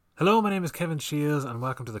Hello, my name is Kevin Shields and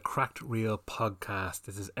welcome to the Cracked Reel podcast.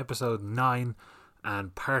 This is episode 9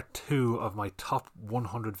 and part 2 of my top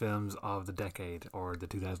 100 films of the decade, or the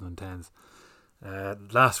 2010s.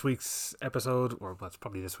 Last week's episode, or well, it's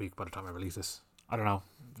probably this week by the time I release this. I don't know.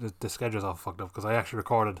 The schedule's all fucked up because I actually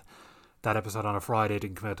recorded that episode on a Friday. It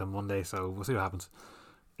didn't come out on Monday, so we'll see what happens.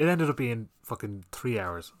 It ended up being fucking 3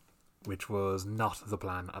 hours, which was not the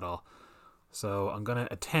plan at all. So I'm going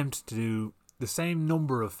to attempt to do the same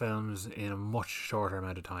number of films in a much shorter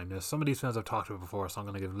amount of time. Now, some of these films I've talked about before, so I'm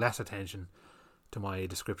going to give less attention to my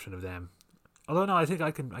description of them. Although no, I think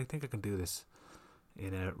I can do this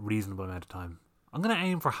in a reasonable amount of time. I'm going to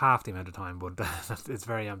aim for half the amount of time, but it's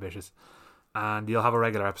very ambitious. And you'll have a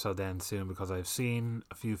regular episode then soon because I've seen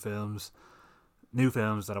a few films, new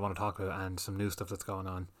films that I want to talk about, and some new stuff that's going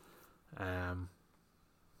on.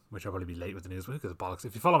 Which I'll probably be late with the news because bollocks.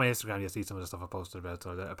 If you follow my Instagram, you'll see some of the stuff I posted about.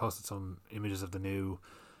 So I posted some images of the new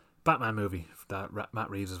Batman movie that Matt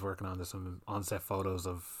Reeves is working on. There's some on-set photos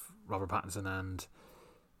of Robert Pattinson and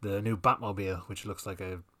the new Batmobile, which looks like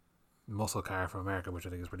a muscle car from America, which I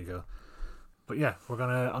think is pretty cool. But yeah,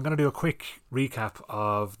 I'm gonna do a quick recap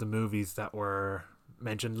of the movies that were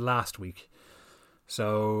mentioned last week.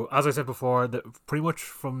 So as I said before, pretty much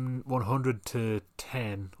from 100 to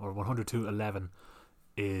 10 or 100 to 11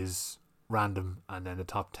 is random, and then the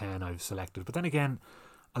top 10 I've selected. But then again,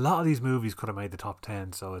 a lot of these movies could have made the top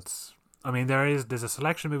 10, so there's a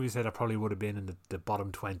selection of movies that probably would have been in the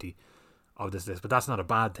bottom 20 of this list, but that's not a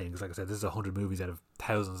bad thing because like I said, this is 100 movies out of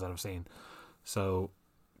thousands that I've seen, so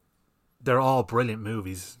they're all brilliant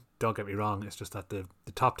movies, don't get me wrong. It's just that the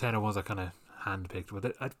top 10 are ones I kind of handpicked,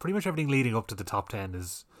 but pretty much everything leading up to the top 10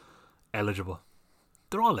 is eligible.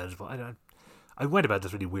 They're all eligible. I went about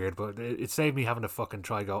this really weird, but it saved me having to fucking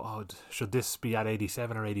try go, should this be at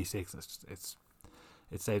 87 or 86?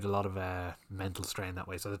 It saved a lot of mental strain that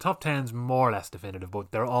way. So the top 10's more or less definitive,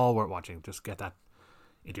 but they're all worth watching. Just get that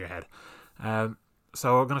into your head.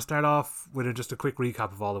 So we're going to start off with just a quick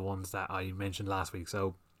recap of all the ones that I mentioned last week.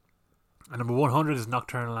 So at number 100 is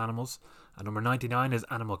Nocturnal Animals. At number 99 is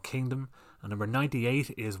Animal Kingdom. At number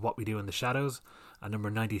 98 is What We Do in the Shadows. At number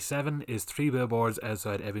 97 is 3 Billboards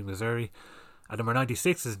Outside Ebbing, Missouri. At number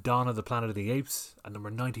 96 is Dawn of the Planet of the Apes. At number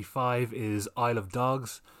 95 is Isle of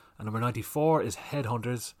Dogs. At number 94 is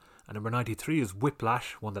Headhunters. At number 93 is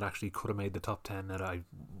Whiplash, one that actually could have made the top 10.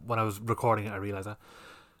 When I was recording it, I realised that.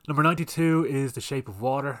 Number 92 is The Shape of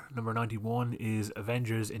Water. Number 91 is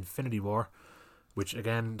Avengers Infinity War, which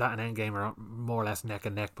again, that and Endgame are more or less neck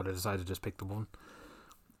and neck, but I decided to just pick the one.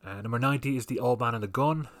 Number 90 is The Old Man and the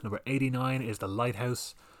Gun. Number 89 is The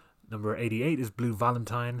Lighthouse. Number 88 is Blue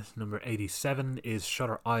Valentine. Number 87 is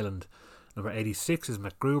Shutter Island. Number 86 is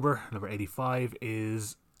MacGruber. Number 85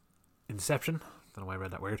 is Inception. Don't know why I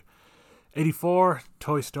read that weird. 84,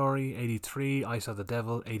 Toy Story. 83, I Saw the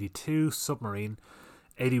Devil. 82, Submarine.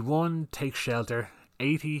 81, Take Shelter.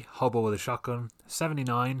 80, Hobo with a Shotgun.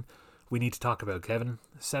 79, We Need to Talk About Kevin.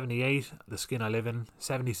 78, The Skin I Live In.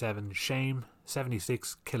 77, Shame.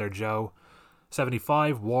 76, Killer Joe.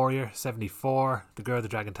 75, Warrior. 74, The Girl with the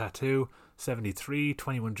Dragon Tattoo. 73,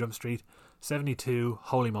 21 Jump Street. 72,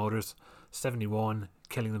 Holy Motors. 71,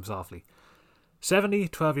 Killing Them Softly. 70,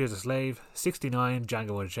 12 Years a Slave. 69,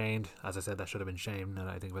 Django Unchained. As I said, that should have been Shame now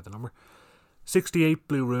that I think about the number. 68,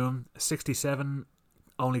 Blue Room. 67,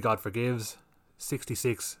 Only God Forgives.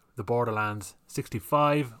 66, The Borderlands.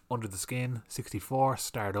 65, Under the Skin. 64,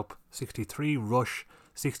 Startup. 63, Rush.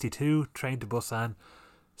 62, Train to Busan.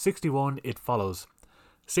 61, It Follows.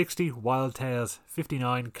 60, Wild Tales.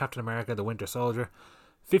 59, Captain America the Winter Soldier.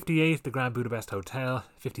 58, The Grand Budapest Hotel.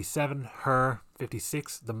 57, Her.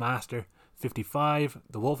 56, The Master. 55,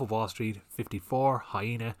 The Wolf of Wall Street. 54,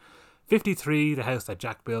 Hyena. 53, The House That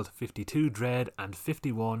Jack Built. 52, Dread. And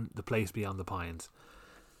 51, The Place Beyond the Pines.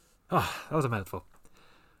 That was a mouthful.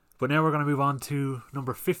 But now we're going to move on to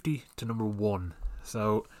number 50 to number 1.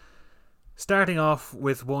 So starting off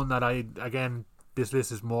with one that this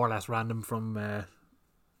list is more or less random from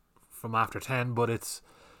after 10, but it's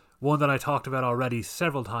one that I talked about already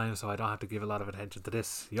several times, so I don't have to give a lot of attention to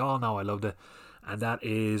this. You all know I loved it, and that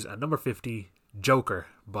is at number 50, Joker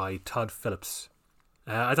by Todd Phillips.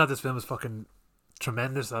 I thought this film was fucking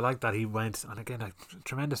tremendous. I like that he went, and again,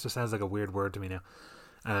 tremendous just sounds like a weird word to me now,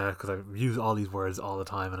 because I use all these words all the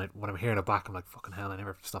time, and when I'm hearing it back, I'm like, fucking hell, I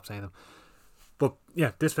never stop saying them. But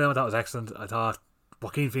yeah, this film I thought was excellent. I thought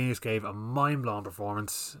Joaquin Phoenix gave a mind-blowing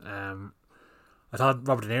performance. I thought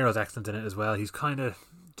Robert De Niro was excellent in it as well. He's kind of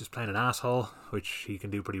just playing an asshole, which he can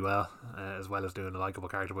do pretty well, as doing a likeable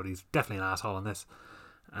character, but he's definitely an asshole in this.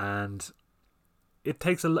 And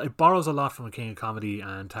it borrows a lot from A King of Comedy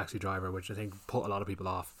and Taxi Driver, which I think put a lot of people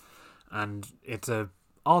off. And it's a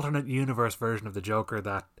alternate universe version of the Joker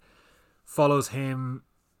that follows him.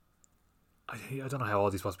 I don't know how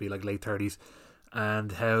old he's supposed to be, like late 30s,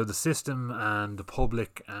 and how the system and the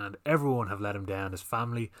public and everyone have let him down, his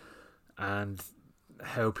family, and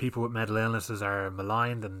how people with mental illnesses are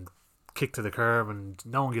maligned and kicked to the curb, and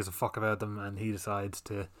no one gives a fuck about them. And he decides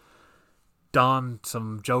to don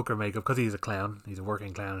some Joker makeup because he's a clown. He's a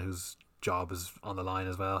working clown whose job is on the line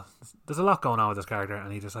as well. There's a lot going on with this character,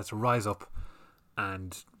 and he decides to rise up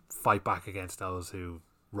and fight back against those who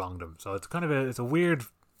wronged him. So it's kind of it's a weird,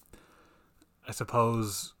 I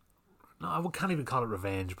suppose. No, I can't even call it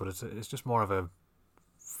revenge, but it's just more of a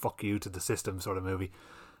fuck you to the system sort of movie.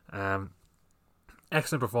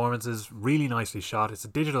 Excellent performances, really nicely shot. It's a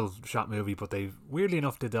digital shot movie, but they weirdly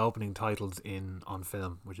enough did the opening titles on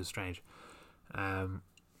film, which is strange.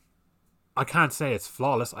 I can't say it's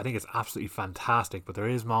flawless. I think it's absolutely fantastic, but there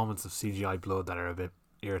is moments of CGI blood that are a bit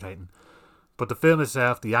irritating. But the film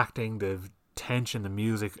itself, the acting, the tension, the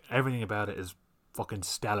music, everything about it is fucking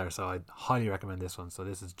stellar. So I'd highly recommend this one. So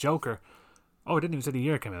this is Joker. Oh, I didn't even say the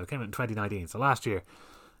year it came out. It came out in 2019, so last year.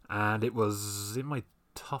 And it was in my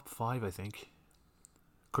top 5, I think.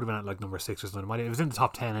 Could have been at like number 6 or something. It was in the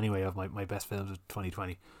top 10 anyway of my best films of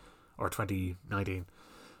 2020 or 2019.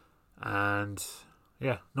 And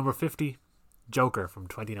yeah, number 50, Joker from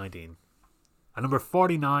 2019. And number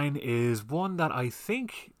 49 is one that I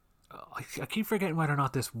think I keep forgetting whether or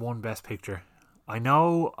not this won Best Picture. I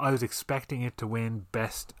know I was expecting it to win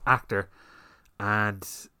Best Actor, and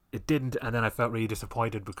it didn't. And then I felt really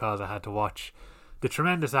disappointed because I had to watch the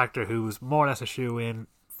tremendous actor who was more or less a shoe-in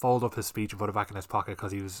fold up his speech and put it back in his pocket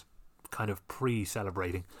because he was kind of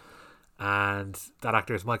pre-celebrating. And that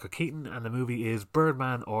actor is Michael Keaton, and the movie is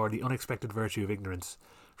Birdman, or The Unexpected Virtue of Ignorance,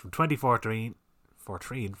 from 2014,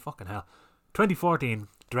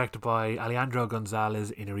 directed by Alejandro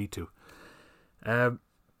González Iñárritu.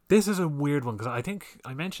 This is a weird one, because I think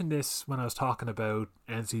I mentioned this when I was talking about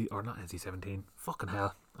NC-17. Fucking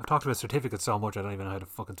hell. I've talked about certificates so much I don't even know how to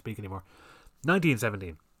fucking speak anymore.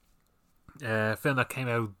 1917. Film that came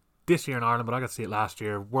out this year in Ireland, but I got to see it last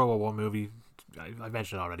year. World War One movie. I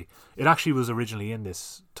mentioned it already. It actually was originally in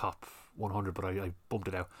this top 100, but I bumped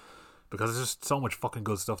it out because there's just so much fucking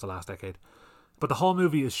good stuff the last decade. But the whole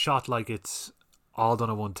movie is shot like it's all done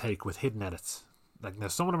in one take with hidden edits. Like, now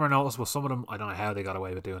some of them are noticeable, some of them I don't know how they got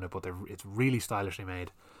away with doing it, but it's really stylishly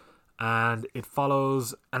made. And it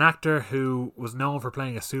follows an actor who was known for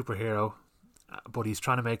playing a superhero, but he's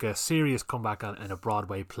trying to make a serious comeback in a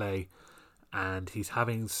Broadway play, and he's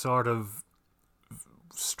having sort of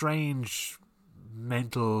strange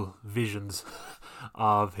mental visions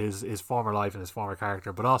of his former life and his former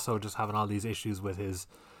character, but also just having all these issues with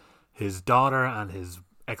his daughter and his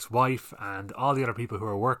ex-wife and all the other people who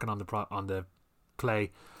are working on the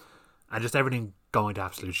play, and just everything going to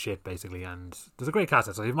absolute shit basically. And there's a great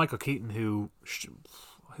cast. So you have Michael Keaton, who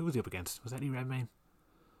was he up against? Was that Eddie Redmayne?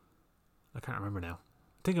 I can't remember now.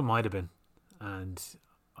 I think it might have been, and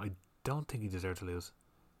I don't think he deserved to lose.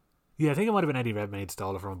 Yeah, I think it might have been Eddie Redmayne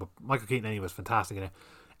stole it from him, but Michael Keaton anyway was fantastic in it.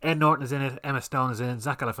 Ed Norton is in it, Emma Stone is in it,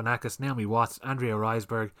 Zach Galifianakis, Naomi Watts, Andrea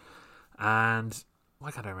Riseborough, and why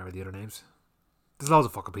can't I remember the other names? There's loads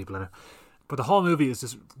of fucking people in it. But the whole movie is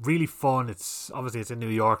just really fun. It's in New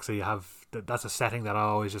York, so you have that's a setting that I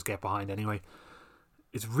always just get behind anyway.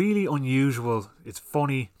 It's really unusual. It's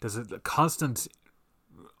funny. There's a constant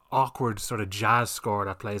awkward sort of jazz score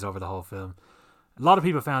that plays over the whole film. A lot of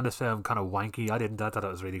people found this film kind of wanky. I didn't. I thought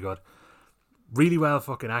it was really good. Really well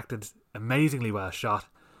fucking acted. Amazingly well shot.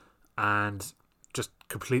 And just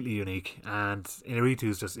completely unique. And Iñárritu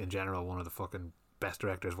is just in general one of the fucking best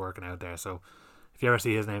directors working out there. So if you ever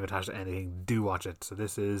see his name attached to anything, do watch it. So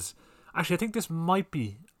this is... Actually, I think this might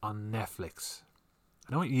be on Netflix.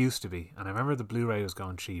 I know it used to be. And I remember the Blu-ray was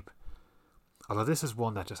going cheap. Although this is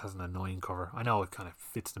one that just has an annoying cover. I know it kind of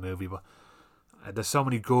fits the movie, but there's so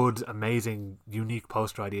many good, amazing, unique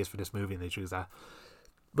poster ideas for this movie, and they choose that.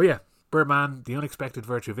 But yeah, Birdman, The Unexpected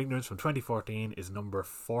Virtue of Ignorance from 2014 is number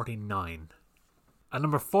 49. And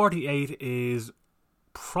number 48 is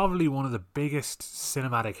probably one of the biggest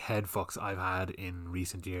cinematic headfucks I've had in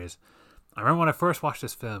recent years. I remember when I first watched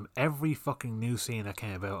this film, every fucking new scene that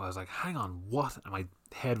came about, I was like, hang on, what? And my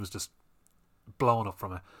head was just blown up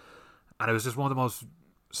from it. And it was just one of the most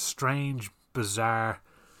strange, bizarre,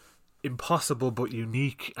 impossible but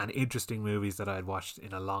unique and interesting movies that I had watched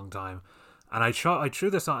in a long time. And I threw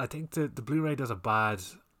this on. I think the Blu-ray does a bad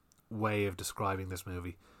way of describing this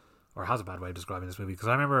movie, or has a bad way of describing this movie, because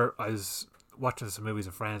I remember I was watching some movies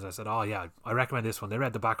with friends and I said, oh yeah, I recommend this one. They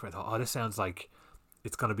read the back of it and thought, oh, this sounds like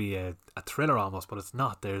it's going to be a thriller almost, but it's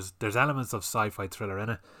not. There's elements of sci-fi thriller in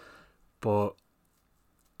it, but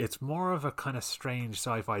it's more of a kind of strange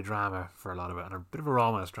sci-fi drama for a lot of it, and a bit of a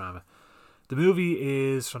romance drama. The movie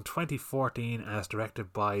is from 2014 and it's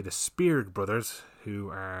directed by the Spierg brothers, who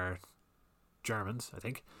are Germans, I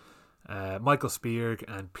think. Michael Spierg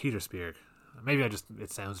and Peter Spierg. Maybe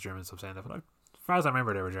it sounds German, so I'm saying that, but as far as I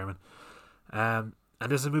remember, they were German. And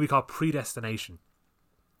this is a movie called Predestination.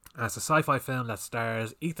 And it's a sci-fi film that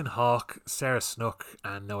stars Ethan Hawke, Sarah Snook,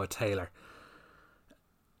 and Noah Taylor.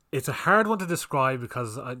 It's a hard one to describe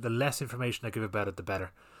because the less information I give about it, the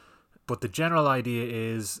better. But the general idea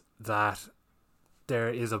is that there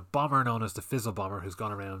is a bomber known as the Fizzle Bomber who's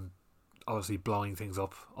gone around obviously blowing things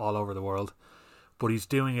up all over the world. But he's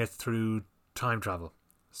doing it through time travel.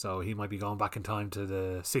 So he might be going back in time to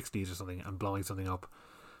the 60s or something and blowing something up.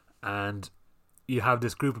 And you have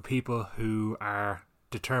this group of people who are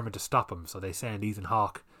determined to stop him. So they send Ethan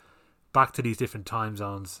Hawke back to these different time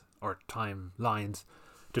zones or timelines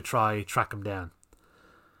to try track him down.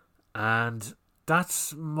 And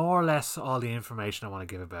that's more or less all the information I want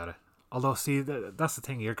to give about it. Although, see, that's the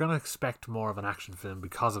thing. You're going to expect more of an action film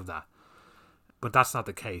because of that. But that's not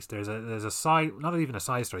the case. There's a side, not even a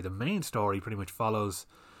side story. The main story pretty much follows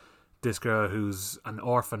this girl who's an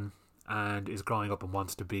orphan and is growing up and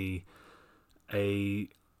wants to be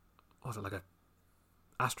like a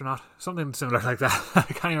astronaut? Something similar like that. I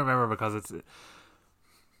can't even remember because it's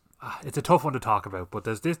a tough one to talk about. But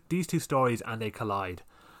there's these two stories and they collide.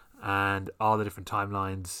 And all the different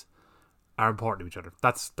timelines are important to each other.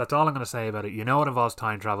 That's all I'm going to say about it. You know it involves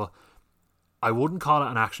time travel. I wouldn't call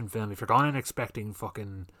it an action film. If you're going in expecting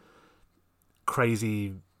fucking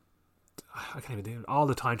crazy... I can't even do it. All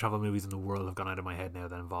the time travel movies in the world have gone out of my head now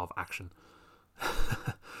that involve action.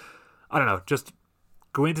 I don't know. Just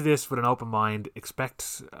go into this with an open mind.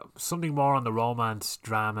 Expect something more on the romance,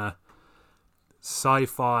 drama,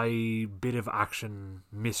 sci-fi, bit of action,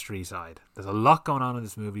 mystery side. There's a lot going on in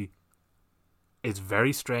this movie. It's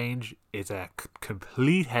very strange. It's a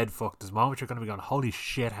complete head fuck. There's moments you're going to be going, holy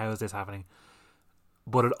shit, how is this happening?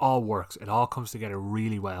 But it all works. It all comes together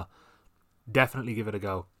really well. Definitely give it a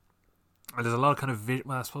go. And there's a lot of kind of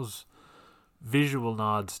visual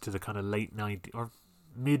nods to the kind of late 90s or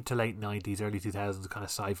mid to late 90s, early 2000s kind of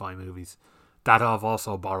sci-fi movies that have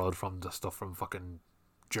also borrowed from the stuff from fucking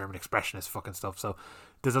German expressionist fucking stuff. So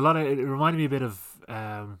there's a lot of, it reminded me a bit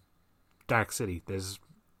of Dark City. There's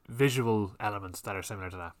visual elements that are similar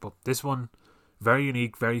to that, but this one, very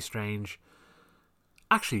unique, very strange.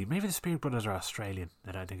 Actually, maybe the Spirit Brothers are Australian,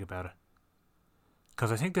 now that I think about it,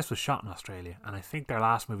 because I think this was shot in Australia, and I think their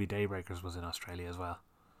last movie Daybreakers was in Australia as well.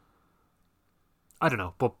 I don't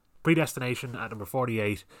know, but Predestination at number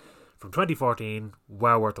 48 from 2014,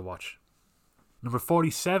 well worth a watch. Number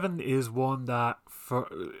 47 is one that,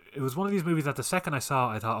 it was one of these movies that the second I saw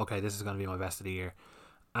I thought, okay, this is going to be my best of the year,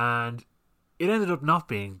 and it ended up not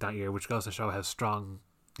being that year, which goes to show how strong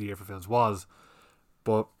the year for films was.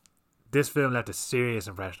 But this film left a serious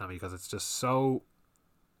impression on me because it's just so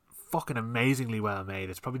fucking amazingly well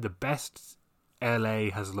made. It's probably the best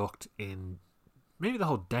LA has looked in maybe the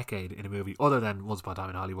whole decade in a movie, other than Once Upon a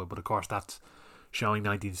Time in Hollywood. But of course, that's showing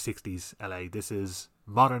 1960s LA. This is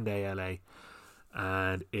modern day LA.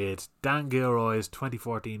 And it's Dan Gilroy's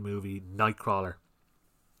 2014 movie Nightcrawler,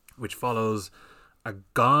 which follows a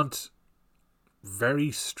gaunt,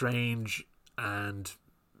 very strange and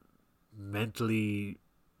mentally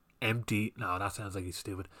empty. No, that sounds like he's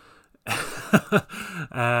stupid.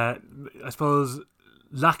 I suppose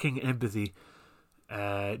lacking empathy.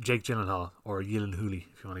 Jake Gyllenhaal, or Yilin Hooley,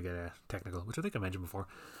 if you want to get technical, which I think I mentioned before.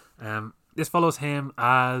 This follows him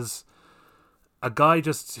as a guy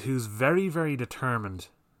just who's very, very determined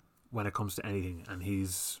when it comes to anything, and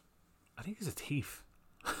I think he's a thief.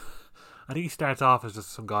 I think he starts off as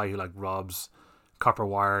just some guy who like robs copper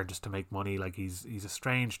wire just to make money. Like he's a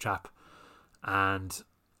strange chap, and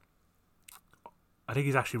I think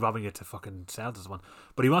he's actually robbing it to fucking sell to someone.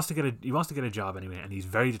 But he wants to get a job anyway, and he's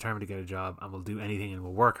very determined to get a job and will do anything and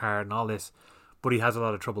will work hard and all this. But he has a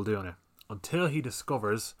lot of trouble doing it until he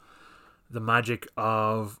discovers the magic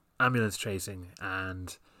of ambulance chasing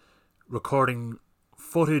and recording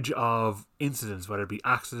footage of incidents, whether it be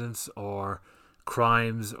accidents or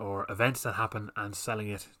crimes or events that happen, and selling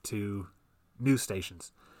it to news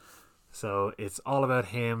stations. So it's all about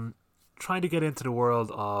him trying to get into the world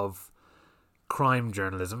of crime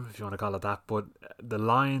journalism, if you want to call it that, but the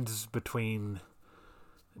lines between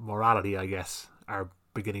morality, I guess, are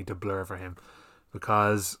beginning to blur for him,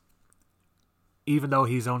 because even though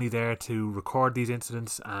he's only there to record these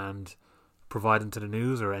incidents and providing to the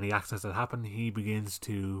news or any accidents that happen, he begins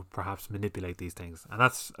to perhaps manipulate these things. And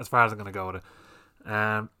that's as far as I'm going to go with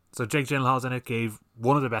it. So Jake Gyllenhaal's in it, gave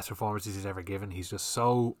one of the best performances he's ever given. He's just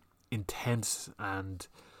so intense and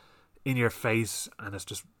in your face, and it's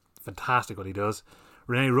just fantastic what he does.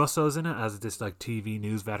 Rene Russo's in it as this like TV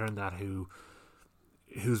news veteran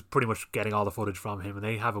who's pretty much getting all the footage from him, and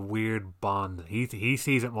they have a weird bond. He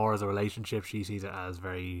sees it more as a relationship, she sees it as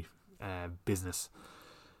very business.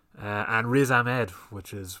 And Riz Ahmed,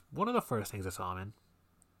 which is one of the first things I saw him in.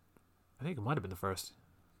 I think it might have been the first,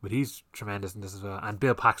 but he's tremendous in this as well. And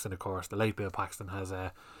Bill Paxton, of course, the late Bill Paxton, has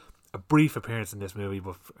a brief appearance in this movie,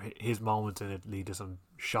 but his moments in it lead to some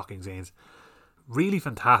shocking scenes. Really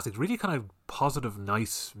fantastic, really kind of positive,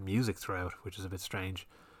 nice music throughout, which is a bit strange.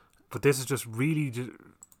 But this is just really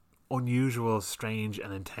unusual, strange,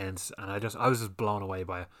 and intense, and I was just blown away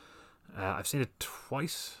by it. I've seen it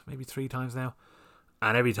twice, maybe 3 times now,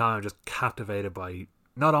 and every time I'm just captivated by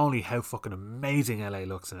not only how fucking amazing LA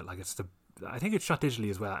looks in it, like I think it's shot digitally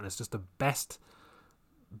as well, and it's just the best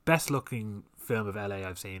looking film of LA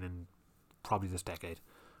I've seen in probably this decade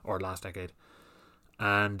or last decade.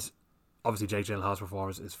 And obviously Jake Gyllenhaal's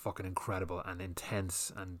performance is fucking incredible and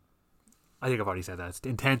intense, and I think I've already said that. It's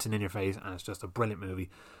intense and in your face, and it's just a brilliant movie.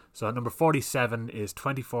 So at number 47 is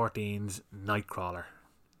 2014's Nightcrawler.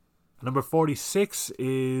 Number 46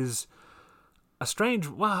 is a strange,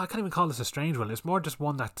 well, I can't even call this a strange one. It's more just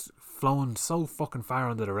one that's flown so fucking far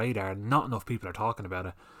under the radar. Not enough people are talking about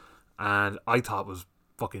it. And I thought it was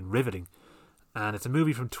fucking riveting. And it's a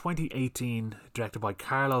movie from 2018 directed by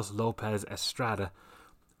Carlos Lopez Estrada.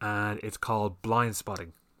 And it's called Blind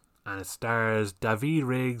Spotting. And it stars David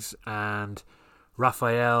Riggs and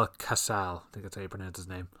Rafael Casal. I think that's how you pronounce his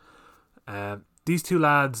name. These two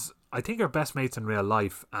lads, I think, are best mates in real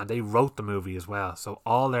life, and they wrote the movie as well. So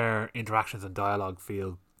all their interactions and dialogue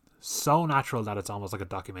feel so natural that it's almost like a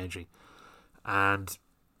documentary. And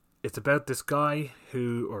it's about this guy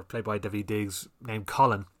played by David Diggs, named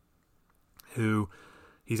Colin, who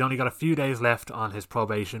he's only got a few days left on his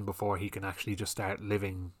probation before he can actually just start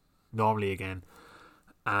living normally again.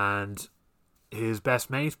 And his best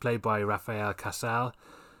mate, played by Rafael Casal,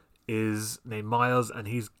 is named Miles, and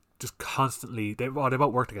he's just constantly, they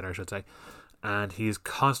both work together, I should say, and he's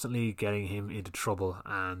constantly getting him into trouble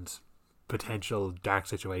and potential dark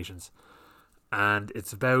situations. And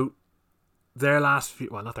it's about their last few,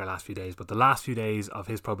 well, not their last few days, but the last few days of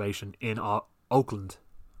his probation in Oakland.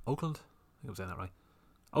 I think I'm saying that right.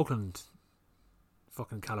 Oakland,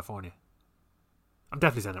 fucking California. I'm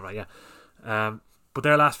definitely saying that right, yeah. But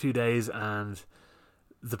their last few days and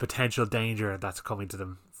the potential danger that's coming to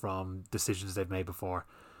them from decisions they've made before,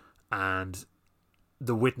 and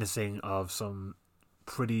the witnessing of some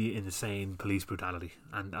pretty insane police brutality.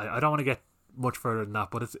 And I don't want to get much further than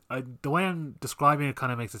that, but the way I'm describing it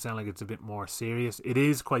kind of makes it sound like it's a bit more serious. It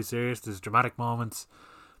is quite serious. There's dramatic moments.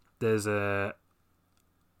 There's a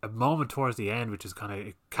moment towards the end which is kind of,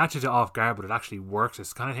 it catches you off guard, but it actually works.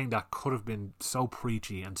 It's the kind of thing that could have been so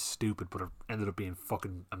preachy and stupid, but it ended up being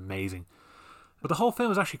fucking amazing. But the whole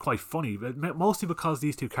film is actually quite funny, mostly because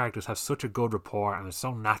these two characters have such a good rapport and it's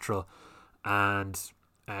so natural. And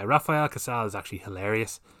Rafael Casal is actually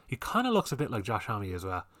hilarious. He kind of looks a bit like Josh Homme as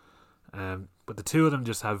well. But the two of them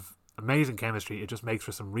just have amazing chemistry. It just makes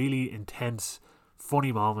for some really intense,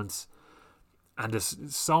 funny moments. And there's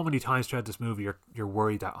so many times throughout this movie you're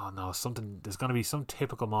worried that, oh no, there's going to be some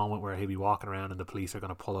typical moment where he'll be walking around and the police are going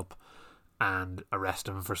to pull up and arrest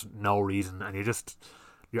him for no reason. And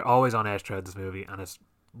you're always on edge throughout this movie, and it's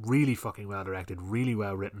really fucking well directed, really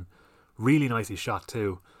well written, really nicely shot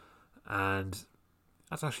too. And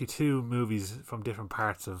that's actually 2 movies from different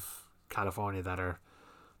parts of California that are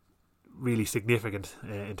really significant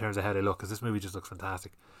in terms of how they look, because this movie just looks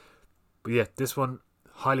fantastic. But yeah, this one,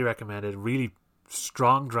 highly recommended. Really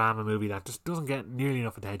strong drama movie that just doesn't get nearly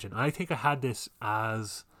enough attention. I think I had this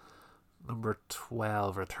as number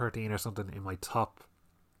 12 or 13 or something in my top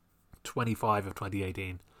 25 of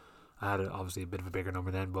 2018. I had obviously a bit of a bigger number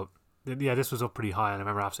then, but yeah, this was up pretty high, and I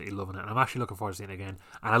remember absolutely loving it, and I'm actually looking forward to seeing it again.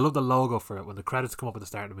 And I love the logo for it. When the credits come up at the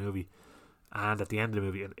start of the movie and at the end of the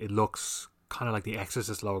movie, it looks kind of like the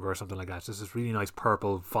Exorcist logo or something like that. It's just this really nice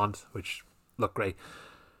purple font which looked great.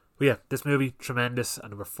 But yeah, this movie, tremendous. At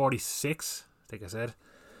number 46, I think I said,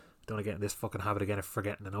 don't want to get in this fucking habit again of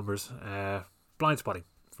forgetting the numbers. Blind Spotting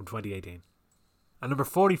from 2018. And number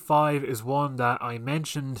 45 is one that I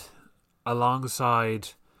mentioned alongside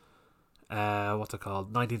what's it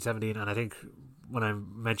called, 1917, and I think when I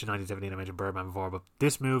mentioned 1917 I mentioned Birdman before, but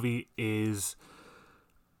this movie is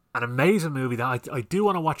an amazing movie that I do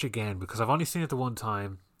want to watch again, because I've only seen it the one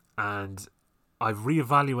time, and I've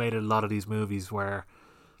reevaluated a lot of these movies where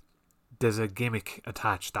there's a gimmick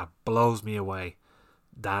attached that blows me away,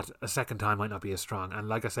 that a second time might not be as strong. And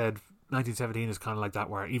like I said, 1917 is kind of like that,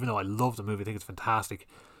 where even though I love the movie, I think it's fantastic,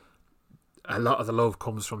 a lot of the love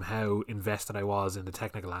comes from how invested I was in the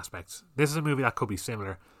technical aspects. This is a movie that could be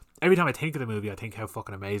similar. Every time I think of the movie, I think how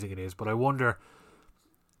fucking amazing it is, but I wonder,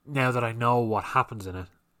 now that I know what happens in it,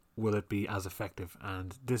 will it be as effective?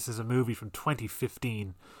 And this is a movie from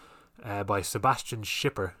 2015 by Sebastian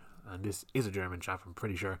Schipper, and this is a German chap, I'm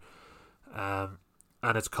pretty sure. And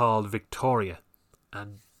it's called Victoria.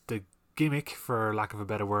 And the gimmick, for lack of a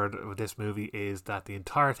better word, of this movie is that the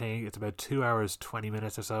entire thing, it's about 2 hours 20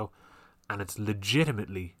 minutes or so, and it's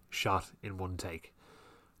legitimately shot in one take,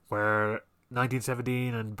 where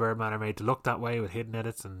 1917 and Birdman are made to look that way with hidden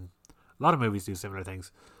edits, and a lot of movies do similar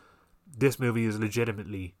things. This movie is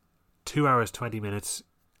legitimately 2 hours 20 minutes,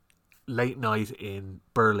 late night in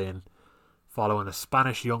Berlin, following a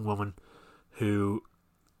Spanish young woman who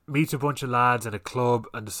meets a bunch of lads in a club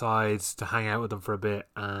and decides to hang out with them for a bit,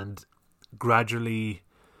 and gradually,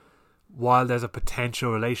 while there's a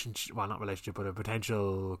potential relationship, well, not relationship, but a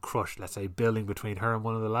potential crush, let's say, building between her and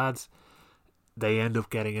one of the lads, they end up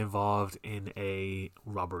getting involved in a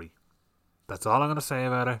robbery. That's all I'm going to say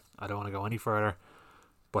about it. I don't want to go any further.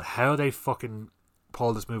 But how they fucking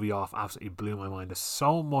pulled this movie off absolutely blew my mind. There's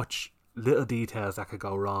so much little details that could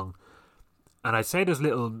go wrong. And I'd say there's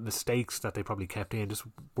little mistakes that they probably kept in, just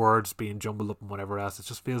words being jumbled up and whatever else. It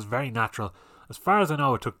just feels very natural. As far as I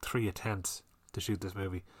know, it took 3 attempts to shoot this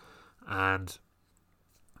movie. And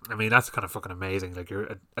I mean, that's kind of fucking amazing. Like,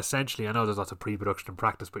 you're essentially, I know there's lots of pre-production and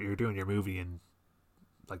practice, but you're doing your movie in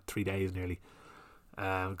like 3 days nearly.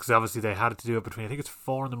 Because obviously they had to do it between, I think it's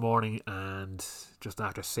 4 in the morning and just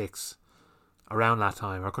after 6, around that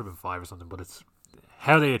time, or it could have been 5 or something. But it's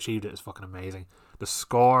how they achieved it is fucking amazing. The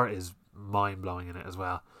score is mind-blowing in it as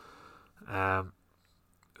well.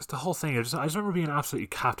 It's the whole thing. I just remember being absolutely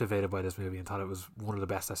captivated by this movie and thought it was one of the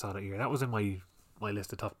best I saw that year. That was in my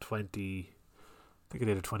list of top 20. I think I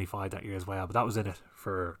did a 25 that year as well, but that was in it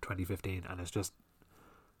for 2015, and it's just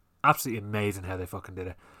absolutely amazing how they fucking did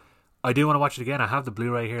it. I do want to watch it again. I have the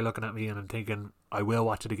Blu-ray here looking at me, and I'm thinking I will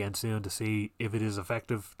watch it again soon to see if it is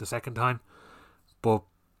effective the second time. But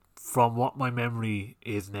from what my memory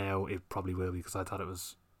is now, it probably will be, because I thought it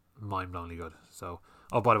was mind-blowingly good. So,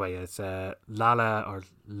 oh, by the way, it's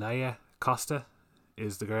Laia Costa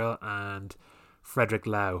is the girl, and Frederick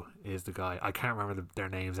Lau is the guy. I can't remember their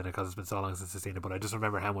names in it because it's been so long since I've seen it, but I just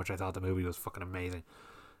remember how much I thought the movie was fucking amazing.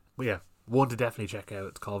 But yeah, one to definitely check out.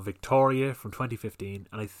 It's called Victoria from 2015,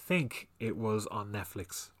 and I think it was on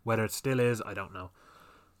Netflix. Whether it still is, I don't know.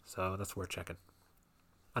 So that's worth checking.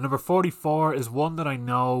 And number 44 is one that I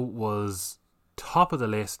know was top of the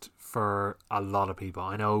list for a lot of people.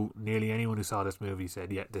 I know nearly anyone who saw this movie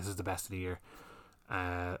said, yeah, this is the best of the year.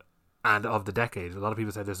 And of the decade. A lot of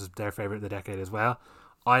people said this is their favourite of the decade as well.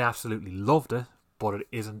 I absolutely loved it, but it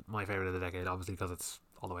isn't my favourite of the decade, obviously, because it's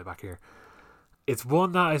all the way back here. It's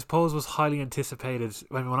one that I suppose was highly anticipated.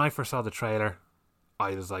 When I first saw the trailer,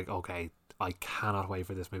 I was like, okay, I cannot wait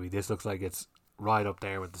for this movie. This looks like it's right up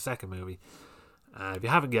there with the second movie. If you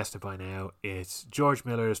haven't guessed it by now, it's George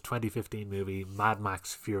Miller's 2015 movie Mad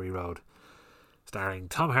Max Fury Road, starring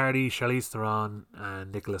Tom Hardy, Charlize Theron,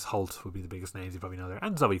 and Nicholas Hoult would be the biggest names you probably know there,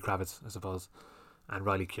 and Zoe Kravitz, I suppose, and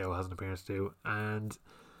Riley Keough has an appearance too, and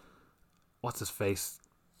what's his face?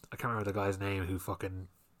 I can't remember the guy's name who fucking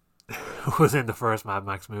was in the first Mad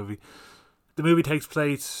Max movie. The movie takes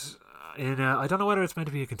place in I don't know whether it's meant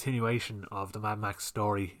to be a continuation of the Mad Max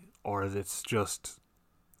story, or if it's just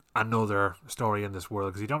another story in this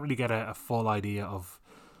world, because you don't really get a full idea of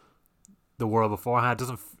the world beforehand. It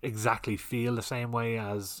doesn't exactly feel the same way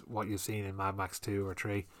as what you've seen in Mad Max 2 or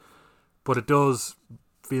 3, but it does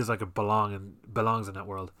feels like it belongs in that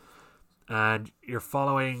world. And you're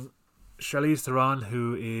following Charlize Theron,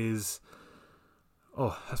 who is,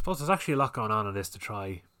 I suppose there's actually a lot going on in this to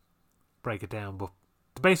try break it down, but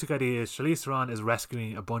the basic idea is Charlize Theron is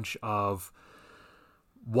rescuing a bunch of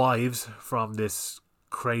wives from this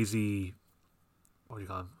crazy, what do you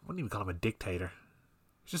call him? I wouldn't even call him a dictator.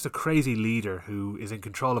 He's just a crazy leader who is in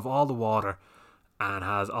control of all the water and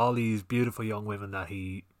has all these beautiful young women that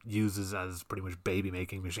he uses as pretty much baby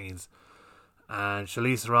making machines. And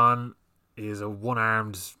Charlize Theron is a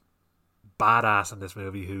one-armed badass in this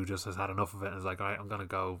movie who just has had enough of it and is like, alright, I'm gonna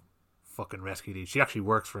go fucking rescue these. She actually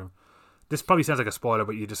works for him. This probably sounds like a spoiler,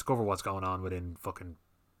 but you discover what's going on within fucking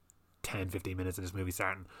 10-15 minutes of this movie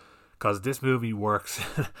starting, because this movie works.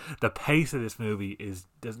 The pace of this movie is,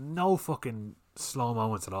 there's no fucking slow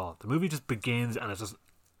moments at all. The movie just begins and it's just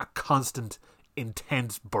a constant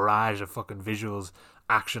intense barrage of fucking visuals,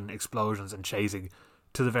 action, explosions, and chasing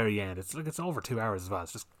to the very end. It's like it's over 2 hours as well.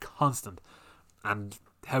 It's just constant, and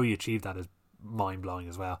how he achieved that is mind blowing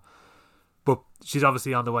as well. But she's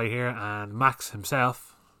obviously on the way here, and Max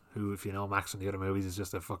himself, who, if you know Max from the other movies, is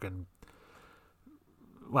just a fucking,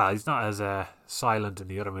 well, he's not as silent in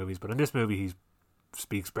the other movies, but in this movie he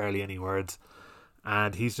speaks barely any words,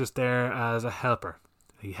 and he's just there as a helper.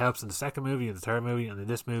 He helps in the second movie and the third movie, and in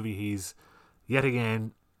this movie he's yet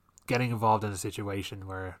again getting involved in a situation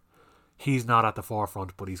where he's not at the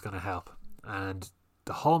forefront, but he's going to help. And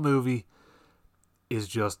the whole movie is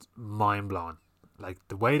just mind-blowing. Like,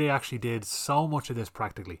 the way they actually did so much of this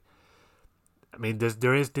practically. I mean,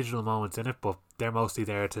 there is digital moments in it, but they're mostly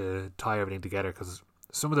there to tie everything together, because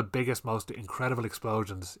some of the biggest, most incredible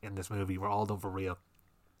explosions in this movie were all done for real.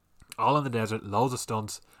 All in the desert, loads of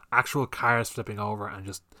stunts, actual cars flipping over, and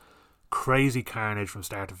just crazy carnage from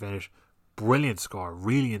start to finish. Brilliant score,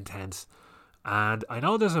 really intense. And I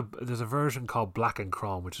know there's a version called Black and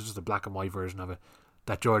Chrome, which is just a black and white version of it,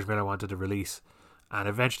 that George Miller wanted to release, and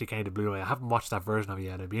eventually came to Blu-ray. I haven't watched that version of it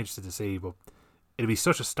yet. I'd be interested to see, but it'd be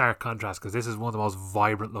such a stark contrast, because this is one of the most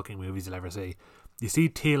vibrant looking movies you'll ever see. You see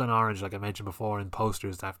teal and orange, like I mentioned before, in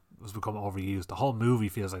posters that was become overused. The whole movie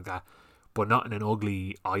feels like that, but not in an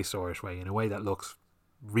ugly, eyesore-ish way, in a way that looks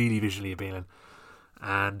really visually appealing.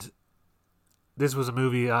 And this was a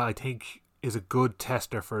movie I think is a good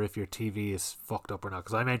tester for if your TV is fucked up or not.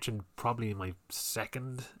 Because I mentioned probably in my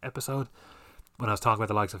second episode, when I was talking about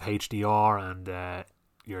the likes of HDR and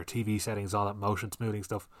your TV settings, all that motion smoothing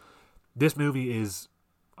stuff, this movie is,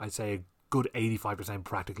 I'd say, a good 85%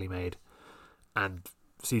 practically made, and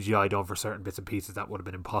CGI done for certain bits and pieces that would have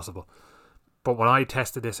been impossible. But when I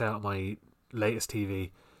tested this out on my latest TV,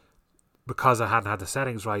 because I hadn't had the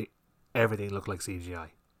settings right, everything looked like CGI.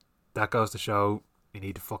 That goes to show you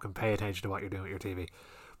need to fucking pay attention to what you're doing with your TV.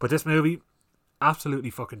 But this movie, absolutely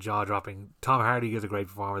fucking jaw-dropping. Tom Hardy gives a great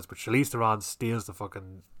performance, but Charlize Theron steals the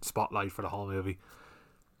fucking spotlight for the whole movie.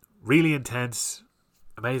 Really intense,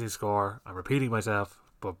 amazing score. I'm repeating myself,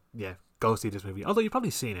 but yeah, go see this movie. Although you've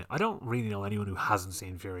probably seen it. I don't really know anyone who hasn't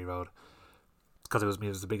seen Fury Road, because it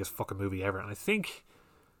was the biggest fucking movie ever, and I think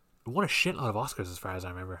it won a shitload of Oscars as far as I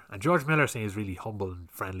remember. And George Miller seems really humble and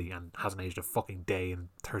friendly and hasn't aged a fucking day in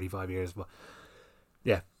 35 years. But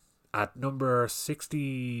yeah, at number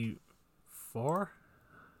 64,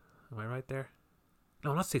 am I right there?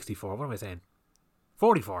 No, not 64. What am I saying?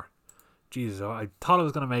 44. Jesus, I thought I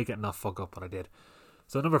was going to make it and not fuck up, but I did.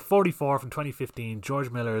 So number 44 from 2015, George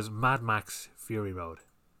Miller's Mad Max Fury Road.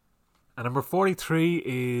 And number 43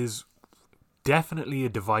 is definitely a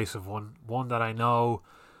divisive one that I know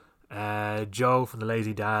Joe from the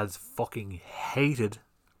Lazy Dads fucking hated,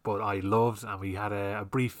 but I loved, and we had a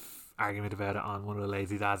brief argument about it on one of the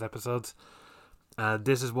Lazy Dads episodes.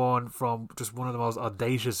 This is one from just one of the most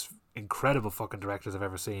audacious, incredible fucking directors I've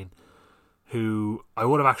ever seen, who I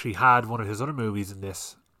would have actually had one of his other movies in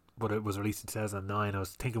this, but it was released in 2009. I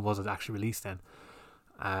was thinking, was it actually released then?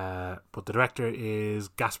 But the director is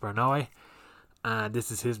Gaspar Noé, and this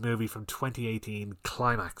is his movie from 2018,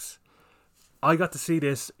 Climax. I got to see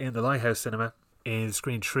this in the Lighthouse Cinema in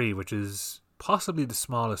Screen 3, which is possibly the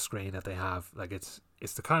smallest screen that they have. Like, it's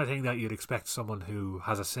the kind of thing that you'd expect someone who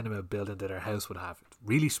has a cinema built into their house would have. It's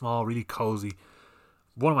really small, really cozy.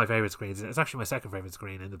 One of my favourite screens. It's actually my second favourite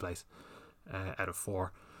screen in the place out of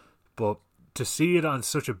 4. But to see it on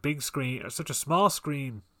such a big screen, or such a small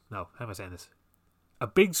screen... No, how am I saying this? A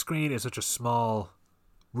big screen in such a small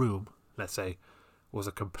room, let's say, was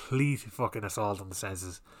a complete fucking assault on the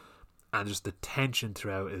senses. And just the tension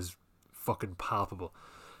throughout is fucking palpable.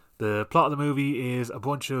 The plot of the movie is a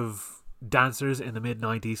bunch of dancers in the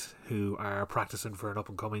mid-90s who are practicing for an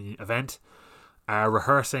up-and-coming event, are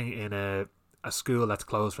rehearsing in a school that's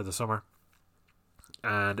closed for the summer.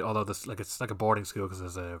 And although it's like a boarding school,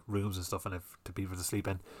 because there's rooms and stuff in it to people to sleep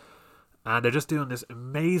in. And they're just doing this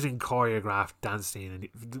amazing choreographed dance scene. And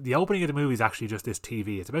the opening of the movie is actually just this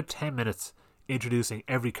TV. It's about 10 minutes introducing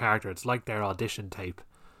every character. It's like their audition tape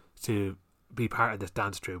to be part of this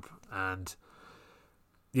dance troupe, and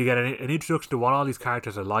you get an introduction to what all these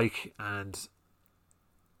characters are like. And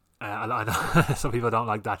I know some people don't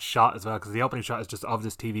like that shot as well, because the opening shot is just of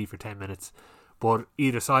this TV for 10 minutes, but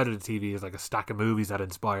either side of the TV is like a stack of movies that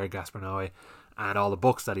inspired Gaspar Noé and all the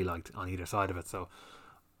books that he liked on either side of it. So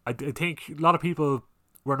I think a lot of people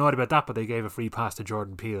were annoyed about that, but they gave a free pass to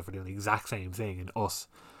Jordan Peele for doing the exact same thing in Us.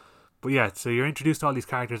 But yeah, so you're introduced to all these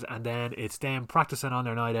characters, and then it's them practicing on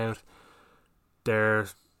their night out. They're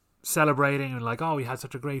celebrating and like, oh, we had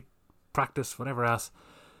such a great practice, whatever else.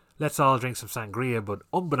 let's all drink some sangria, but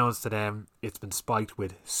unbeknownst to them, it's been spiked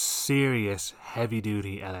with serious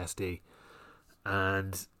heavy-duty LSD.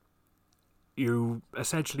 And you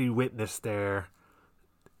essentially witness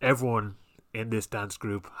everyone in this dance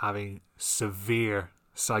group having severe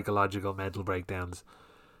psychological mental breakdowns,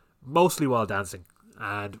 mostly while dancing.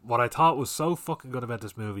 And what I thought was so fucking good about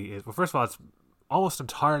this movie is, well, first of all, it's almost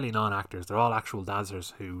entirely non-actors. They're all actual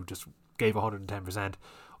dancers who just gave 110%.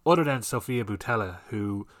 Other than Sofia Boutella,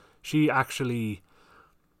 who she actually,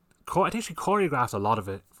 I think she choreographed a lot of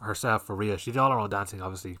it herself for real. She did all her own dancing,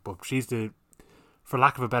 obviously, but she's for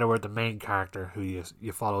lack of a better word, the main character who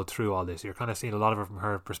you followed through all this. You're kind of seeing a lot of it from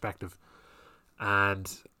her perspective.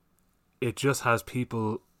 And it just has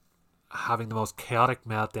people having the most chaotic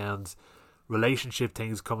meltdowns, relationship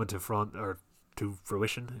things coming to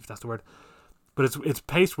fruition, if that's the word. But it's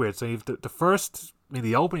paced weird. So you've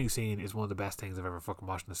the opening scene is one of the best things I've ever fucking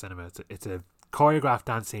watched in the cinema. It's a choreographed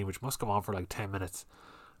dance scene which must go on for like 10 minutes,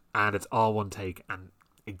 and it's all one take, and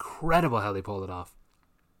incredible how they pulled it off.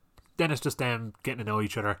 Then it's just them getting to know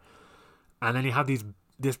each other, and then you have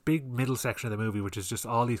this big middle section of the movie which is just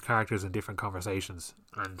all these characters in different conversations,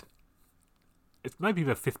 and it might be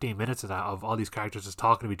about 15 minutes of that, of all these characters just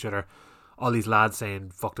talking to each other. All these lads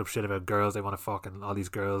saying fucked up shit about girls they want to fuck, and all these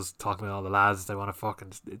girls talking about all the lads they want to fuck,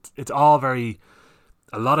 and it's all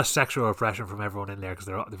a lot of sexual repression from everyone in there, because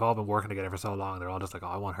they've all been working together for so long. They're all just like, oh,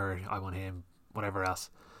 I want her, I want him, whatever else.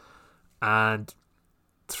 And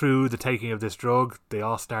through the taking of this drug, they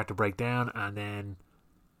all start to break down, and then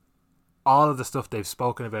all of the stuff they've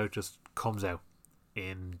spoken about just comes out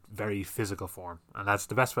in very physical form, and that's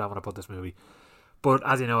the best way I want to put this movie. But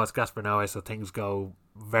as you know, it's Gaspar Noé, so things go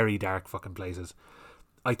very dark fucking places.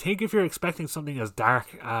 I think if you're expecting something as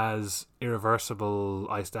dark as Irreversible,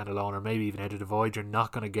 I Stand Alone, or maybe even Enter the Void, you're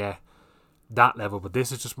not going to get that level. But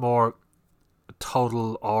this is just more a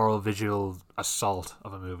total oral visual assault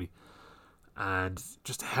of a movie. And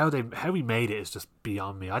just how he made it is just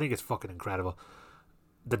beyond me. I think it's fucking incredible.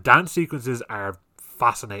 The dance sequences are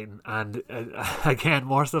fascinating. And again,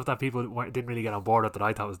 more stuff that people didn't really get on board with that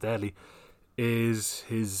I thought was deadly is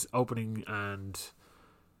his opening and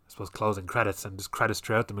I suppose closing credits, and just credits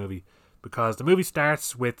throughout the movie, because the movie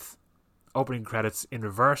starts with opening credits in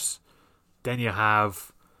reverse, then you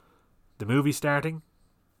have the movie starting,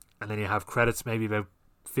 and then you have credits maybe about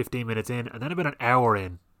 15 minutes in, and then about an hour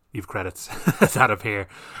in you've credits that appear.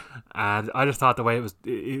 And I just thought the way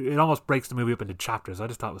it almost breaks the movie up into chapters. I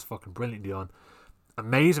just thought it was fucking brilliantly done.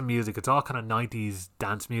 Amazing music. It's all kind of 90s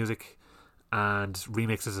dance music and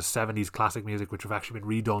remixes of 70s classic music, which have actually been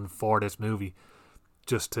redone for this movie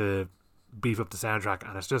just to beef up the soundtrack.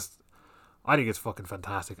 And it's just, I think it's fucking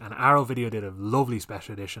fantastic. And Arrow Video did a lovely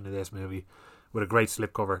special edition of this movie with a great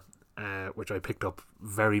slipcover, which I picked up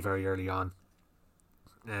very, very early on.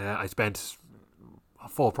 I spent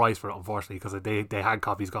full price for it, unfortunately, because they had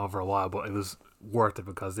copies gone for a while, but it was worth it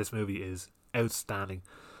because this movie is outstanding.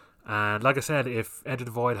 And like I said, if Enter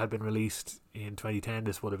the Void had been released in 2010,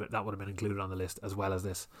 that would have been included on the list as well as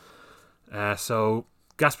this. So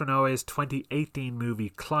Gaspar Noé's 2018 movie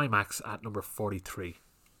Climax at number 43.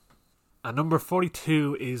 And number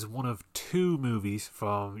 42 is one of two movies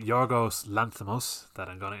from Yorgos Lanthimos that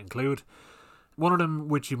I'm going to include. One of them,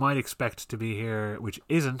 which you might expect to be here, which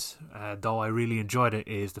isn't, though I really enjoyed it,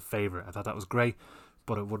 is The Favourite. I thought that was great,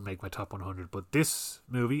 but it wouldn't make my top 100. But this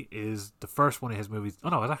movie is the first one of his movies. Oh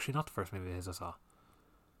no, it's actually not the first movie of his I saw.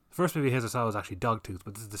 The first movie of his I saw was actually Dogtooth,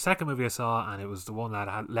 but this is the second movie I saw, and it was the one that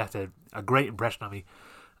had left a great impression on me,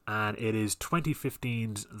 and it is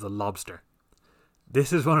 2015's The Lobster.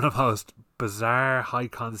 This is one of the most bizarre,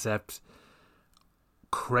 high-concept,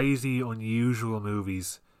 crazy, unusual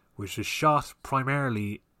movies, which is shot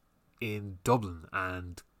primarily in Dublin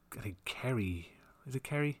and I think Kerry. Is it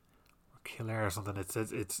Kerry? Kildare or something.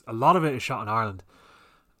 It's a lot of it is shot in Ireland,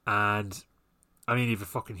 and I mean you've a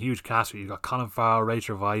fucking huge cast. You've got Colin Farrell,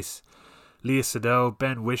 Rachel Weisz, Leah Sado,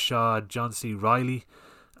 Ben Whishaw, John C. Reilly,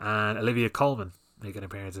 and Olivia Colman making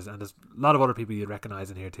appearances, and there's a lot of other people you'd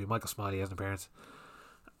recognise in here too. Michael Smiley has an appearance,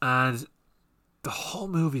 and the whole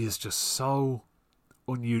movie is just so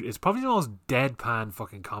unusual. It's probably the most deadpan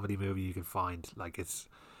fucking comedy movie you can find. Like, it's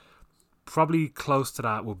probably close to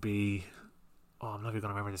that would be, I'm not even going to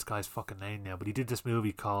remember this guy's fucking name now, but he did this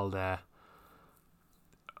movie called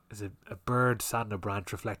is it A Bird Sat in a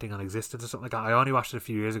Branch Reflecting on Existence or something like that. I only watched it a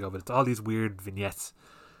few years ago, but it's all these weird vignettes,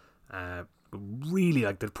 really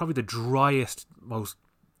like probably the driest, most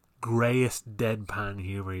greyest deadpan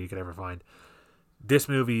humour you could ever find. This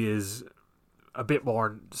movie is a bit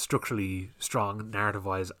more structurally strong narrative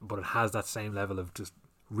wise, but it has that same level of just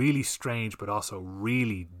really strange but also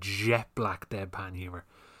really jet black deadpan humour.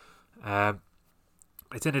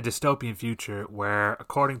 It's in a dystopian future where,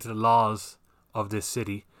 according to the laws of this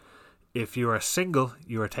city, if you are single,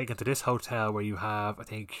 you are taken to this hotel where you have, I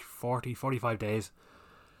think, 45 days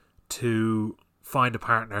to find a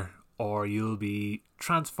partner, or you'll be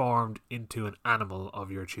transformed into an animal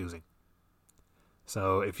of your choosing.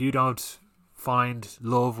 So if you don't find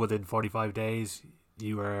love within 45 days,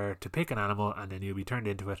 you are to pick an animal and then you'll be turned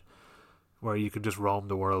into it, where you can just roam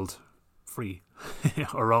the world free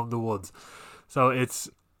or roam the woods. So it's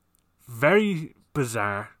very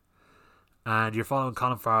bizarre, and you're following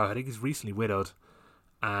Colin Farrell. I think he's recently widowed,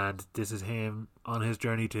 and this is him on his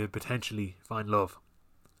journey to potentially find love.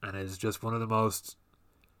 And it's just one of the most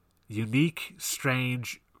unique,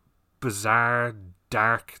 strange, bizarre,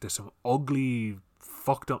 dark. There's some ugly,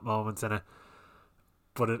 fucked up moments in it,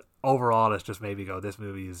 but overall it's just made me go, this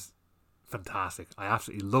movie is fantastic. I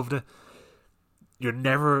absolutely loved it. You'll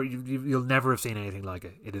never have seen anything like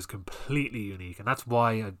it. It is completely unique, and that's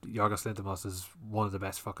why Yorgos Lanthimos is one of the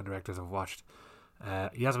best fucking directors I've watched.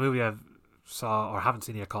 He has a movie I saw or haven't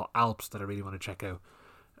seen yet called Alps that I really want to check out.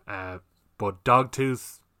 But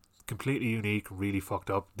Dogtooth, completely unique, really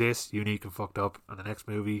fucked up. This, unique and fucked up, and the next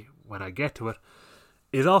movie, when I get to it,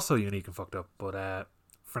 is also unique and fucked up. But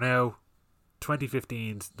for now,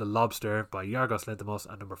 2015's The Lobster by Yorgos Lanthimos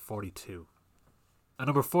at number 42. And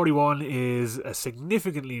number 41 is a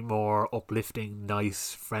significantly more uplifting,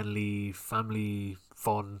 nice, friendly, family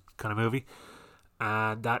fun kind of movie.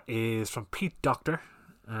 And that is from Pete Docter.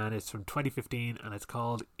 And it's from 2015 and it's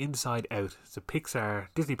called Inside Out. It's a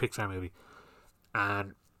Disney Pixar movie.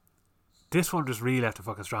 And this one just really left a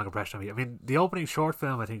fucking strong impression on me. I mean, the opening short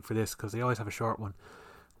film, I think, for this, because they always have a short one,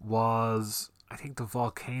 was, I think, the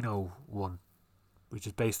Volcano one, which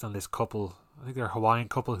is based on this couple. I think they're a Hawaiian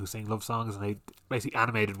couple who sing love songs, and they basically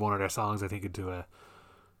animated one of their songs, I think, into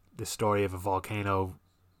this story of a volcano.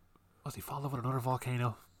 Was he fall in love with another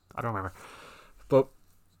volcano? I don't remember. But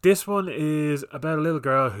this one is about a little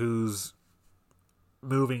girl who's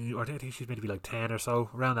moving, or I think she's maybe like 10 or so,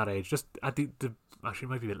 around that age. Just at the actually, it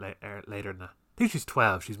might be a bit later than that. I think she's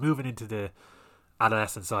 12. She's moving into the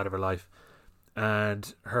adolescent side of her life.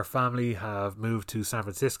 And her family have moved to San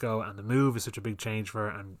Francisco, and the move is such a big change for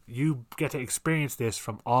her, and you get to experience this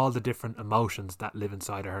from all the different emotions that live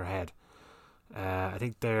inside of her head. I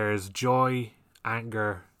think there's joy,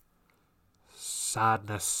 anger,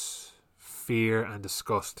 sadness, fear, and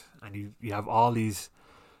disgust, and you have all these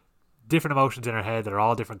different emotions in her head that are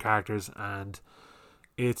all different characters, and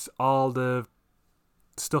it's all the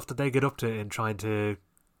stuff that they get up to in trying to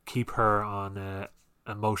keep her on a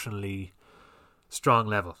emotionally strong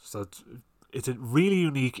level. So it's a really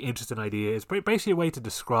unique, interesting idea. It's basically a way to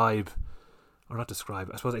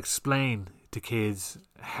explain to kids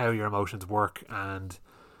how your emotions work and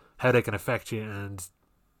how they can affect you and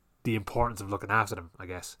the importance of looking after them, I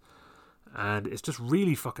guess. And it's just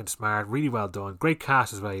really fucking smart, really well done. Great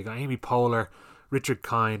cast as well. You got Amy Poehler, Richard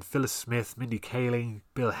Kind, Phyllis Smith, Mindy Kaling,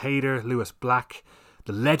 Bill Hader, Lewis Black,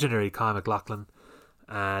 the legendary Kyle MacLachlan,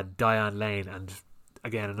 and Diane Lane, and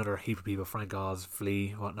again, another heap of people, Frank Oz,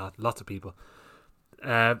 Flea, whatnot, lots of people.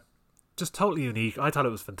 Just totally unique. I thought it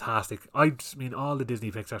was fantastic. I mean, all the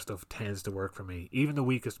Disney Pixar stuff tends to work for me. Even the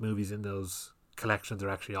weakest movies in those collections are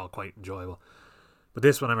actually all quite enjoyable. But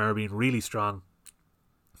this one I remember being really strong.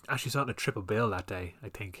 Actually saw it in a triple bill that day, I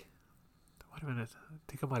think. Wait a minute. I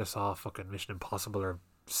think I might have saw fucking Mission Impossible or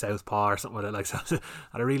Southpaw or something like that. So I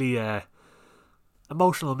had a really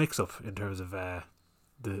emotional mix-up in terms of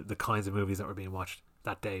the kinds of movies that were being watched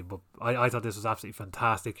that day. But I thought this was absolutely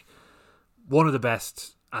fantastic. One of the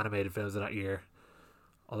best animated films of that year,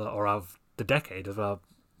 or of the decade as well.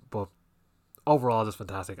 But overall, just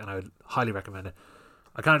fantastic, and I would highly recommend it.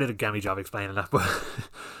 I kind of did a gammy job explaining that, but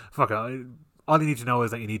fuck it. All you need to know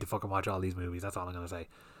is that you need to fucking watch all these movies. That's all I'm going to say.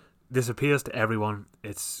 This appeals to everyone.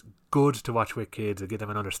 It's good to watch with kids. It'll give them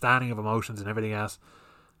an understanding of emotions and everything else.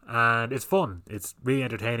 And it's fun. It's really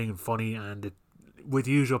entertaining and funny, and with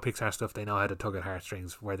usual Pixar stuff, they know how to tug at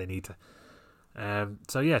heartstrings where they need to.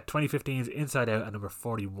 So yeah, 2015's Inside Out at number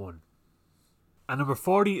 41. And number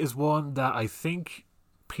 40 is one that I think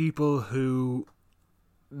people who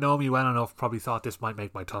know me well enough probably thought this might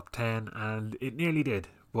make my top 10, and it nearly did,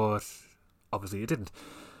 but obviously it didn't.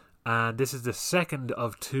 And this is the second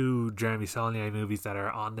of two Jeremy Saulnier movies that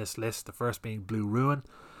are on this list, the first being Blue Ruin,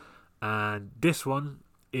 and this one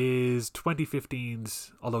is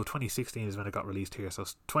 2015's, although 2016 is when it got released here, so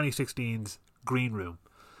 2016's Green Room.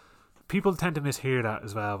 People tend to mishear that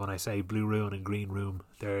as well when I say Blue Ruin and Green Room.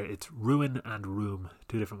 It's ruin and room,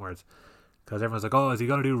 two different words. Because everyone's like, oh, is he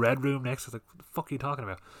going to do Red Room next? I was like, what the fuck are you talking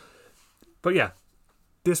about? But yeah,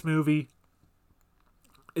 this movie,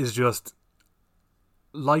 is just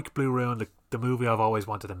like Blue Ruin, the movie I've always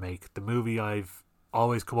wanted to make, the movie I've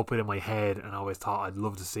always come up with in my head and always thought I'd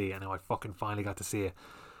love to see, and now I fucking finally got to see it,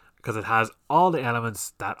 because it has all the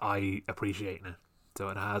elements that I appreciate in it. So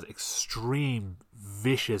it has extreme,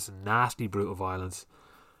 vicious, nasty, brutal violence,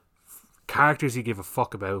 characters you give a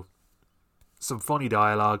fuck about, some funny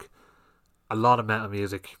dialogue, a lot of metal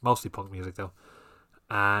music, mostly punk music though,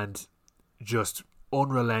 and just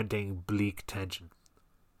unrelenting bleak tension.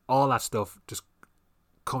 All that stuff just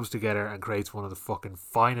comes together and creates one of the fucking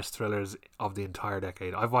finest thrillers of the entire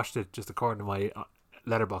decade. I've watched it, just according to my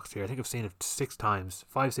letterbox here, I think I've seen it 6 times,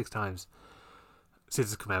 5-6 times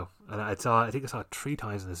since it's come out, and I think I saw it 3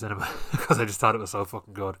 times in the cinema because I just thought it was so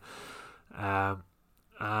fucking good. And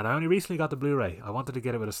I only recently got the Blu-ray. I wanted to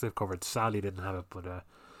get it with a slipcover. It sadly didn't have it, but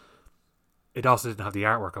it also didn't have the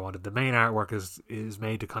artwork I wanted. The main artwork is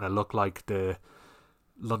made to kind of look like the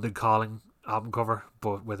London Calling album cover,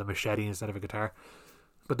 but with a machete instead of a guitar.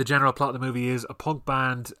 But the general plot of the movie is a punk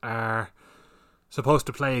band are supposed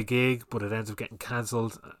to play a gig, but it ends up getting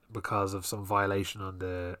cancelled because of some violation on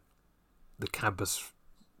the campus,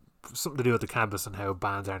 something to do with the campus and how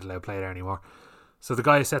bands aren't allowed to play there anymore. So the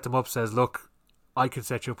guy who set them up says, look, I can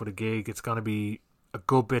set you up with a gig. It's going to be a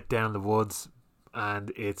good bit down the woods,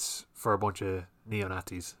 and it's for a bunch of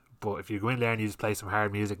neo-Nazis. But if you go in there and you just play some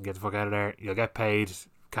hard music and get the fuck out of there, you'll get paid,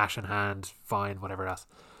 cash in hand, fine, whatever else.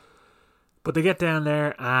 But they get down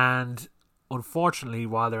there, and unfortunately,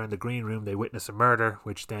 while they're in the green room, they witness a murder,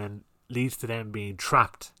 which then leads to them being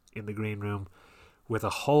trapped in the green room with a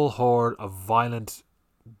whole horde of violent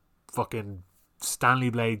fucking Stanley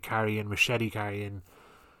Blade carrying, machete carrying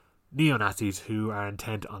neo-Nazis who are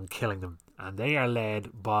intent on killing them. And they are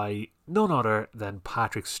led by none other than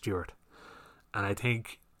Patrick Stewart. And I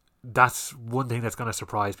think that's one thing that's going to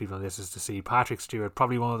surprise people in this, is to see Patrick Stewart,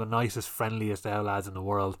 probably one of the nicest, friendliest lads in the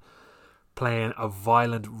world, playing a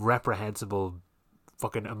violent, reprehensible,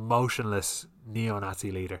 fucking emotionless neo-Nazi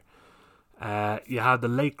leader. You had the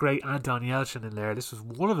late great Anton Yelchin in there. This was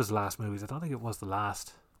one of his last movies. I don't think it was the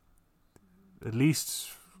last. At least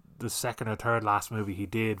the second or third last movie he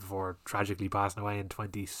did before tragically passing away in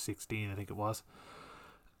 2016, I think it was.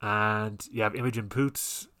 And you have Imogen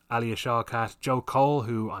Poots, Alia Shawkat, Joe Cole,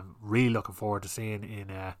 who I'm really looking forward to seeing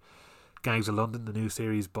in Gangs of London, the new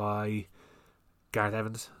series by Gareth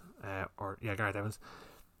Evans. Gareth Evans.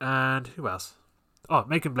 And who else? Oh,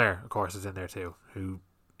 Macon Blair, of course, is in there too, who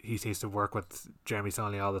he seems to work with Jeremy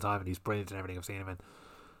Sonley all the time, and he's brilliant in everything I've seen him in.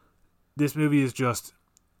 This movie is just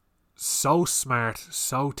so smart,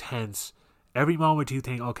 so tense. Every moment you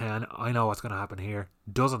think, okay, I know what's going to happen here,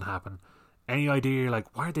 doesn't happen. Any idea you're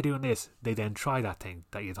like, why are they doing this? They then try that thing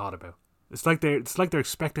that you thought about. It's like they're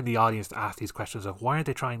expecting the audience to ask these questions of, why aren't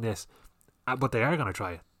they trying this? But they are going to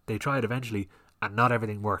try it. They try it eventually, and not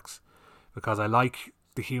everything works. Because I like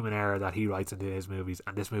the human error that he writes into his movies,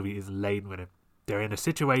 and this movie is laden with it. They're in a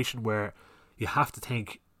situation where you have to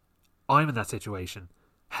think, I'm in that situation,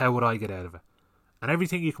 how would I get out of it? And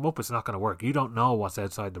everything you come up with is not going to work. You don't know what's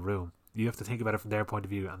outside the room. You have to think about it from their point of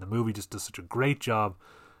view, and the movie just does such a great job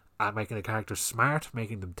at making the characters smart,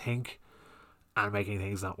 making them think, and making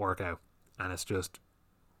things not work out. And it's just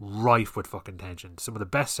rife with fucking tension. Some of the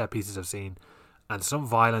best set pieces I've seen, and some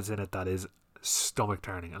violence in it that is stomach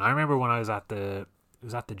turning. And I remember when I was at the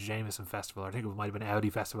Jameson Festival, I think it might have been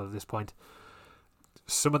Audi Festival at this point,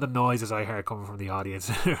 some of the noises I heard coming from the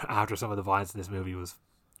audience after some of the violence in this movie was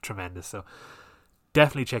tremendous. So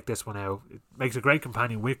definitely check this one out. It makes a great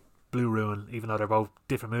companion with Blue Ruin, even though they're both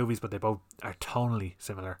different movies, but they both are tonally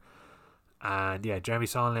similar. And yeah, Jeremy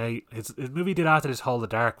Sonley, his movie did after this, Hold the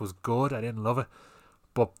Dark, was good. I didn't love it,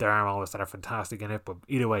 but there are moments that are fantastic in it. But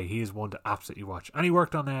either way, he is one to absolutely watch. And he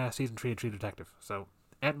worked on season 3 of True Detective, so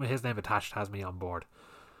anything with his name attached has me on board.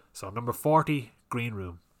 So number 40, Green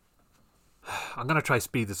Room. I'm gonna try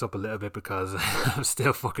speed this up a little bit because I'm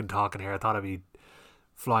still fucking talking here. I thought I'd be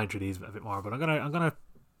flying through these a bit more, but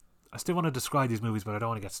I still want to describe these movies, but I don't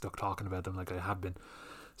want to get stuck talking about them like I have been.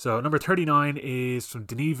 So number 39 is from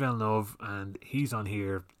Denis Villeneuve, and he's on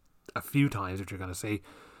here a few times, which you're going to see.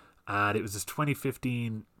 And it was this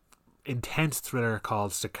 2015 intense thriller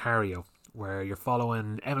called Sicario, where you're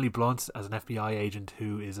following Emily Blunt as an FBI agent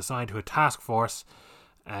who is assigned to a task force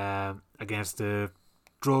against the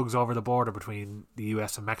drugs over the border between the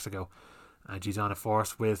US and Mexico. And she's on a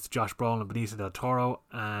force with Josh Brolin and Benicio del Toro,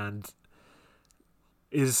 and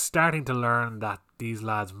is starting to learn that these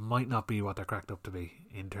lads might not be what they're cracked up to be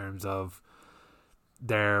in terms of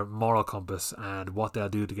their moral compass and what they'll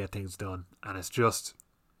do to get things done. And it's just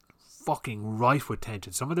fucking rife with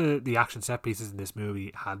tension. Some of the action set pieces in this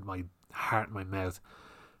movie had my heart in my mouth.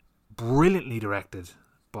 Brilliantly directed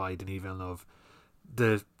by Denis Villeneuve.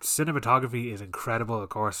 The cinematography is incredible. Of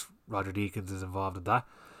course, Roger Deakins is involved in that,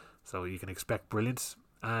 so you can expect brilliance.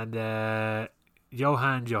 And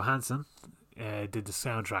Johan Johansson did the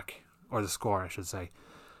soundtrack, or the score I should say,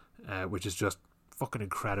 which is just fucking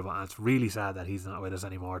incredible. And it's really sad that he's not with us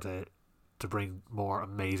anymore to bring more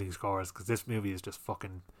amazing scores, because this movie is just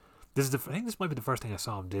fucking... I think this might be the first thing I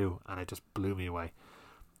saw him do, and it just blew me away.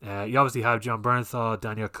 You obviously have John Bernthal,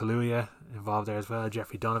 Daniel Kaluuya involved there as well,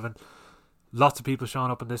 Jeffrey Donovan. Lots of people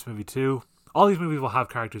showing up in this movie too. All these movies will have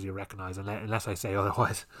characters you recognise, unless I say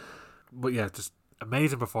otherwise. But yeah, just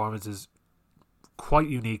amazing performances. Quite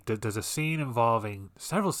unique. There's a scene involving...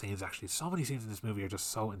 several scenes actually. So many scenes in this movie are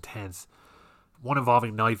just so intense. One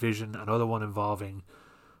involving night vision, another one involving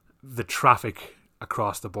the traffic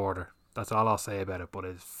across the border. That's all I'll say about it, but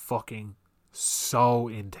it's fucking so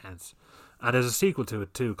intense. And there's a sequel to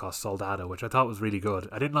it too called Soldado, which I thought was really good.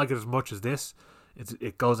 I didn't like it as much as this.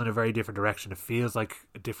 It goes in a very different direction. It feels like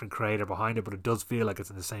a different creator behind it, but it does feel like it's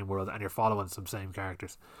in the same world and you're following some same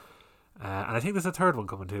characters. And I think there's a third one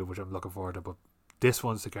coming too, which I'm looking forward to. But this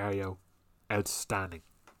one, Sicario, outstanding.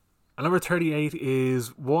 And number 38 is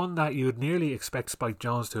one that you would nearly expect Spike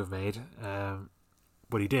Jonze to have made,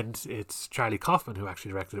 but he didn't. It's Charlie Kaufman who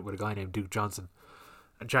actually directed it with a guy named Duke Johnson.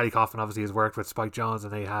 And Charlie Kaufman obviously has worked with Spike Jonze,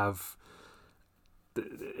 and they have...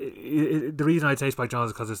 The reason I'd say Spike Jonze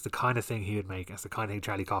is because it's the kind of thing he would make. It's the kind of thing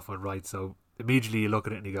Charlie Kaufman would write. So immediately you look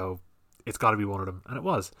at it and you go, it's got to be one of them. And it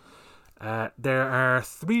was. There are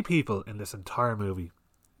 3 people in this entire movie,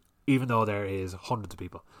 even though there is hundreds of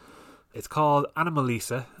people. It's called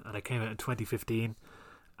Anomalisa, and it came out in 2015.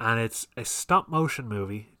 And it's a stop motion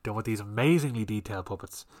movie done with these amazingly detailed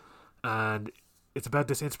puppets. And it's about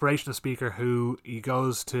this inspirational speaker who he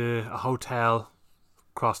goes to a hotel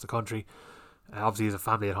across the country. Obviously, he has a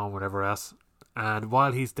family at home, whatever else. And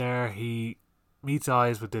while he's there, he meets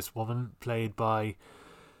eyes with this woman played by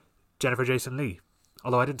Jennifer Jason Leigh.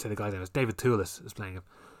 Although I didn't say the guy's name, it's David Thewlis is playing him.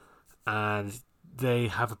 And they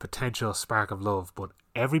have a potential spark of love. But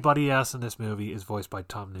everybody else in this movie is voiced by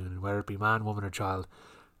Tom Noonan, whether it be man, woman, or child.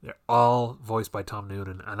 They're all voiced by Tom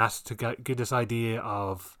Noonan. And that's to give this idea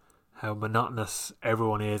of how monotonous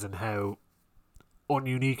everyone is and how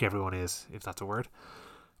ununique everyone is, if that's a word.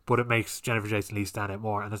 But it makes Jennifer Jason Leigh stand out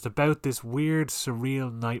more. And it's about this weird,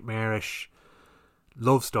 surreal, nightmarish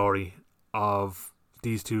love story of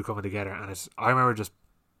these two coming together. And I remember just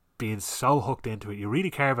being so hooked into it. You really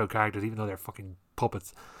care about characters, even though they're fucking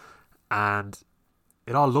puppets. And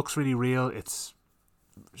it all looks really real. It's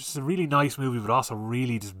just a really nice movie, but also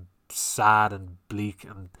really just sad and bleak.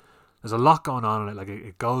 And there's a lot going on in it. Like,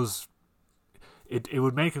 it goes... It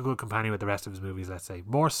would make a good companion with the rest of his movies, let's say.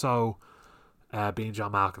 More so... being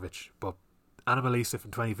John Malkovich. But Anomalisa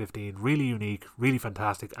from 2015, really unique, really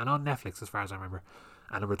fantastic, and on Netflix as far as I remember.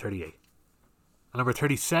 And number 38. And number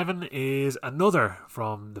 37 is another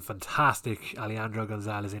from the fantastic Alejandro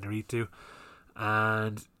González Iñárritu,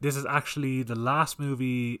 and this is actually the last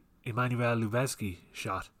movie Emmanuel Lubezki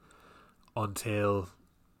shot until...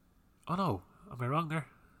 oh no, am I wrong there?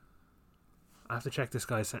 I have to check this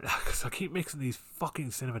guy's... because I keep mixing these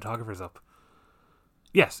fucking cinematographers up.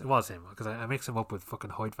 Yes, it was him, because I mix him up with fucking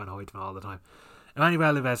Hoyt van Hoytman all the time.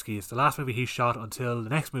 Emmanuel Lubezki is the last movie he shot until the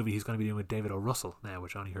next movie he's going to be doing with David O. Russell now,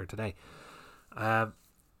 which I only heard today.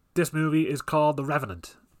 This movie is called The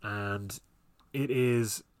Revenant, and it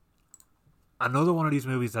is another one of these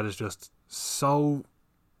movies that is just so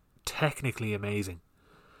technically amazing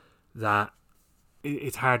that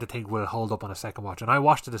it's hard to think will it hold up on a second watch. And I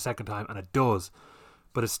watched it a second time, and it does,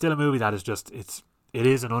 but it's still a movie that is just, it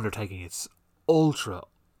is an undertaking. It's ultra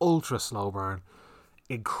slow burn,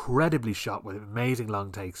 incredibly shot with amazing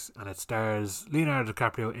long takes, and it stars Leonardo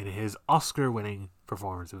DiCaprio in his Oscar-winning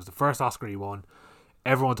performance. It was the first Oscar he won.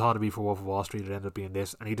 Everyone thought it'd be for Wolf of Wall Street. It ended up being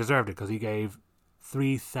this, and he deserved it because he gave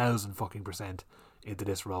 3,000 fucking % into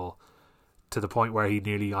this role, to the point where he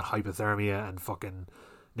nearly got hypothermia and fucking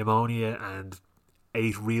pneumonia and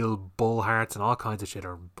ate real bull hearts and all kinds of shit,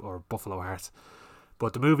 or buffalo hearts.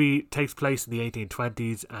 But the movie takes place in the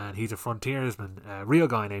 1820s, and he's a frontiersman, a real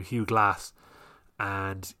guy named Hugh Glass,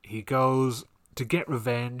 and he goes to get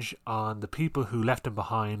revenge on the people who left him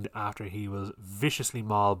behind after he was viciously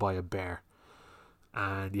mauled by a bear.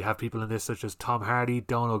 And you have people in this such as Tom Hardy,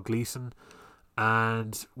 Donal Gleeson,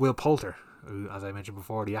 and Will Poulter, who, as I mentioned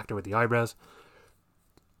before, the actor with the eyebrows.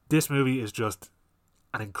 This movie is just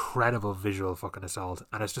an incredible visual fucking assault,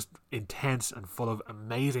 and it's just intense and full of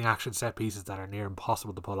amazing action set pieces that are near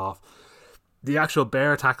impossible to pull off. The actual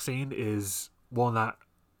bear attack scene is one that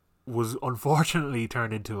was unfortunately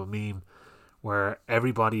turned into a meme, where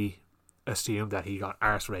everybody assumed that he got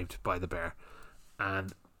arse raped by the bear,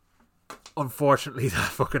 and unfortunately,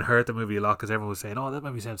 that fucking hurt the movie a lot because everyone was saying, "Oh, that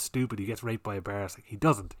movie sounds stupid. He gets raped by a bear." It's like, he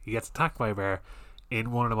doesn't. He gets attacked by a bear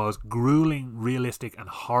in one of the most grueling, realistic, and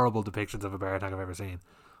horrible depictions of a bear attack I've ever seen.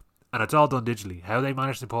 And it's all done digitally. How they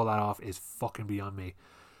managed to pull that off is fucking beyond me.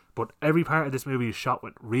 But every part of this movie is shot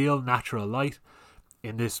with real natural light.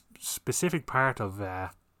 In this specific part of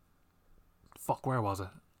where was it?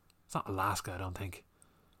 It's not Alaska, I don't think.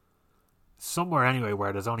 Somewhere anyway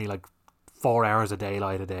where there's only like 4 hours of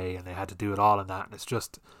daylight a day, and they had to do it all in that. And it's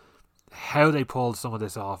just how they pulled some of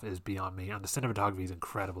this off is beyond me. And the cinematography is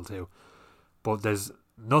incredible too. But there's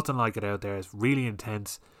nothing like it out there. It's really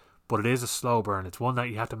intense, but it is a slow burn. It's one that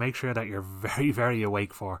you have to make sure that you're very, very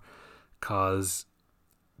awake for, because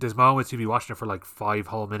there's moments you'll be watching it for like 5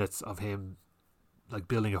 whole minutes of him like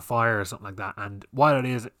building a fire or something like that, and while it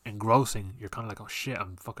is engrossing, you're kind of like, oh shit,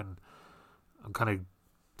 I'm kind of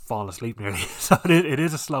falling asleep nearly. So it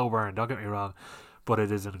is a slow burn, don't get me wrong, but it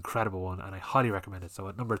is an incredible one, and I highly recommend it. So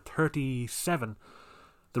at number 37,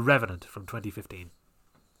 The Revenant from 2015.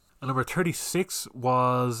 And number 36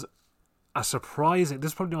 was this is probably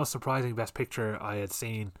the most surprising Best Picture I had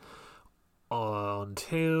seen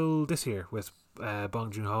until this year, with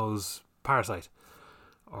Bong Joon-ho's Parasite,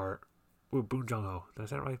 or Bong Joon-ho. Did I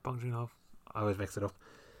say it right? Bong Joon-ho? I always mix it up.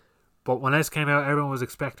 But when this came out, everyone was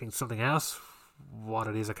expecting something else. What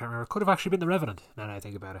it is, I can't remember. It could have actually been The Revenant, now that I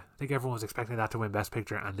think about it. I think everyone was expecting that to win Best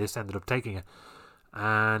Picture, and this ended up taking it.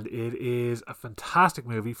 And it is a fantastic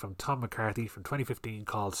movie from Tom McCarthy from 2015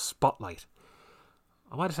 called Spotlight.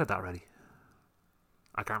 I might have said that already.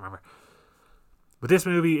 I can't remember. But this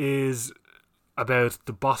movie is about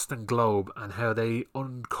the Boston Globe and how they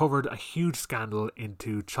uncovered a huge scandal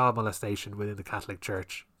into child molestation within the Catholic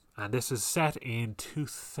Church. And this is set in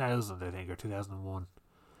 2000, I think, or 2001.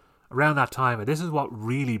 Around that time. And this is what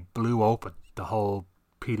really blew open the whole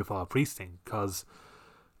paedophile priest thing, because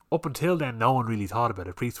up until then, no one really thought about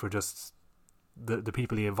it. Priests were just the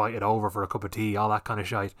people he invited over for a cup of tea, all that kind of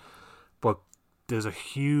shite. But there's a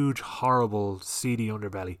huge, horrible, seedy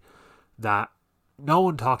underbelly that no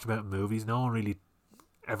one talked about in movies. No one really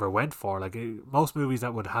ever went for. Like, most movies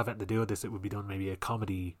that would have anything to do with this, it would be done maybe a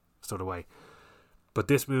comedy sort of way. But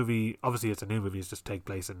this movie, obviously it's a new movie, it's just take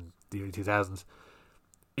place in the early 2000s,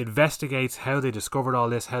 investigates how they discovered all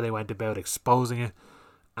this, how they went about exposing it,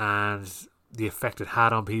 and the effect it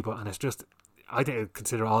had on people. And it's just, I think I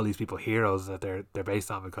consider all these people heroes that they're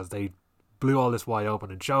based on, because they blew all this wide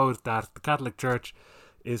open and showed that the Catholic Church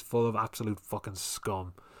is full of absolute fucking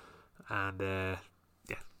scum. And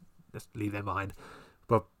let's leave them behind.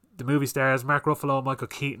 But the movie stars Mark Ruffalo, Michael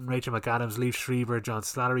Keaton, Rachel McAdams, Liev Schreiber, John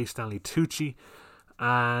Slattery, Stanley Tucci,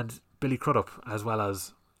 and Billy Crudup, as well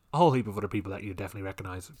as a whole heap of other people that you definitely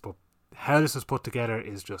recognise. But how this is put together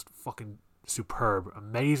is just fucking superb,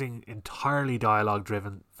 amazing, entirely dialogue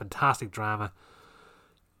driven, fantastic drama.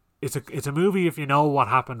 It's a movie, if you know what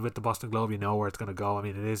happened with the Boston Globe, you know where it's going to go. I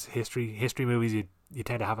mean, it is history movies, you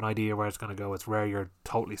tend to have an idea where it's going to go. It's rare you're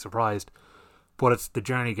totally surprised, but it's the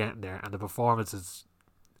journey getting there and the performances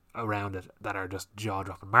around it that are just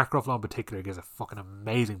jaw-dropping. Mark Ruffalo in particular gives a fucking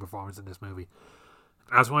amazing performance in this movie.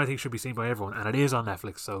 As one I think should be seen by everyone, and it is on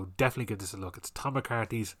Netflix, so definitely give this a look. It's Tom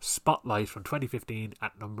McCarthy's Spotlight from 2015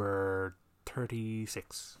 at number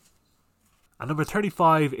 36. And number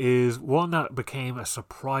 35 is one that became a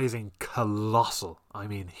surprising, colossal, I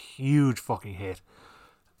mean huge fucking hit,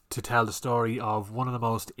 to tell the story of one of the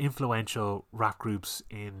most influential rap groups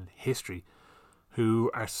in history,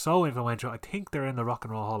 who are so influential, I think they're in the Rock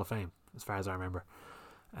and Roll Hall of Fame, as far as I remember.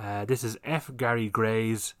 This is F. Gary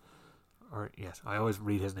Gray's, or yes, I always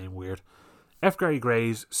read his name weird, F. Gary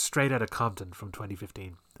Gray's Straight Outta Compton from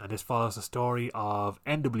 2015. And this follows the story of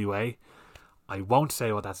NWA. I won't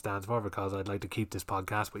say what that stands for because I'd like to keep this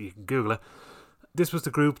podcast, but you can Google it. This was the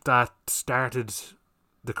group that started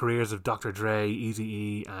the careers of Dr. Dre,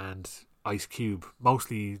 Eazy-E, and Ice Cube.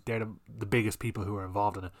 Mostly, they're the biggest people who are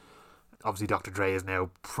involved in it. Obviously, Dr. Dre is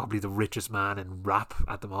now probably the richest man in rap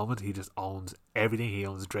at the moment. He just owns everything. He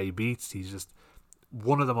owns Dre Beats. He's just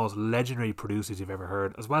one of the most legendary producers you've ever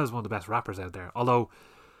heard, as well as one of the best rappers out there. Although,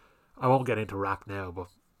 I won't get into rap now, but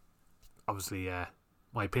obviously,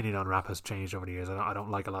 my opinion on rap has changed over the years. I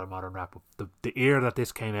don't like a lot of modern rap, but the era that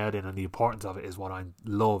this came out in and the importance of it is what I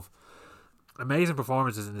love. Amazing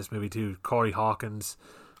performances in this movie too. Corey Hawkins,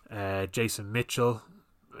 Jason Mitchell,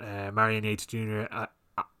 Marion Yates Jr.,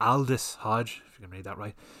 Aldous Hodge, if you can read that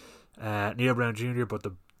right, Neil Brown Jr., but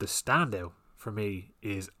the standout for me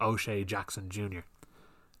is O'Shea Jackson Jr.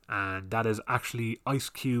 And that is actually Ice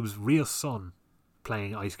Cube's real son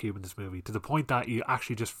playing Ice Cube in this movie, to the point that you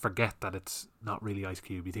actually just forget that it's not really Ice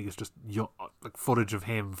Cube. You think it's just like footage of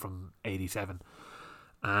him from 87.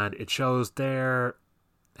 and it shows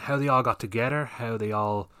how they all got together, how they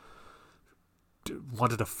all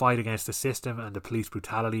wanted to fight against the system and the police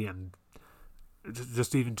brutality and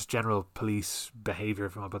just general police behaviour,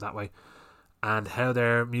 if you want to put it that way, and how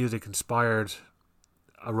their music inspired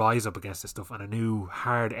a rise up against this stuff and a new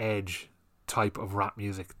hard edge type of rap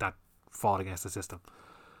music that fought against the system.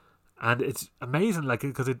 And it's amazing, like,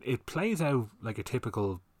 because it plays out like a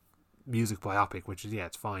typical music biopic, which is, yeah,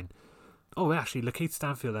 it's fine. Oh, actually, Lakeith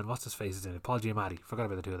Stanfield and what's his face is in it, Paul Giamatti, forgot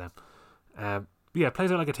about the two of them. Yeah, it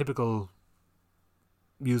plays out like a typical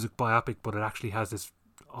music biopic, but it actually has this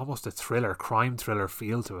almost a crime thriller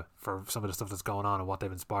feel to it for some of the stuff that's going on and what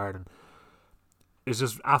they've inspired, and it's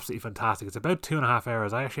just absolutely fantastic. It's about 2.5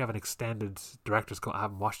 hours. I actually have an extended director's cut I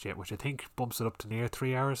haven't watched yet, which I think bumps it up to near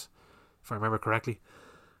 3 hours, if I remember correctly,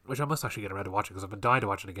 which I must actually get around to watching because I've been dying to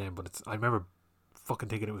watch it again, but I remember fucking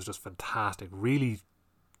thinking it was just fantastic, really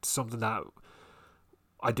something that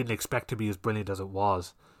I didn't expect to be as brilliant as it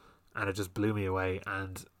was, and it just blew me away.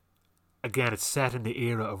 And again, it's set in the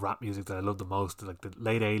era of rap music that I love the most, like the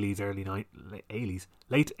late 80s,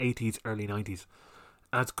 late 80s, early 90s.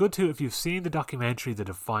 And it's good too if you've seen the documentary The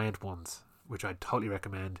Defiant Ones, which I'd totally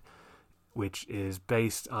recommend, which is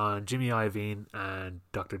based on Jimmy Iovine and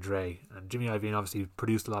Dr. Dre. And Jimmy Iovine obviously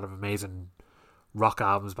produced a lot of amazing rock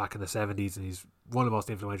albums back in the 70s, and he's one of the most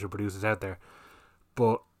influential producers out there.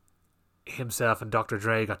 But himself and Dr.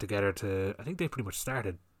 Dre got together I think they pretty much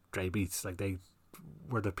started Dre Beats, like they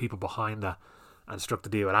were the people behind that and struck the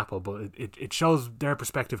deal with Apple. But it shows their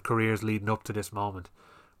prospective careers leading up to this moment.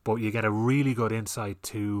 But you get a really good insight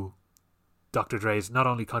to Dr. Dre's not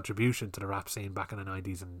only contribution to the rap scene back in the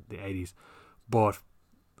 90s and the 80s, but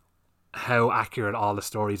how accurate all the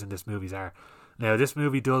stories in this movies are. Now, this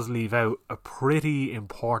movie does leave out a pretty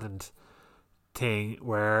important thing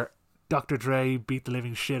where Dr. Dre beat the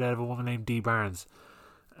living shit out of a woman named Dee Barnes,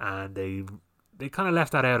 and they kind of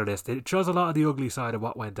left that out of this. It shows a lot of the ugly side of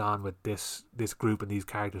what went on with this group and these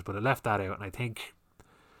characters, but it left that out. And I think,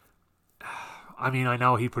 I mean, I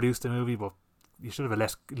know he produced the movie, but you should have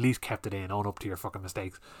at least kept it in, own up to your fucking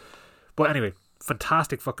mistakes. But anyway,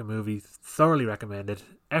 fantastic fucking movie, thoroughly recommended.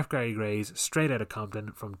 F. Gary Gray's Straight Outta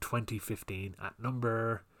Compton from 2015 at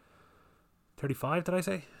number 35, did I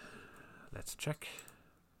say? Let's check.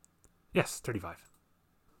 Yes, 35.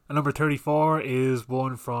 And number 34 is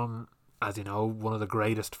one from, as you know, one of the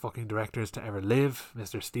greatest fucking directors to ever live,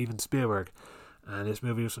 Mr. Steven Spielberg. And this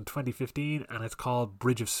movie was from 2015, and it's called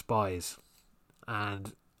Bridge of Spies.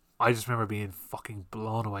 And I just remember being fucking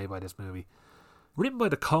blown away by this movie. Written by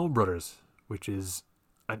the Coen brothers, which is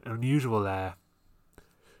an unusual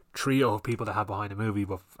trio of people to have behind a movie,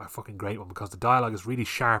 but a fucking great one, because the dialogue is really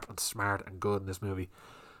sharp and smart and good in this movie.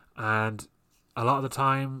 And a lot of the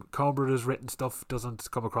time, Coen brothers written stuff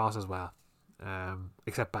doesn't come across as well,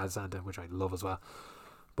 except Bad Santa, which I love as well.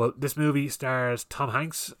 But this movie stars Tom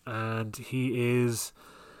Hanks, and he is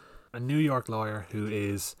a New York lawyer who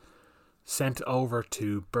is sent over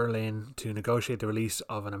to Berlin to negotiate the release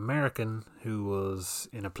of an American who was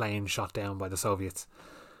in a plane shot down by the Soviets.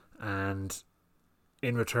 And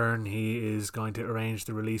in return, he is going to arrange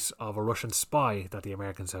the release of a Russian spy that the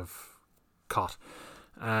Americans have caught.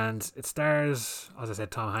 And it stars, as I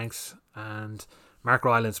said, Tom Hanks, and Mark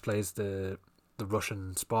Rylance plays the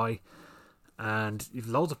Russian spy. And you've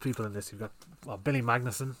loads of people in this. You've got Billy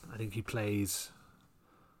Magnuson. I think he plays,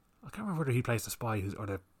 I can't remember whether he plays the spy or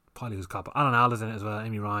the pilot who's cop. Alan Alda's in it as well,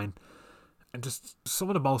 Amy Ryan. And just some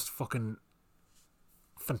of the most fucking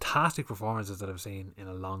fantastic performances that I've seen in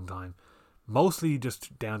a long time. Mostly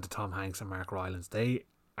just down to Tom Hanks and Mark Rylance. They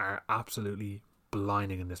are absolutely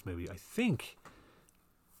blinding in this movie. I think,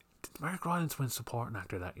 did Mark Rylance win supporting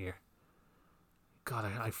actor that year? God,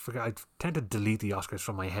 I forget. I tend to delete the Oscars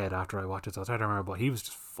from my head after I watch it, so I try to remember, but he was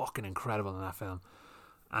just fucking incredible in that film.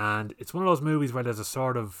 And it's one of those movies where there's a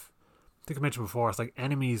sort of, I think I mentioned before, it's like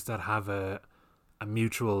enemies that have a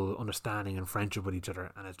mutual understanding and friendship with each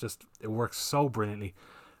other, and it works so brilliantly.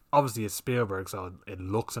 Obviously it's Spielberg, so it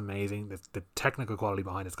looks amazing. The technical quality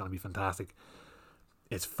behind it's going to be fantastic.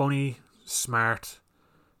 It's funny, smart,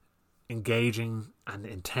 engaging, and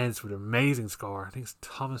intense with an amazing score. I think it's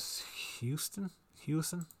Thomas Newman.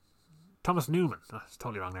 Oh, it's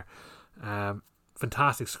totally wrong there.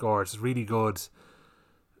 Fantastic score. It's really good.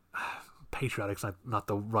 Patriotic's not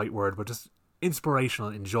the right word, but just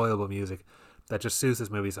inspirational, enjoyable music that just suits this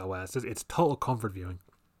movie so well. It's total comfort viewing.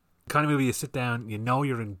 The kind of movie you sit down, you know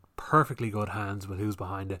you're in perfectly good hands with who's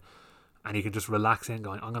behind it, and you can just relax in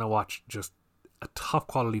going, I'm going to watch just a top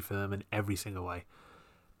quality film in every single way.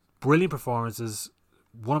 Brilliant performances.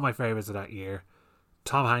 One of my favourites of that year.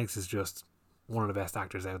 Tom Hanks is just one of the best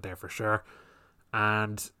actors out there for sure.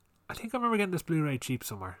 And I think I remember getting this Blu-ray cheap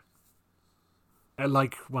somewhere.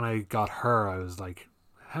 Like when I got Her, I was like,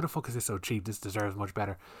 how the fuck is this so cheap? This deserves much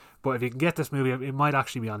better. But if you can get this movie, it might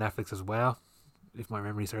actually be on Netflix as well, if my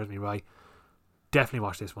memory serves me right. Definitely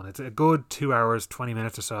watch this one. It's a good 2 hours, 20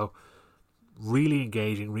 minutes or so. Really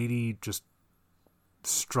engaging, really just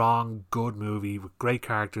strong, good movie with great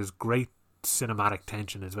characters, great cinematic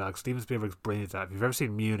tension as well. Steven Spielberg's brilliant at that. If you've ever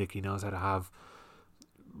seen Munich, he knows how to have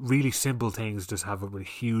really simple things just have a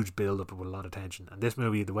huge build up with a lot of tension. And this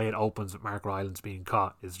movie, the way it opens with Mark Rylance being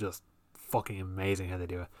caught, is just fucking amazing how they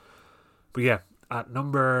do it. But yeah, at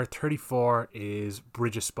number 34 is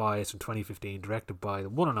Bridge of Spies from 2015, directed by the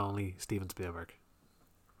one and only Steven Spielberg.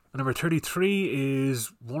 And number 33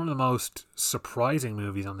 is one of the most surprising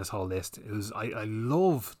movies on this whole list. I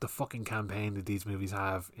love the fucking campaign that these movies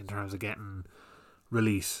have in terms of getting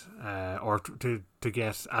release or to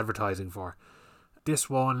get advertising for. This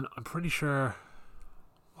one, I'm pretty sure,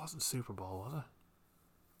 wasn't Super Bowl, was it?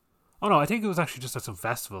 Oh no, I think it was actually just at some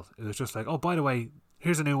festival. It was just like, oh, by the way,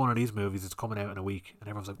 here's a new one of these movies. It's coming out in a week. And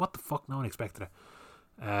everyone's like, what the fuck? No one expected it.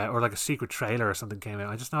 Or like a secret trailer or something came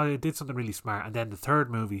out. I just know it did something really smart. And then the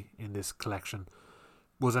third movie in this collection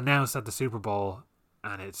was announced at the Super Bowl.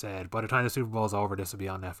 And it said, by the time the Super Bowl's over, this will be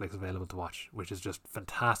on Netflix available to watch. Which is just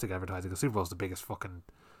fantastic advertising. The Super Bowl's the biggest fucking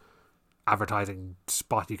advertising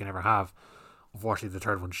spot you can ever have. Unfortunately, the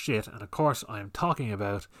third one's shit. And of course, I am talking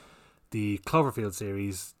about the Cloverfield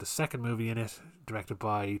series, the second movie in it, directed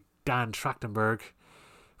by Dan Trachtenberg,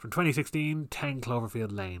 from 2016, 10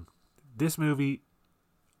 Cloverfield Lane. This movie,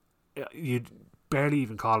 you'd barely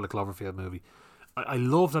even call it a Cloverfield movie. I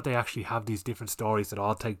love that they actually have these different stories that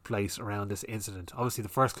all take place around this incident. Obviously, the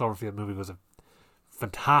first Cloverfield movie was a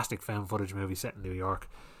fantastic found footage movie set in New York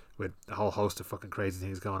with a whole host of fucking crazy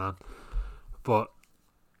things going on.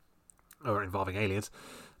 Or involving aliens.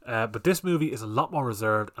 But this movie is a lot more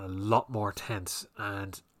reserved and a lot more tense.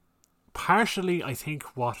 And partially, I think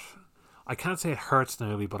I can't say it hurts the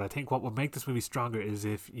movie, but I think what would make this movie stronger is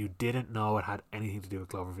if you didn't know it had anything to do with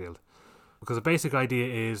Cloverfield. Because the basic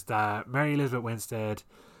idea is that Mary Elizabeth Winstead,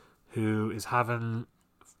 who is having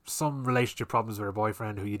some relationship problems with her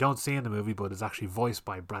boyfriend, who you don't see in the movie but is actually voiced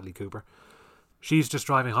by Bradley Cooper, she's just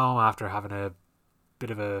driving home after having a bit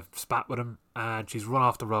of a spat with him, and she's run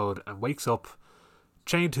off the road and wakes up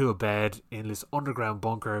chained to a bed in this underground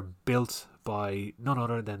bunker built by none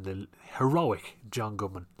other than the heroic John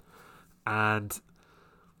Goodman. And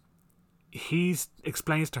he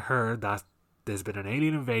explains to her that there's been an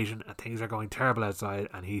alien invasion and things are going terrible outside,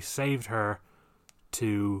 and he saved her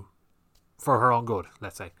for her own good,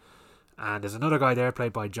 let's say. And there's another guy there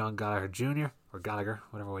played by John Gallagher Jr. or Gallagher,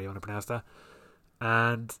 whatever way you want to pronounce that.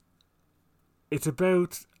 And it's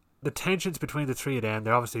about the tensions between the three of them.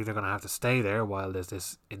 They're going to have to stay there while there's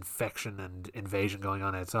this infection and invasion going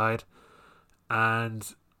on outside. And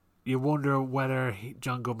you wonder whether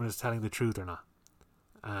John Goodman is telling the truth or not,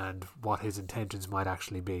 and what his intentions might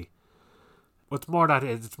actually be. It's more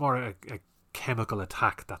a chemical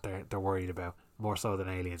attack that they're worried about, more so than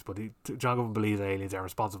aliens. But John Goodman believes aliens are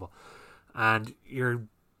responsible. And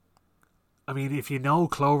if you know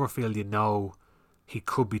Cloverfield, you know he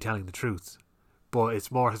could be telling the truth. But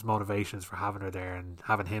it's more his motivations for having her there and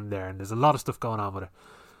having him there. And there's a lot of stuff going on with it.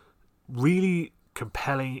 Really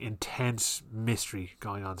compelling, intense mystery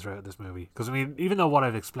going on throughout this movie. Because, even though what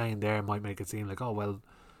I've explained there might make it seem like, oh, well,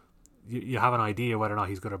 you have an idea whether or not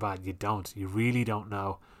he's good or bad. You don't. You really don't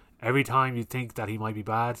know. Every time you think that he might be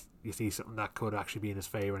bad, you see something that could actually be in his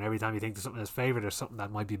favour. And every time you think there's something in his favour, there's something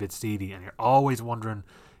that might be a bit seedy. And you're always wondering,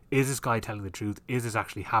 is this guy telling the truth? Is this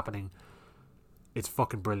actually happening? It's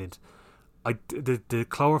fucking brilliant. The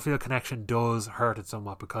Cloverfield connection does hurt it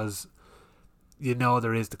somewhat because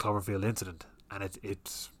there is the Cloverfield incident, and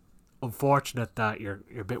it's unfortunate that you're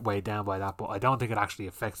a bit weighed down by that, but I don't think it actually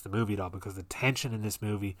affects the movie at all, because the tension in this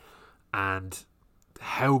movie and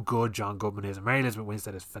how good John Goodman is, and Mary Elizabeth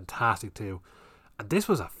Winstead is fantastic too. And this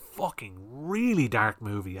was a fucking really dark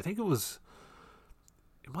movie. I think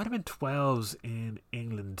it might have been 12s in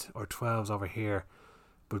England or 12s over here,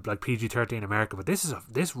 but like PG-13 in America. But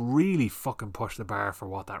this really fucking pushed the bar for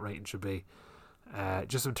what that rating should be.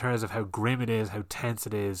 Just in terms of how grim it is, how tense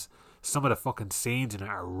it is. Some of the fucking scenes in it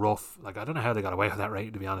are rough. Like, I don't know how they got away with that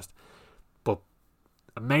rating, to be honest. But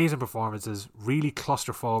amazing performances, really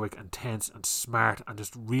claustrophobic and tense and smart, and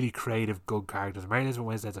just really creative, good characters. Mary Elizabeth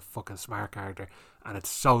Winstead's a fucking smart character, and it's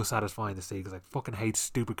so satisfying to see, because I fucking hate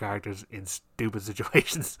stupid characters in stupid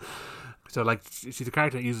situations. So, like, she's a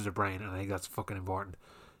character that uses her brain, and I think that's fucking important.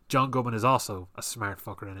 John Goodman is also a smart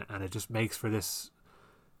fucker in it, and it just makes for this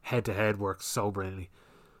head-to-head work so brilliantly.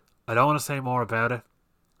 I don't want to say more about it.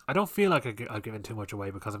 I don't feel like I've given too much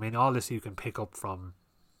away because, I mean, all this you can pick up from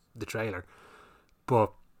the trailer.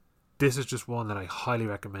 But this is just one that I highly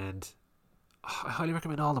recommend. I highly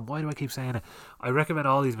recommend all of them. Why do I keep saying it? I recommend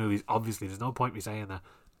all these movies, obviously. There's no point me saying that.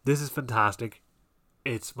 This is fantastic.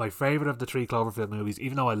 It's my favourite of the 3 Cloverfield movies,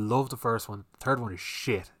 even though I love the first one. The third one is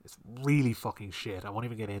shit. It's really fucking shit. I won't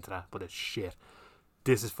even get into that, but it's shit.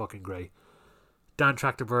 This is fucking great. Dan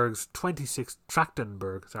Trachtenberg's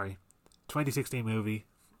 2016 movie,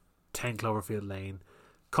 10 Cloverfield Lane,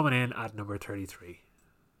 coming in at number 33.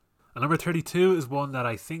 And number 32 is one that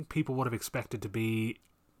I think people would have expected to be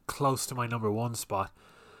close to my number 1 spot.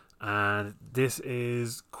 And this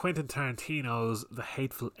is Quentin Tarantino's The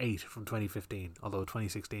Hateful Eight from 2015, although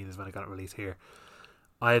 2016 is when it got released here.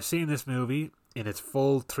 I have seen this movie in its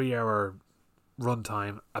full 3-hour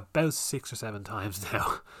runtime about 6 or 7 times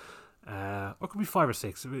now. Or it could be 5 or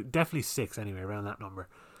 6, definitely 6 anyway, around that number.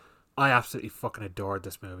 I absolutely fucking adored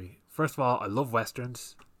this movie. First of all, I love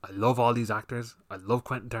westerns. I love all these actors. I love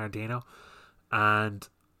Quentin Tarantino. And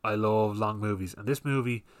I love long movies. And this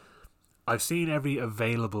movie, I've seen every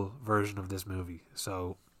available version of this movie.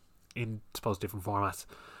 So, in, I suppose, different formats.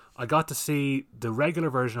 I got to see the regular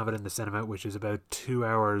version of it in the cinema, which is about 2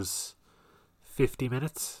 hours 50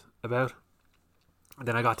 minutes, about. And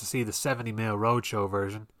then I got to see the 70mm Roadshow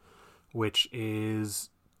version, which is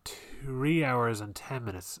 3 hours and 10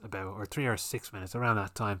 minutes, about, or 3 hours 6 minutes, around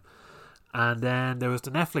that time. And then there was the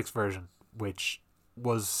Netflix version, which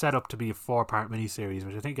was set up to be a 4-part miniseries,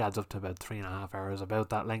 which I think adds up to about 3.5 hours, about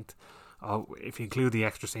that length. If you include the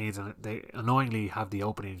extra scenes, and they annoyingly have the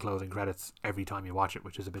opening and closing credits every time you watch it,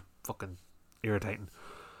 which is a bit fucking irritating.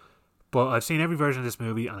 But I've seen every version of this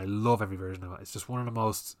movie, and I love every version of it. It's just one of the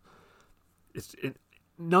most...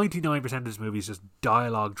 99% of this movie is just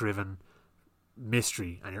dialogue-driven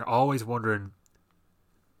mystery, and you're always wondering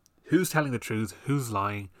who's telling the truth, who's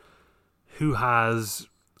lying, who has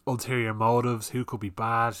ulterior motives, who could be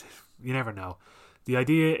bad. You never know. The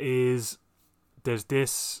idea is there's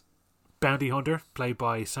this bounty hunter played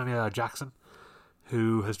by Samuel L. Jackson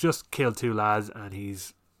who has just killed 2 lads, and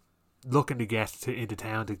he's looking to get into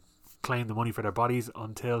town to claim the money for their bodies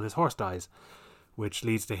until his horse dies, which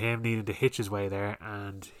leads to him needing to hitch his way there,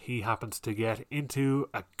 and he happens to get into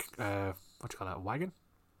a wagon?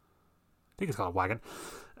 I think it's called a wagon,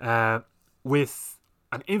 with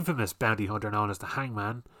an infamous bounty hunter known as the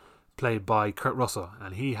Hangman, played by Kurt Russell,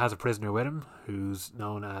 and he has a prisoner with him who's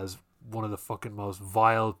known as one of the fucking most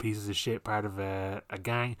vile pieces of shit, part of a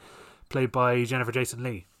gang, played by Jennifer Jason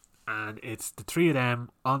Leigh. And it's the 3 of them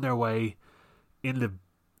on their way in the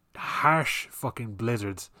harsh fucking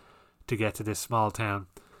blizzards to get to this small town.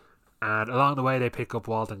 And along the way they pick up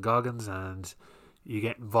Walton Goggins, and you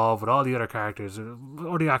get involved with all the other characters.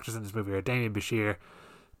 All the actors in this movie are Damien Bashir,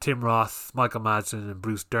 Tim Roth, Michael Madsen, and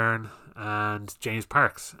Bruce Dern, and James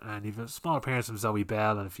Parks. And you've a small appearance from Zoe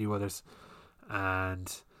Bell and a few others.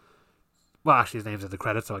 And, well, actually his name's in the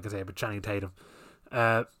credits, so I can say it, but Channing Tatum.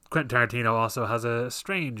 Quentin Tarantino also has a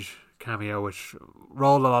strange cameo which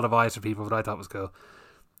rolled a lot of eyes for people, but I thought was cool.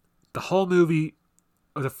 The whole movie,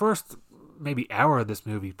 or the first maybe hour of this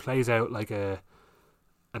movie, plays out like an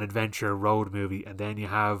adventure road movie, and then you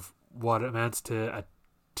have what amounts to a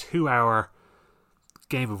 2-hour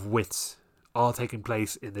game of wits, all taking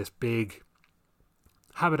place in this big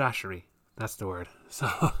haberdashery. That's the word. So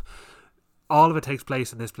all of it takes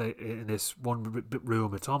place in this one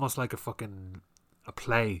room. It's almost like a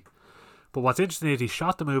play. But what's interesting is he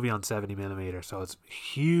shot the movie on 70mm, so it's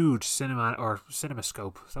huge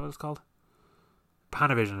CinemaScope. Is that what it's called?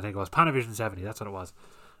 Panavision, I think it was. Panavision 70, that's what it was.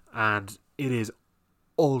 And it is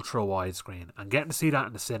ultra widescreen. And getting to see that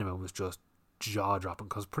in the cinema was just jaw-dropping,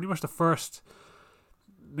 because pretty much the first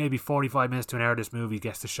maybe 45 minutes to an hour of this movie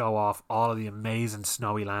gets to show off all of the amazing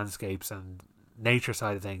snowy landscapes and nature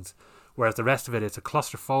side of things, whereas the rest of it's a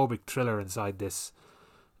claustrophobic thriller inside this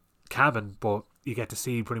cabin, but you get to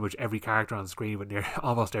see pretty much every character on screen with near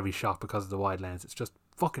almost every shot because of the wide lens. It's just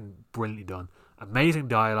fucking brilliantly done. Amazing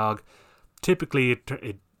dialogue. Typically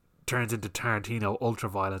it turns into Tarantino ultra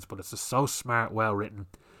violence, but it's just so smart, well written,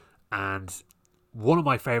 and one of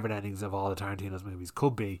my favourite endings of all the Tarantino's movies.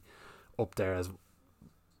 Could be up there as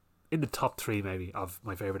in the top 3 maybe of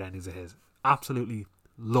my favourite endings of his. Absolutely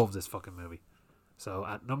love this fucking movie. So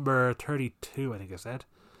at number 32, I think I said.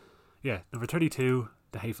 Yeah, number 32,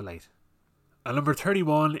 The Hateful Eight. And number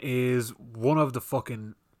 31 is one of the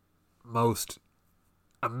fucking most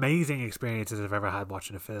amazing experiences I've ever had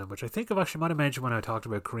watching a film, which I think I might have mentioned when I talked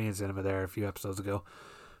about Korean cinema there a few episodes ago.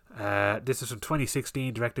 This is from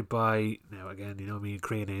 2016, directed by, now again, you know me and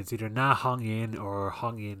Korean names, either Na Hong Yin or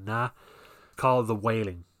Hong Yin Na, called The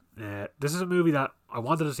Wailing. This is a movie that I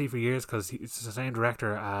wanted to see for years because it's the same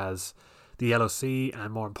director as The Yellow Sea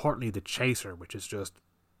and, more importantly, The Chaser, which is just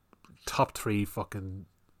top 3 fucking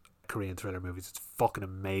Korean thriller movies. It's fucking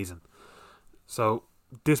amazing. So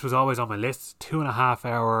this was always on my list. 2.5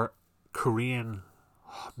 hour Korean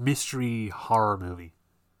mystery horror movie.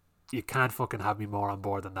 You can't fucking have me more on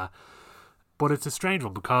board than that. But it's a strange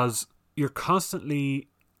one because you're constantly...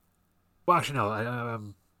 Well, actually, no,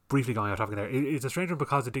 I'm briefly going off topic there. It's a strange one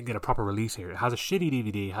because it didn't get a proper release here. It has a shitty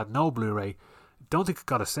DVD, had no Blu-ray. Don't think it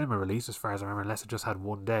got a cinema release as far as I remember, unless it just had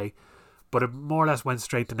one day. But it more or less went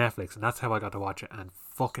straight to Netflix, and that's how I got to watch it. And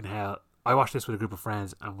fucking hell, I watched this with a group of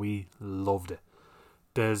friends, and we loved it.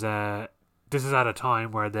 This is at a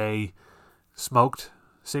time where they smoked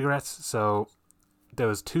cigarettes, so there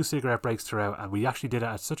was 2 cigarette breaks throughout, and we actually did it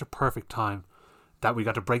at such a perfect time that we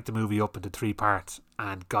got to break the movie up into 3 parts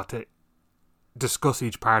and got to discuss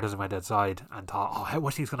each part as it went outside and thought, oh,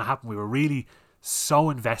 what's going to happen? We were really so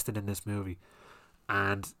invested in this movie,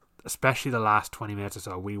 and especially the last 20 minutes or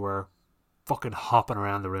so, we were fucking hopping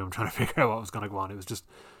around the room trying to figure out what was going to go on. It was just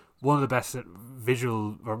one of the best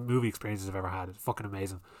visual or movie experiences I've ever had. It's fucking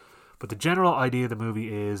amazing. But the general idea of the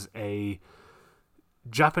movie is a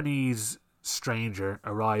Japanese stranger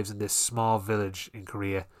arrives in this small village in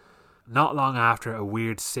Korea not long after a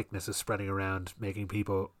weird sickness is spreading around, making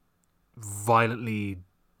people violently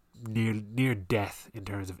near death in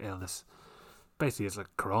terms of illness. Basically, it's like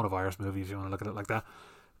a coronavirus movie if you want to look at it like that.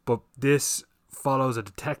 But this follows a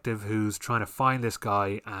detective who's trying to find this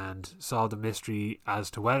guy and solve the mystery as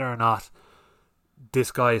to whether or not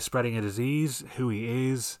this guy is spreading a disease, who he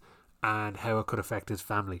is, and how it could affect his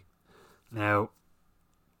family. Now,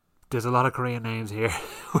 there's a lot of Korean names here,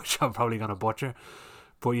 which I'm probably going to butcher.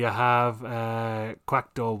 But you have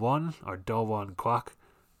Kwak Do Won, or Do Won Kwak.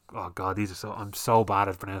 Oh god, I'm so bad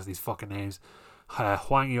at pronouncing these fucking names.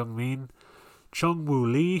 Hwang Young Min, Chung Woo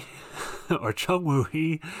Lee, or Chung Woo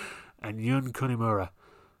Hee, and Yoon Kunimura,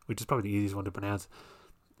 which is probably the easiest one to pronounce.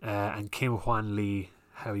 And Kim Hwan Lee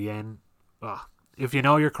Hao Yen. Oh, if you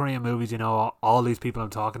know your Korean movies, you know all these people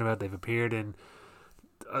I'm talking about. They've appeared in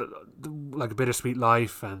like A Bittersweet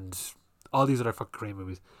Life and all these other fucking Korean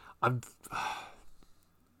movies.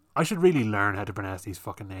 I should really learn how to pronounce these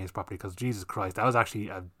fucking names properly, because Jesus Christ, that was actually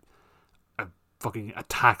a fucking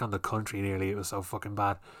attack on the country nearly. It was so fucking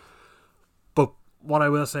bad. But what I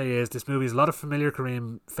will say is this movie has a lot of familiar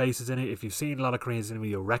Korean faces in it. If you've seen a lot of Korean cinema,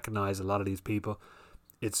 you'll recognise a lot of these people.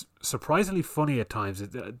 It's surprisingly funny at times.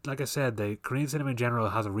 Like I said, the Korean cinema in general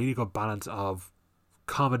has a really good balance of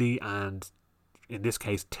comedy and, in this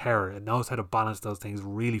case, terror. It knows how to balance those things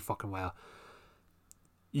really fucking well.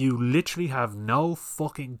 You literally have no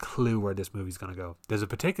fucking clue where this movie's going to go. There's a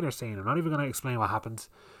particular scene, I'm not even going to explain what happens,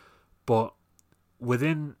 but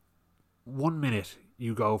within 1 minute,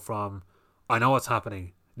 you go from, I know what's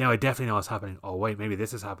happening. Now I definitely know what's happening. Oh wait, maybe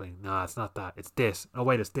this is happening. No, it's not that. It's this. Oh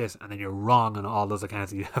wait, it's this. And then you're wrong on all those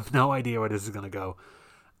accounts. You have no idea where this is going to go.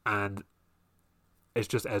 And it's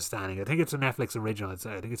just outstanding. I think it's a Netflix original. I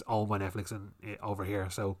think it's owned by Netflix over here.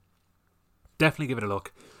 So definitely give it a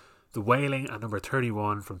look. The Wailing at number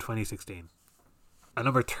 31 from 2016. At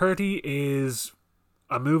number 30 is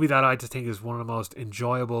a movie that I just think is one of the most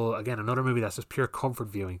enjoyable. Again, another movie that's just pure comfort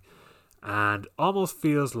viewing. And almost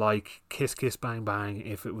feels like Kiss Kiss Bang Bang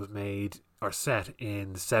if it was made or set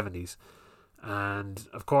in the 70s. And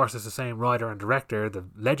of course it's the same writer and director, the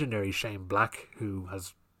legendary Shane Black, who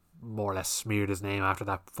has more or less smeared his name after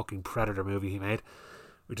that fucking Predator movie he made,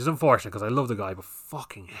 which is unfortunate because I love the guy, but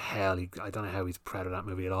fucking hell, I don't know how he's proud of that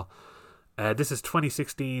movie at all. This is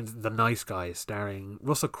 2016's The Nice Guys, starring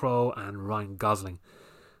Russell Crowe and Ryan Gosling.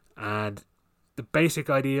 And the basic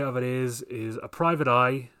idea of it is a private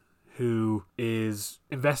eye who is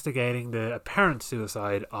investigating the apparent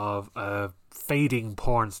suicide of a fading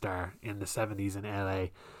porn star in the 70s in LA.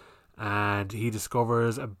 And he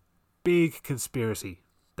discovers a big conspiracy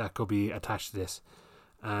that could be attached to this,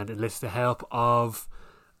 and enlists the help of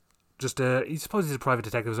I suppose he's a private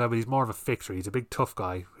detective as well, but he's more of a fixer. He's a big tough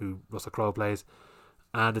guy who Russell Crowe plays,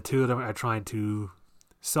 and the two of them are trying to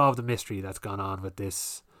solve the mystery that's gone on with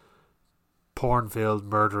this porn-filled,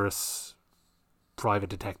 murderous private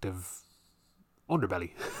detective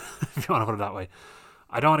underbelly, if you want to put it that way.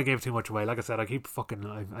 I don't want to give too much away. Like I said, I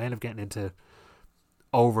end up getting into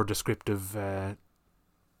over descriptive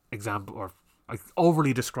example, or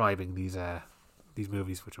overly describing these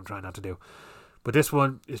movies, which I'm trying not to do. But this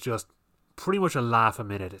one is just pretty much a laugh a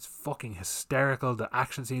minute. It's fucking hysterical. The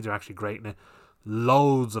action scenes are actually great in it.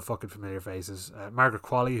 Loads of fucking familiar faces. Margaret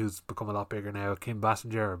Qualley, who's become a lot bigger now. Kim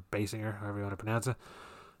Basinger, or Basinger, however you want to pronounce it.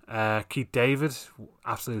 Keith David,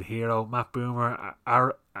 absolute hero. Matt Boomer,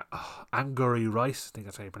 Angourie Rice, I think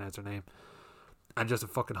that's how you pronounce her name. And just a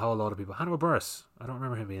fucking whole load of people. Hannibal Buress, I don't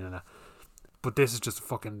remember him being in that. But this is just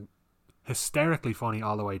fucking hysterically funny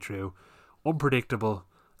all the way through. Unpredictable,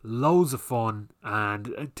 loads of fun,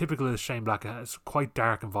 and typical of Shane Black, it's quite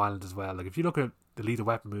dark and violent as well. Like if you look at the Lethal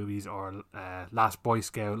Weapon movies or Last Boy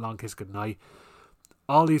Scout, Long Kiss Goodnight,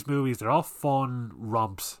 all these movies, they're all fun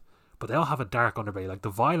romps, but they all have a dark underbelly. Like the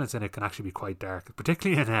violence in it can actually be quite dark,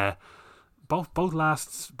 particularly in both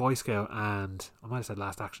Last Boy Scout and I might have said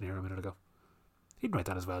Last Action Hero a minute ago. He didn't write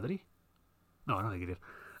that as well, did he? No, I don't think he did.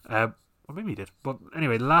 Or maybe he did. But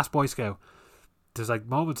anyway, The Last Boy Scout, there's like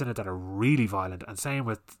moments in it that are really violent, and same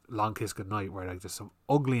with Long Kiss Goodnight, where like there's some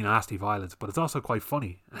ugly, nasty violence, but it's also quite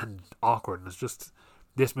funny and awkward. And it's just,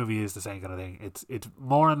 this movie is the same kind of thing. It's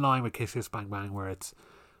more in line with Kiss Kiss Bang Bang, where it's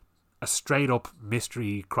a straight up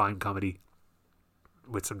mystery crime comedy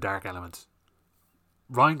with some dark elements.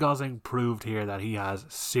 Ryan Gosling proved here that he has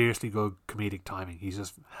seriously good comedic timing. He's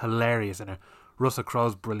just hilarious in it. Russell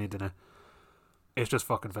Crowe's brilliant in it. It's just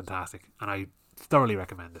fucking fantastic, and I thoroughly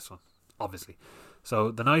recommend this one, obviously.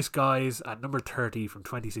 So, The Nice Guys at number 30 from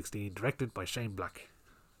 2016, directed by Shane Black.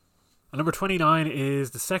 And number 29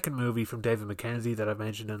 is the second movie from David Mackenzie that I've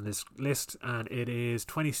mentioned on this list, and it is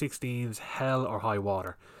 2016's Hell or High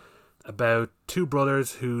Water, about two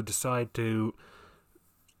brothers who decide to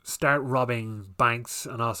start robbing banks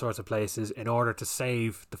and all sorts of places in order to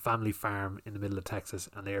save the family farm in the middle of Texas,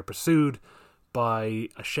 and they are pursued by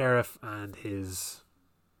a sheriff and his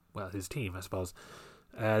team, I suppose.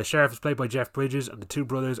 The sheriff is played by Jeff Bridges, and the two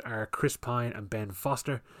brothers are Chris Pine and Ben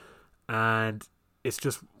Foster, and it's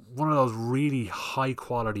just one of those really high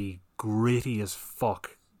quality, gritty as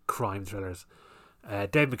fuck crime thrillers.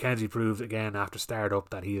 Dave Mackenzie proved again after Start Up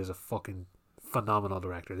that he is a fucking phenomenal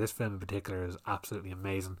director. This film in particular is absolutely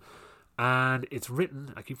amazing, and it's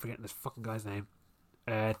written, I keep forgetting this fucking guy's name,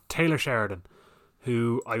 Taylor Sheridan,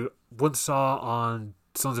 who I once saw on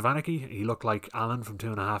Sons of Anarchy. He looked like Alan from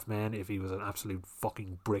 2.5 Men if he was an absolute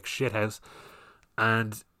fucking brick shithouse,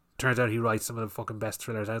 and turns out he writes some of the fucking best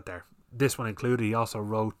thrillers out there, this one included. He also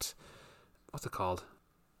wrote, what's it called?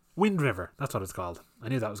 Wind River, that's what it's called. I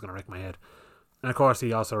knew that was going to wreck my head. And of course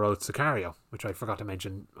he also wrote Sicario, which I forgot to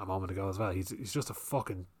mention a moment ago as well. He's just a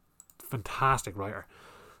fucking fantastic writer.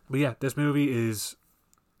 But yeah, this movie is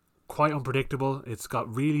quite unpredictable. It's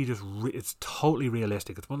got really just it's totally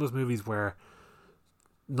realistic. It's one of those movies where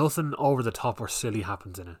nothing over the top or silly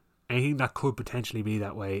happens in it. Anything that could potentially be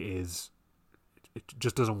that way it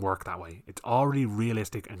just doesn't work that way. It's already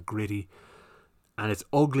realistic and gritty, and it's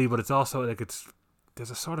ugly, but it's also like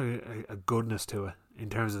there's a sort of a goodness to it in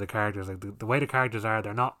terms of the characters. Like the way the characters are,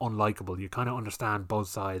 they're not unlikable. You kind of understand both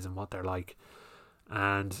sides and what they're like,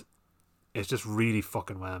 and it's just really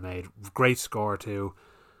fucking well made. Great score too.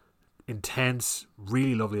 Intense,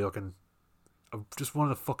 really lovely looking. Just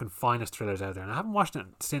one of the fucking finest thrillers out there. And I haven't watched it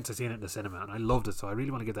since I seen it in the cinema, and I loved it, so I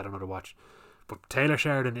really want to give that another watch. But Taylor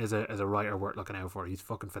Sheridan is a writer worth looking out for. He's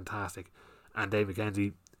fucking fantastic. And Dave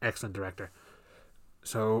Mackenzie, excellent director.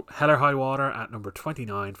 So Hell or High Water at number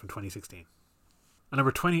 29 from 2016. And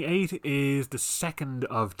number 28 is the second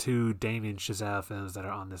of two Damien Chazelle films that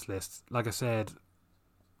are on this list. Like I said,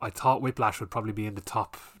 I thought Whiplash would probably be in the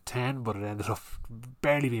top 10, but it ended up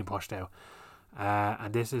barely being pushed out.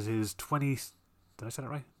 And this is his did I say that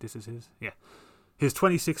right? This is his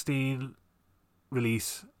 2016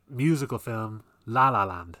 release musical film La La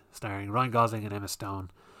Land, starring Ryan Gosling and Emma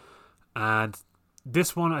Stone. And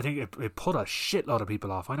this one, I think it put a shitload of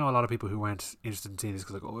people off. I know a lot of people who weren't interested in seeing this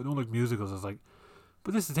because like, I don't like musicals. I was like,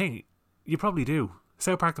 but this is the thing, you probably do.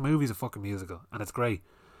 South Park the movie is a fucking musical, and it's great.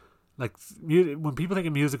 Like, when people think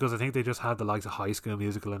of musicals, I think they just have the likes of High School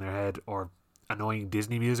Musical in their head or annoying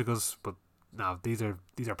Disney musicals, but no, these are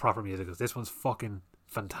proper musicals. This one's fucking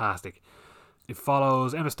fantastic. It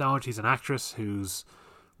follows Emma Stone. She's an actress who's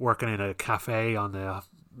working in a cafe on the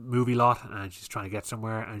movie lot, and she's trying to get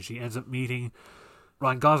somewhere, and she ends up meeting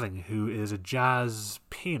Ryan Gosling, who is a jazz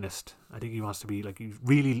pianist. I think he wants to be, like, he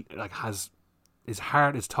really has his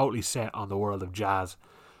heart is totally set on the world of jazz,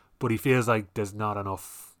 but he feels like there's not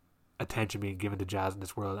enough attention being given to jazz in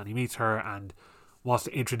this world, and he meets her and wants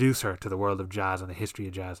to introduce her to the world of jazz and the history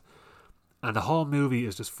of jazz. And the whole movie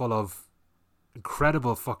is just full of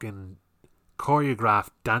incredible fucking choreographed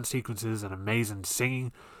dance sequences and amazing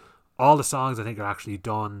singing. All the songs I think are actually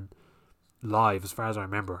done live, as far as I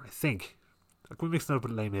remember. I think I could mix it up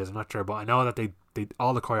with Les Mis, I'm not sure, but I know that they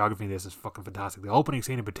all the choreography in this is fucking fantastic. The opening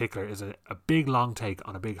scene in particular is a big long take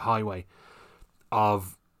on a big highway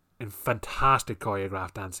of fantastic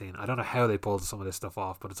choreographed dancing. I don't know how they pulled some of this stuff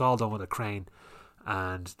off, but it's all done with a crane,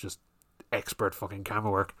 and just expert fucking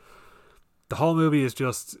camera work. The whole movie is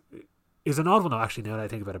an odd one actually, now that I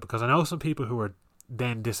think about it, because I know some people who were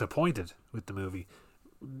then disappointed with the movie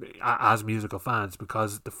as musical fans,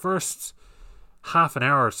 because the first half an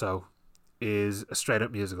hour or so is a straight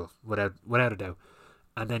up musical without a doubt,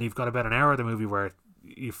 and then you've got about an hour of the movie where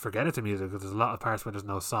you forget it's a musical because there's a lot of parts where there's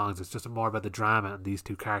no songs. It's just more about the drama and these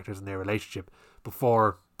two characters and their relationship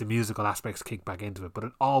before the musical aspects kick back into it. But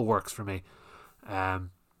it all works for me. I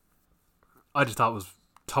just thought it was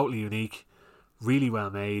totally unique, really well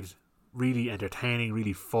made, really entertaining,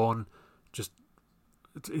 really fun. Just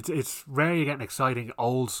it's rare you get an exciting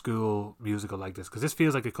old school musical like this, because this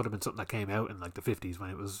feels like it could have been something that came out in like the 50s when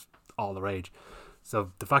it was all the rage.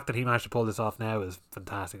 So the fact that he managed to pull this off now is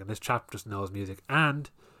fantastic, and this chap just knows music.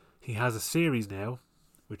 And he has a series now,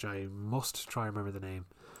 which I must try and remember the name,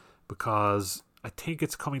 because I think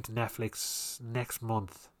it's coming to Netflix next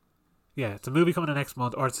month. Yeah, it's a movie coming to next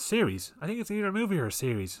month, or it's a series. I think it's either a movie or a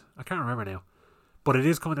series. I can't remember now. But it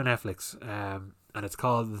is coming to Netflix, and it's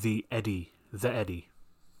called The Eddy. Theeddy.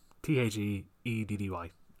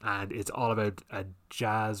 And it's all about a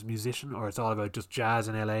jazz musician, or it's all about just jazz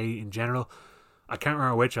in LA in general. I can't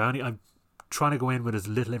remember which. I'm trying to go in with as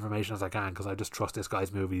little information as I can, because I just trust this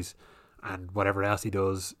guy's movies and whatever else he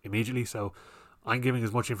does immediately. So I'm giving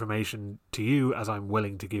as much information to you as I'm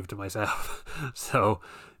willing to give to myself. So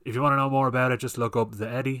if you want to know more about it, just look up The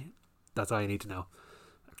Eddy. That's all you need to know.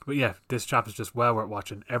 But yeah, this chap is just well worth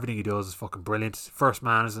watching. Everything he does is fucking brilliant. First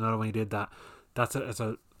Man is another one he did that. It's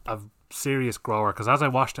a serious grower, because as I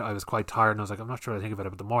watched it I was quite tired and I was like, I'm not sure what I think about it,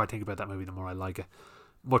 but the more I think about that movie the more I like it,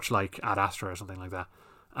 much like Ad Astra or something like that.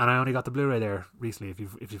 And I only got the Blu-ray there recently.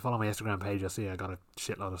 If you follow my Instagram page, you'll see I got a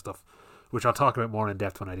shitload of stuff, which I'll talk about more in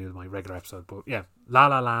depth when I do my regular episode. But yeah, La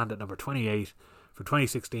La Land at number 28 from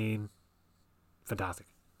 2016, fantastic.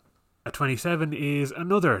 At 27 is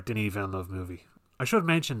another Denis Villeneuve movie. I should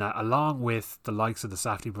mention that along with the likes of the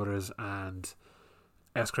Safdie brothers and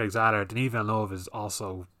S. Craig Zahler, Denis Villeneuve is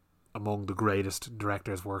also among the greatest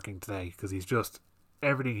directors working today, because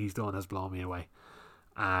everything he's done has blown me away.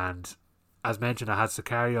 And as mentioned, I had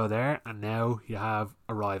Sicario there, and now you have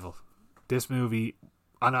Arrival. This movie,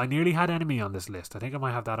 and I nearly had Enemy on this list. I think I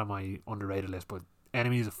might have that on my underrated list, but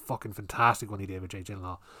Enemy is a fucking fantastic one he did with Jake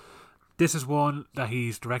Gyllenhaal. This is one that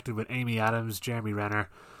he's directed with Amy Adams, Jeremy Renner,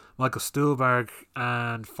 Michael Stuhlbarg,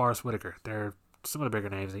 and Forrest Whitaker. They're some of the bigger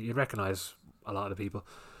names that you'd recognise a lot of the people,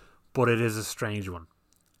 but it is a strange one.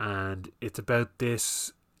 And it's about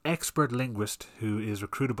this expert linguist who is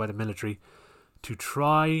recruited by the military to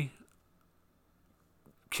try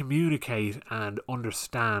communicate and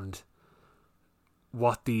understand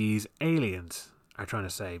what these aliens are trying to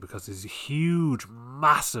say, because there's huge,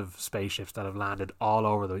 massive spaceships that have landed all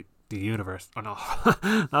over the universe. Or no,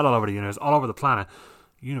 not all over the universe, all over the planet.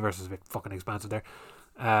 The universe is a bit fucking expansive there.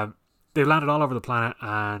 They've landed all over the planet,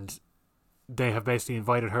 and they have basically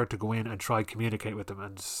invited her to go in and try communicate with them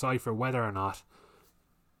and decipher whether or not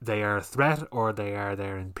they are a threat or they are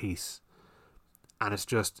there in peace. And it's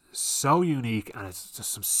just so unique, and it's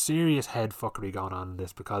just some serious head fuckery going on in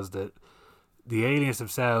this, because the aliens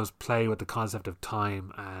themselves play with the concept of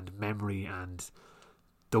time and memory, and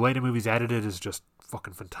the way the movie's edited is just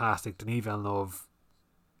fucking fantastic. Denis Villeneuve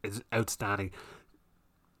is outstanding.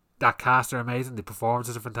 That cast are amazing. The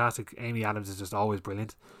performances are fantastic. Amy Adams is just always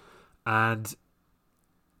brilliant. And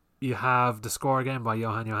you have the score again by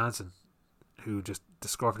Johan Johansson, who just, the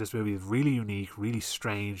score for this movie is really unique, really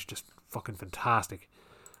strange, just fucking fantastic.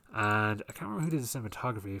 And I can't remember who did the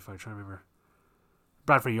cinematography, if I try to remember.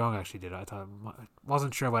 Bradford Young actually did it. I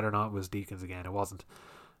wasn't sure whether or not it was Deakins again. It wasn't.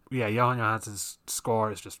 Yeah, Johan Johansson's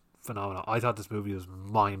score is just phenomenal. I thought this movie was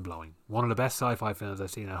mind-blowing. One of the best sci-fi films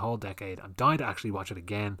I've seen in a whole decade. I'm dying to actually watch it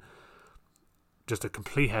again. Just a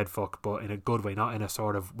complete head fuck, but in a good way, not in a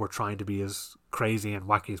sort of we're trying to be as crazy and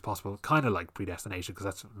wacky as possible, kind of like Predestination, because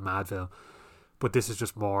that's a mad film. But this is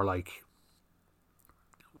just more like,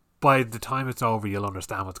 by the time it's over you'll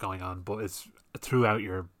understand what's going on, but it's throughout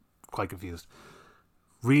you're quite confused.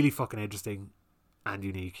 Really fucking interesting and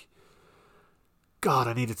unique. God,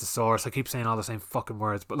 I needed to source. I keep saying all the same fucking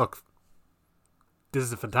words, but look, this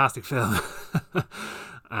is a fantastic film.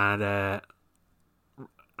 And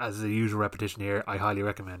as the usual repetition here, I highly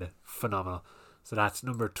recommend it. Phenomenal. So that's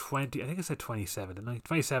number 20. I think I said 27, didn't I?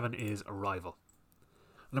 27 is Arrival.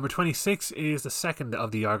 Number 26 is the second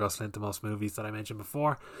of the Yorgos Lanthimos movies that I mentioned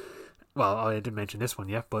before. Well, I didn't mention this one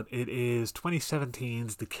yet, but it is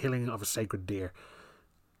 2017's The Killing of a Sacred Deer.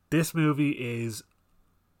 This movie is...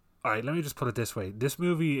 Alright, let me just put it this way. This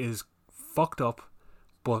movie is fucked up,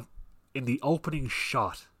 but in the opening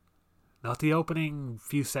shot, Not the opening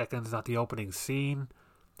few seconds, not the opening scene.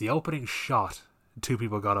 The opening shot, two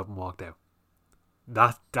people got up and walked out.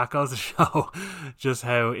 That goes to show just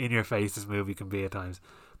how in your face this movie can be at times.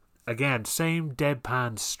 Again, same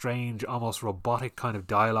deadpan, strange, almost robotic kind of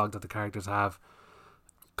dialogue that the characters have.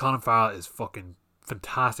 Colin Farrell is fucking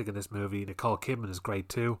fantastic in this movie. Nicole Kidman is great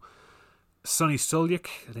too. Sonny Suljic,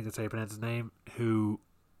 I think that's how you pronounce his name, who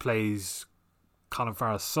plays Colin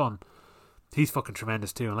Farrell's son, he's fucking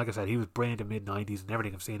tremendous too. And like I said, he was brilliant in mid-90s, and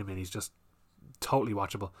everything I've seen him in, he's just totally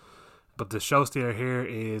watchable. But the show stealer here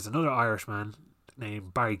is another Irishman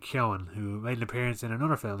named Barry Keoghan, who made an appearance in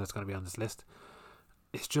another film that's going to be on this list.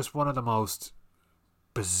 It's just one of the most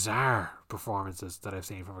bizarre performances that I've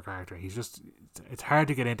seen from a character. It's hard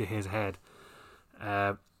to get into his head.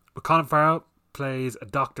 But Colin Farrell plays a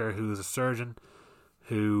doctor who is a surgeon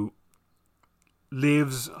who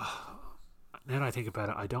lives... now that I think about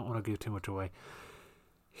it, I don't want to give too much away.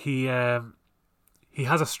 He has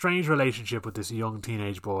a strange relationship with this young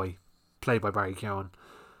teenage boy played by Barry Keoghan,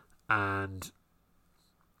 and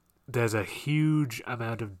there's a huge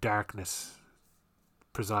amount of darkness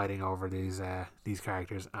presiding over these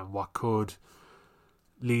characters, and what could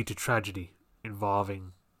lead to tragedy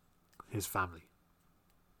involving his family.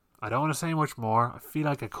 I don't want to say much more. I feel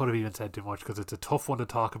like I could have even said too much because it's a tough one to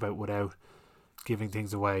talk about without giving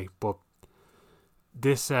things away. But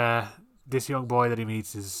this young boy that he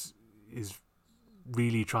meets is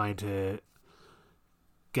really trying to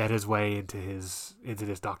get his way into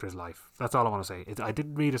this doctor's life. That's all I want to say. I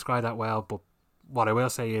didn't really describe that well, but what I will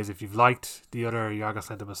say is, if you've liked the other Yorgos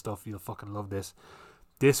Lanthimos stuff, you'll fucking love this.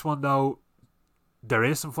 This one, though, there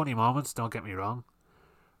is some funny moments, don't get me wrong,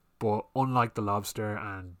 but unlike The Lobster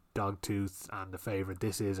and Dogtooth and The Favourite,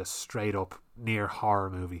 this is a straight up near horror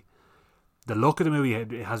movie. The look of the movie,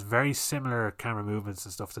 it has very similar camera movements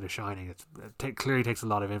and stuff to The Shining. It clearly takes a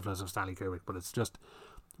lot of influence from Stanley Kubrick, but it's just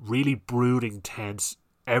really brooding, tense.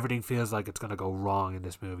 Everything feels like it's going to go wrong in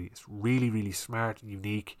this movie. It's really, really smart and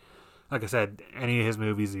unique. Like I said, any of his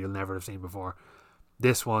movies you'll never have seen before.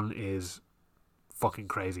 This one is fucking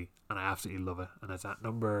crazy, and I absolutely love it. And it's at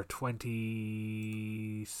number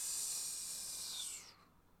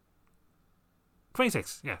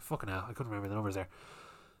 26. Yeah, fucking hell. I couldn't remember the numbers there.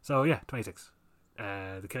 So yeah, 26.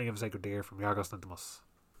 The Killing of a Sacred Deer from Yorgos Lanthimos.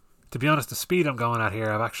 To be honest, the speed I'm going at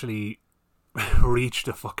here, I've actually reached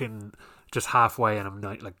a fucking just halfway, and I'm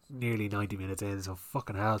nearly 90 minutes in. So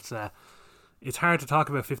fucking hell, it's hard to talk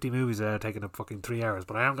about 50 movies that are taking up fucking 3 hours,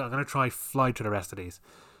 but I'm going to try fly through the rest of these.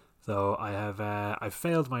 So I've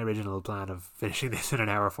failed my original plan of finishing this in an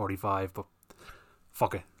hour 45, but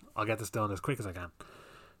fuck it, I'll get this done as quick as I can.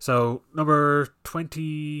 So number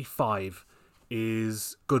 25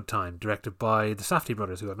 is Good Time, directed by the Safdie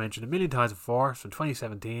brothers, who I've mentioned a million times before. It's from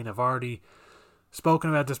 2017. I've already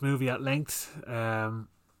spoken about this movie at length.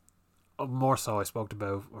 More so, I spoke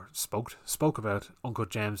about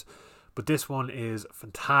Uncut Gems. But this one is a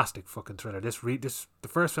fantastic fucking thriller. This the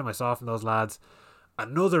first film I saw from those lads.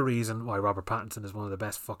 Another reason why Robert Pattinson is one of the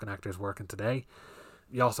best fucking actors working today.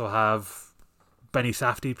 You also have Benny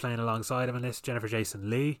Safdie playing alongside him in this, Jennifer Jason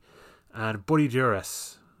Leigh, and Buddy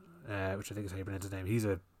Dures, which I think is how you pronounce his name. He's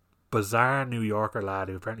a bizarre New Yorker lad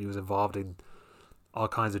who apparently was involved in all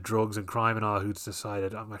kinds of drugs and crime and all, who's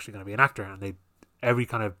decided, I'm actually going to be an actor. And every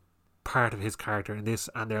kind of part of his character in this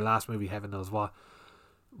and their last movie, Heaven Knows What,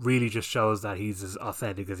 really just shows that he's as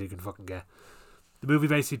authentic as you can fucking get. The movie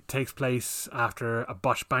basically takes place after a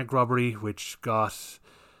botched bank robbery, which got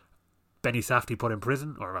Benny Safdie put in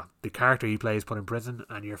prison, or the character he plays put in prison,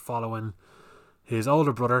 and you're following his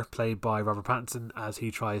older brother, played by Robert Pattinson, as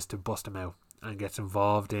he tries to bust him out and gets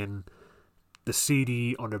involved in the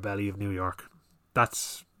seedy underbelly of New York.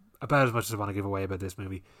 That's about as much as I want to give away about this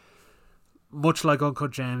movie. Much like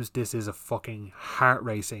Uncut Gems, this is a fucking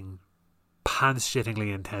heart-racing,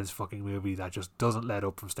 pants-shittingly intense fucking movie that just doesn't let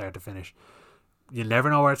up from start to finish. You never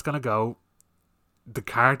know where it's going to go. The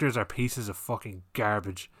characters are pieces of fucking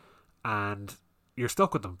garbage, and you're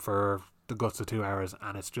stuck with them for the guts of 2 hours,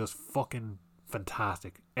 and it's just fucking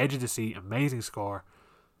fantastic. Edge of the seat, amazing score.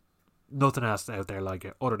 Nothing else out there like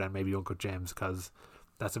it, other than maybe Uncut Gems, because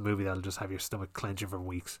that's a movie that'll just have your stomach clenching for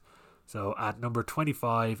weeks. So at number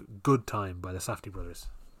 25, Good Time by the Safdie brothers.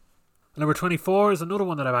 Number 24 is another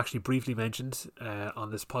one that I've actually briefly mentioned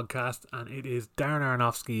on this podcast, and it is Darren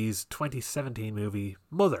Aronofsky's 2017 movie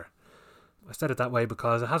Mother. I said it that way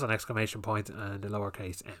because it has an exclamation point and a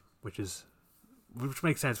lowercase m, which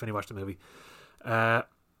makes sense when you watch the movie.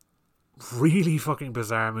 Really fucking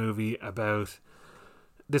bizarre movie about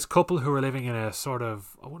this couple who are living in a sort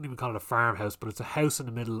of, I wouldn't even call it a farmhouse, but it's a house in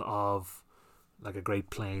the middle of like a Great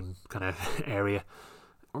Plain kind of area.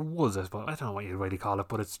 or was, I suppose, I don't know what you'd really call it,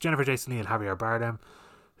 but it's Jennifer Jason Leigh and Javier Bardem,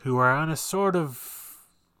 who are on a sort of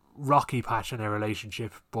rocky patch in their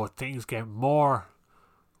relationship, but things get more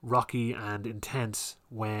rocky and intense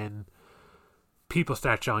when people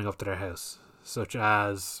start showing up to their house, such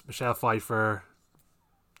as Michelle Pfeiffer,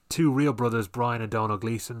 two real brothers, Brian and Donald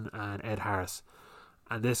Gleason, and Ed Harris.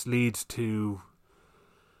 And this leads to...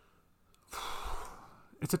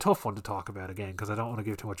 It's a tough one to talk about again, because I don't want to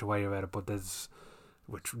give too much away about it, but there's...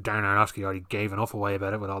 Which Darren Aronofsky already gave enough away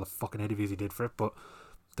about it with all the fucking interviews he did for it, but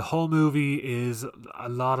the whole movie is a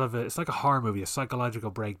lot of it. It's like a horror movie, a psychological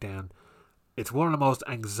breakdown. It's one of the most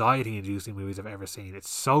anxiety-inducing movies I've ever seen. It's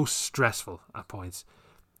so stressful at points.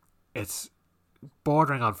 It's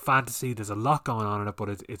bordering on fantasy. There's a lot going on in it, but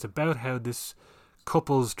it's about how this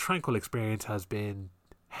couple's tranquil experience has been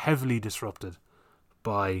heavily disrupted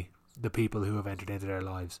by the people who have entered into their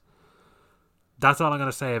lives. That's all I'm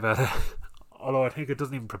going to say about it. Although I think it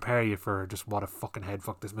doesn't even prepare you for just what a fucking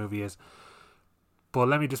headfuck this movie is. But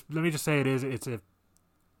let me just say it is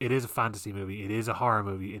a fantasy movie. It is a horror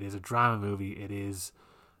movie. It is a drama movie. It is...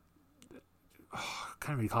 I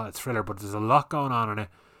can't really call it a thriller, but there's a lot going on in it.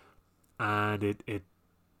 And it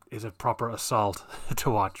is a proper assault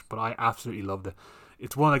to watch. But I absolutely loved it.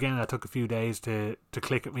 It's one, again, that took a few days to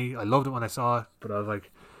click at me. I loved it when I saw it, but I was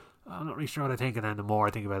like, I'm not really sure what I think. And then the more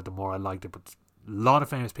I think about it, the more I liked it. But a lot of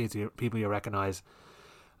famous people you recognise.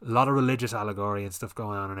 A lot of religious allegory and stuff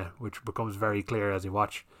going on in it, which becomes very clear as you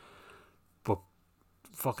watch. But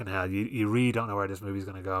fucking hell, you really don't know where this movie's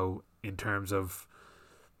going to go in terms of,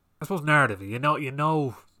 I suppose, narrative. You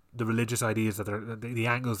know the religious ideas that the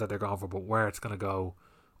angles that they're going for, but where it's going to go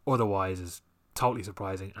otherwise is totally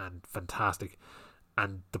surprising and fantastic.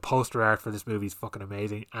 And the poster art for this movie is fucking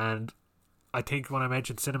amazing. And I think when I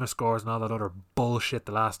mentioned cinema scores and all that other bullshit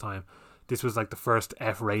the last time, this was like the first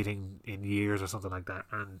F rating in years or something like that.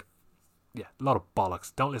 And yeah, a lot of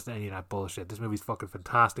bollocks. Don't listen to any of that bullshit. This movie's fucking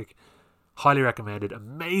fantastic. Highly recommended.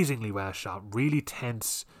 Amazingly well shot. Really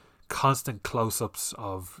tense, constant close-ups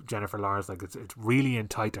of Jennifer Lawrence. Like it's really in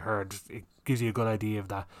tight to her. It gives you a good idea of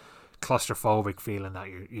that claustrophobic feeling that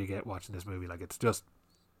you get watching this movie. Like, it's just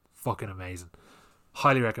fucking amazing.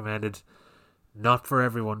 Highly recommended. Not for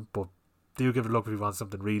everyone, but do give it a look if you want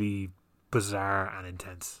something really bizarre and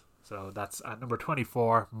intense. So that's at number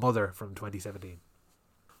 24, Mother from 2017.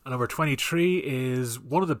 And number 23 is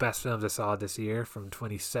one of the best films I saw this year from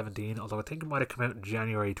 2017, although I think it might have come out in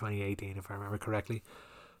January 2018 if I remember correctly.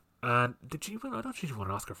 And did she win? I don't think she won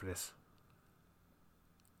an Oscar for this.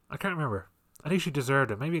 I can't remember. I think she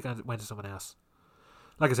deserved it. Maybe it went to someone else.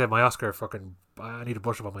 Like I said, my Oscar fucking... I need to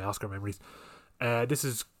brush up on my Oscar memories. This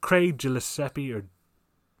is Craig Gillespie or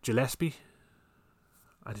Gillespie.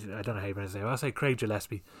 I don't know how you pronounce his name. I'll say Craig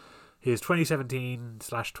Gillespie. His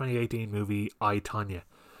 2017/2018 movie, I, Tonya.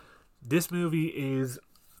 This movie is...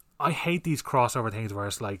 I hate these crossover things where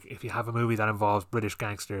it's like, if you have a movie that involves British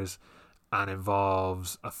gangsters and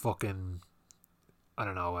involves a fucking... I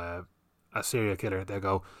don't know, a serial killer, they'll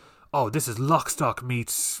go, oh, this is Lock, Stock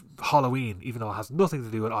meets Halloween, even though it has nothing to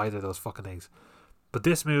do with either of those fucking things. But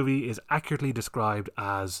this movie is accurately described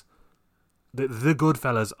as the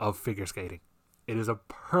Goodfellas of figure skating. It is a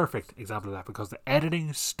perfect example of that because the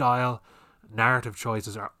editing, style, narrative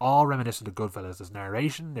choices are all reminiscent of Goodfellas. There's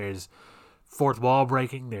narration, there's fourth wall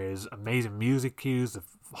breaking, there's amazing music cues, the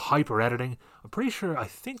hyper editing. I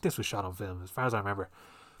think this was shot on film, as far as I remember.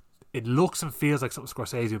 It looks and feels like something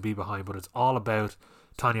Scorsese would be behind, but it's all about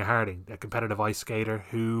Tonya Harding, a competitive ice skater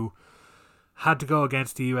who had to go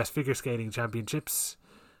against the US Figure Skating Championships,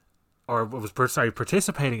 or was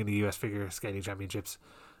participating in the US Figure Skating Championships,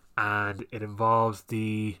 and it involves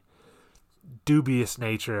the dubious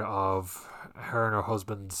nature of her and her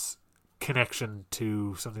husband's connection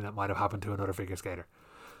to something that might have happened to another figure skater.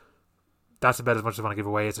 That's about as much as I want to give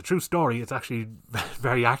away. It's a true story. It's actually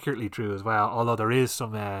very accurately true as well, although there is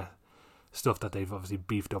some stuff that they've obviously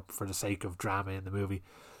beefed up for the sake of drama in the movie.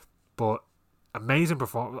 But amazing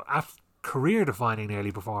performance, career-defining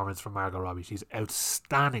nearly performance from Margot Robbie. She's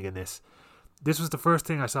outstanding in this. This was the first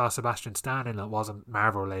thing I saw Sebastian Stan in that wasn't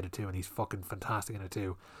Marvel related to, and he's fucking fantastic in it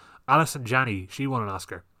too. Alison Janney, she won an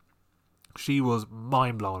Oscar. She was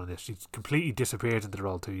mind-blowing in this. She completely disappears into the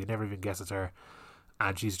role too. You never even guess it's her.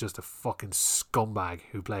 And she's just a fucking scumbag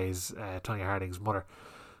who plays Tonya Harding's mother.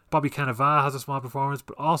 Bobby Cannavale has a small performance,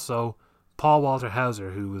 but also Paul Walter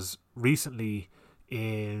Hauser, who was recently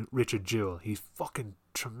in Richard Jewell. He's fucking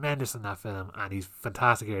tremendous in that film, and he's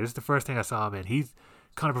fantastic here. This is the first thing I saw him in. He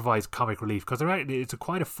kind of provides comic relief because it's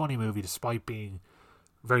quite a funny movie despite being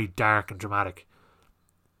very dark and dramatic.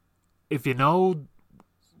 If you know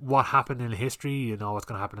what happened in history. You know what's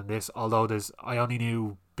going to happen in this. Although I only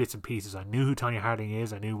knew bits and pieces. I knew who Tonya Harding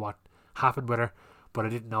is. I knew what happened with her, but I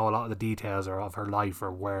didn't know a lot of the details or of her life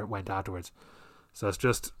or where it went afterwards. So it's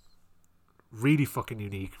just really fucking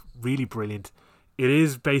unique, really brilliant. It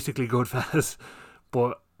is basically Goodfellas,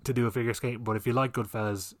 but to do a figure skating. But if you like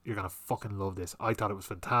Goodfellas, you're gonna fucking love this. I thought it was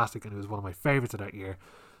fantastic, and it was one of my favorites of that year.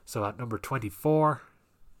 So at number 24,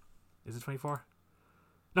 is it 24?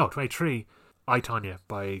 No, 23. I, Tonya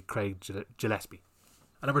by Craig Gillespie.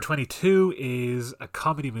 And number 22 is a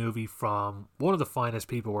comedy movie from one of the finest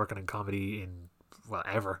people working in comedy in, well,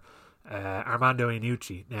 ever. Armando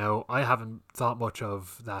Iannucci. Now, I haven't thought much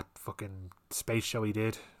of that fucking space show he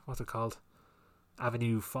did. What's it called?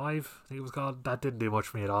 Avenue 5, I think it was called. That didn't do much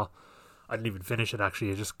for me at all. I didn't even finish it,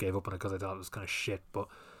 actually. I just gave up on it because I thought it was kind of shit. But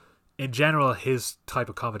in general, his type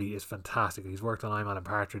of comedy is fantastic. He's worked on I'm and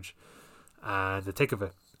Partridge and The Thick of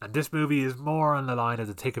It. And this movie is more on the line of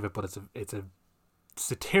The Thick of It, but it's a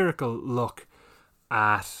satirical look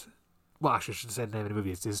at... Well, actually, I should say the name of the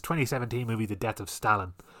movie. It's his 2017 movie, The Death of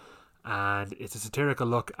Stalin. And it's a satirical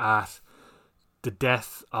look at the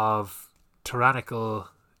death of tyrannical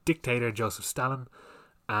dictator Joseph Stalin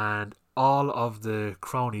and all of the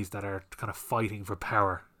cronies that are kind of fighting for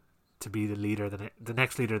power to be the leader, the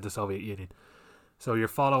next leader of the Soviet Union. So you're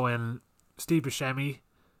following Steve Buscemi,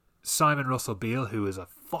 Simon Russell Beale, who is a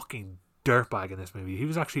fucking dirtbag in this movie. He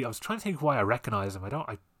was actually, I was trying to think why I recognise him.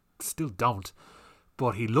 I still don't,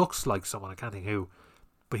 but he looks like someone, I can't think who.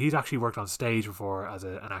 But he's actually worked on stage before as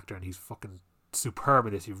an actor, and he's fucking superb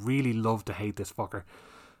at this. You really love to hate this fucker.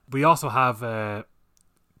 We also have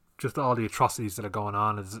just all the atrocities that are going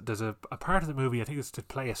on. There's a part of the movie, I think it's to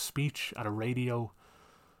play a speech at a radio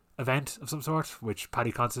event of some sort, which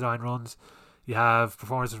Paddy Considine runs. You have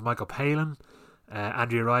performances from Michael Palin,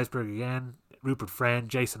 Andrea Riseborough again, Rupert Friend,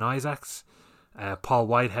 Jason Isaacs, Paul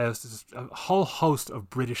Whitehouse. There's a whole host of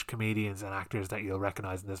British comedians and actors that you'll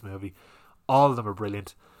recognise in this movie. All of them are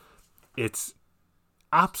brilliant. It's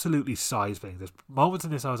absolutely side-splitting. There's moments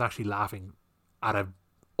in this I was actually laughing at an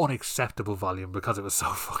unacceptable volume because it was so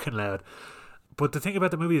fucking loud. But the thing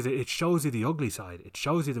about the movie is it shows you the ugly side. It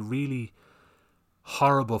shows you the really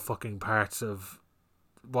horrible fucking parts of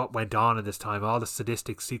what went on in this time. All the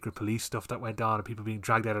sadistic secret police stuff that went on, and people being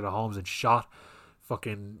dragged out of their homes and shot.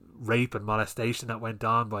 Fucking rape and molestation that went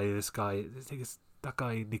on by this guy. I think it's that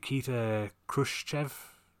guy Nikita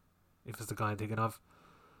Khrushchev, if it's the guy I'm thinking of.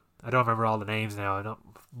 I don't remember all the names now.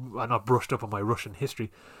 I'm not brushed up on my Russian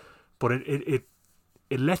history, but it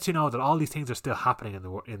lets you know that all these things are still happening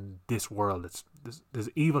in this world. There's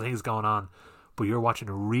evil things going on, but you're watching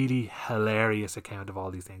a really hilarious account of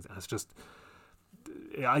all these things, and it's just,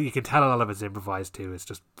 you can tell a lot of it's improvised too. It's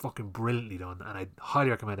just fucking brilliantly done, and I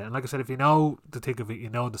highly recommend it. And like I said, if you know the Thick of It, you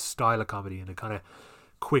know the style of comedy and the kind of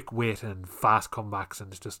quick wit and fast comebacks,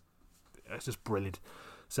 and it's just brilliant.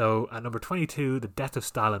 So at number 22, The Death of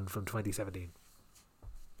Stalin from 2017.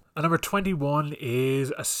 And number 21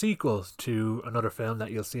 is a sequel to another film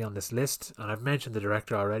that you'll see on this list, and I've mentioned the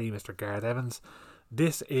director already, Mr. Gareth Evans.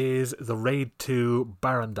 This is The Raid to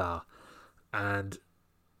Barandal, and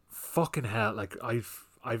fucking hell, like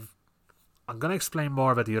I'm gonna explain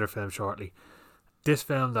more about the other film shortly. This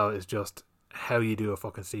film though is just how you do a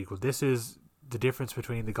fucking sequel. This is the difference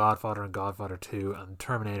between The Godfather and Godfather 2 and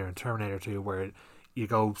Terminator 2, where you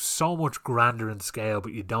go so much grander in scale,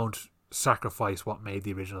 but you don't sacrifice what made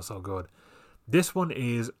the original so good. This one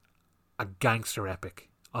is a gangster epic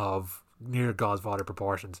of near Godfather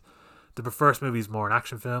proportions. The first movie is more an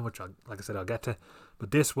action film, which, like I said, I'll get to.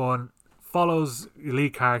 But this one follows the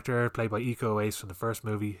lead character, played by Iko Uwais from the first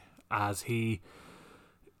movie, as he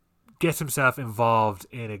gets himself involved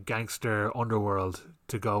in a gangster underworld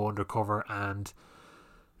to go undercover and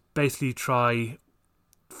basically try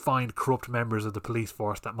find corrupt members of the police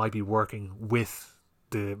force that might be working with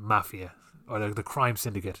the mafia or the crime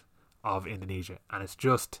syndicate of Indonesia. And it's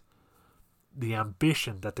just, the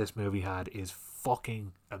ambition that this movie had is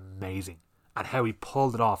fucking amazing, and how he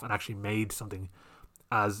pulled it off and actually made something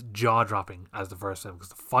as jaw-dropping as the first film, because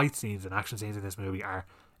the fight scenes and action scenes in this movie are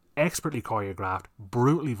expertly choreographed,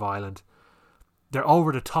 brutally violent. They're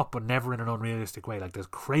over the top, but never in an unrealistic way. Like, there's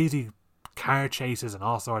crazy car chases and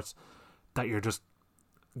all sorts that you're just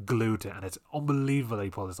glued to, and it's unbelievable that he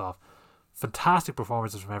pulled this off. Fantastic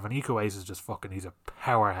performances from everyone. Iko Uwais is just fucking, he's a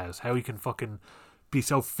powerhouse. How he can fucking be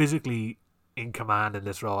so physically in command in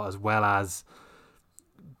this role, as well as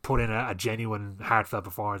put in a genuine heartfelt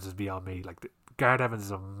performance, is beyond me. Like, Gareth Evans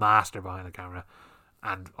is a master behind the camera,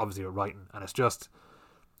 and obviously with writing, and it's just,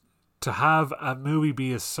 to have a movie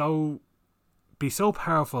be so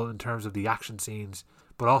powerful in terms of the action scenes,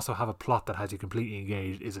 but also have a plot that has you completely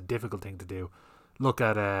engaged is a difficult thing to do. Look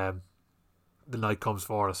at The Night Comes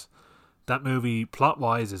For Us. That movie,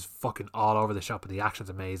 plot-wise, is fucking all over the shop, but the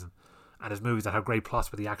action's amazing. And there's movies that have great plots,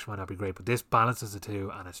 but the action might not be great. But this balances the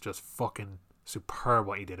two, and it's just fucking superb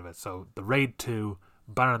what he did of it. So, The Raid 2,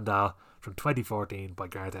 Barandal, from 2014 by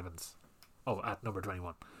Gareth Evans. Oh, at number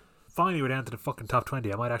 21. Finally, we're down to the fucking top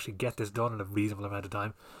 20. I might actually get this done in a reasonable amount of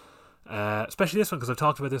time. Especially this one, because I've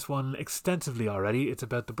talked about this one extensively already. It's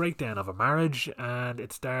about the breakdown of a marriage, and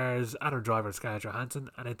it stars Adam Driver and Scarlett Johansson,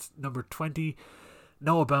 and it's number 20,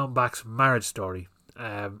 Noah Baumbach's Marriage Story,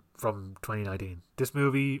 from 2019. This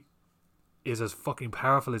movie is as fucking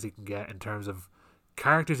powerful as you can get in terms of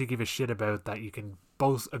characters you give a shit about that you can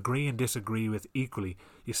both agree and disagree with equally.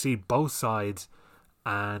 You see both sides,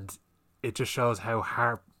 and it just shows how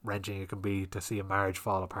heart-wrenching it can be to see a marriage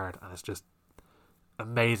fall apart, and it's just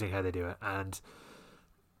amazing how they do it. And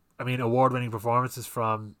I mean, award-winning performances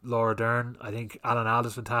from Laura Dern. I think Alan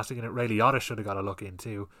Alda's fantastic in it. Ray Liotta should have got a look in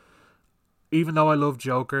too. Even though I love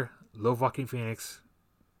Joker, love Joaquin Phoenix,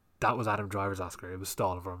 that was Adam Driver's Oscar. It was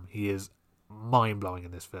stolen from him. He is mind-blowing in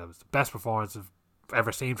this film. It's the best performance I've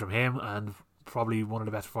ever seen from him, and probably one of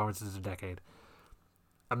the best performances in a decade.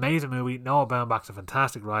 Amazing movie. Noah Baumbach's a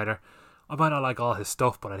fantastic writer. I might not like all his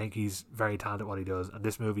stuff, but I think he's very talented at what he does, and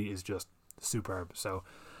this movie is just superb. So,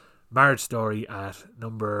 Marriage Story at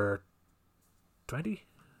number 20?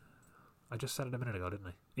 I just said it a minute ago, didn't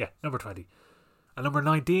I? Yeah, number 20. And number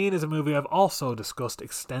 19 is a movie I've also discussed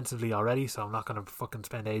extensively already, so I'm not going to fucking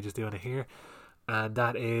spend ages doing it here. And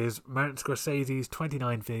that is Martin Scorsese's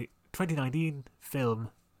 2019 film,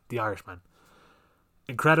 The Irishman.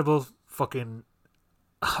 Incredible, fucking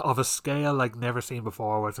of a scale like never seen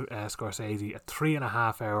before with Scorsese. A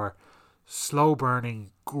 3.5 hour, slow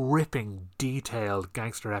burning, gripping, detailed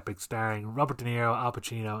gangster epic starring Robert De Niro, Al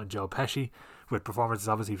Pacino and Joe Pesci, with performances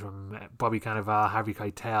obviously from Bobby Cannavale, Harvey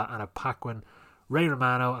Keitel, Anna Paquin, Ray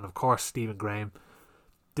Romano, and of course Stephen Graham.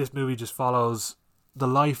 This movie just follows the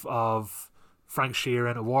life of Frank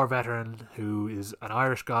Sheeran, a war veteran who is an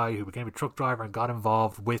Irish guy who became a truck driver and got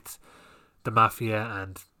involved with the mafia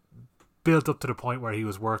and built up to the point where he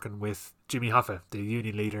was working with Jimmy Hoffa, the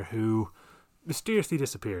union leader, who mysteriously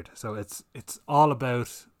disappeared. So it's all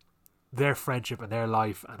about their friendship and their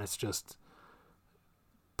life, and it's just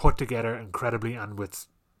put together incredibly and with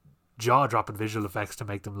jaw-dropping visual effects to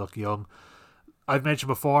make them look young. I've mentioned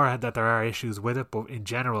before that there are issues with it, but in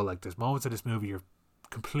general, like, there's moments in this movie you're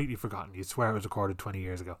completely forgotten. You'd swear it was recorded 20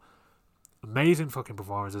 years ago. Amazing fucking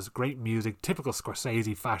performances, great music, typical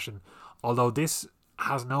Scorsese fashion, although this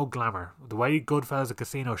has no glamour. The way Goodfellas and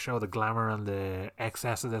Casino show the glamour and the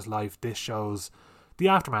excess of this life, this shows the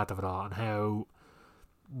aftermath of it all and how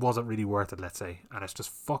wasn't really worth it, let's say. And it's just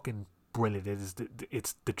fucking brilliant.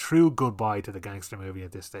 It's the true goodbye to the gangster movie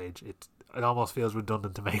at this stage. It almost feels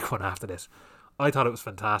redundant to make one after this. I thought it was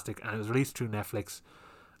fantastic, and it was released through Netflix,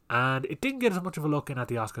 and it didn't get as much of a look in at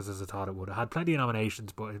the Oscars as I thought it would. It had plenty of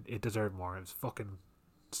nominations, but it deserved more. It was fucking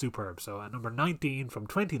superb. So at number 19 from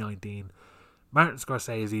 2019, Martin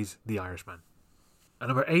Scorsese's The Irishman. And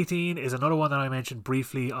number 18 is another one that I mentioned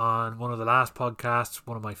briefly on one of the last podcasts,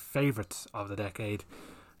 one of my favourites of the decade.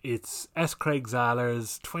 It's S. Craig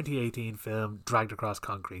Zahler's 2018 film Dragged Across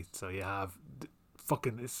Concrete. So you have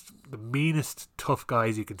it's the meanest tough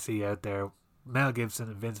guys you can see out there, Mel Gibson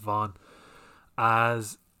and Vince Vaughn,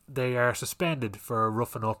 as they are suspended for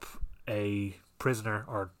roughing up a prisoner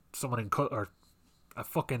or someone or a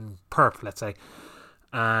fucking perp, let's say,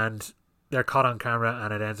 and they're caught on camera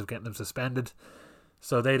and it ends up getting them suspended.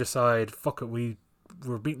 So they decide, fuck it, we're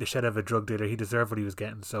beating the shit out of a drug dealer, he deserved what he was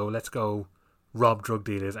getting, so let's go rob drug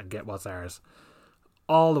dealers and get what's ours.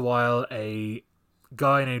 All the while, a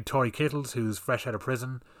guy named Tory Kittles, who's fresh out of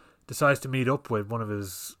prison, decides to meet up with one of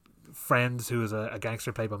his friends who is a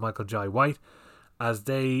gangster played by Michael Jai White, as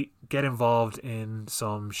they get involved in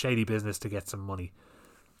some shady business to get some money.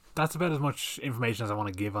 That's about as much information as I want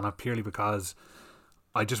to give on it, purely because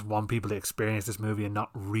I just want people to experience this movie and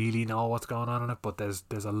not really know what's going on in it. But there's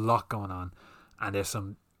a lot going on, and there's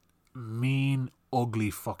some mean,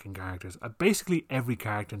 ugly fucking characters. Basically every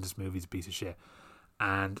character in this movie is a piece of shit,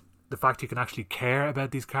 and the fact you can actually care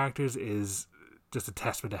about these characters is just a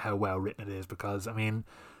testament to how well written it is. Because I mean,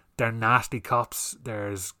 they're nasty cops.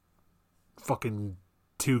 There's fucking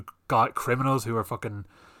two criminals who are fucking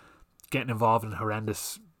getting involved in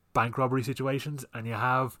horrendous bank robbery situations, and you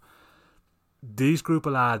have these group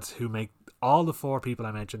of lads who make all the four people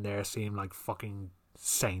I mentioned there seem like fucking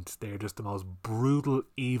saints. They're just the most brutal,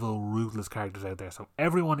 evil, ruthless characters out there. So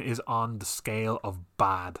everyone is on the scale of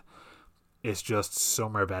bad. It's just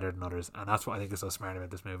some are better than others, and that's what I think is so smart about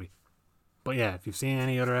this movie. But yeah, if you've seen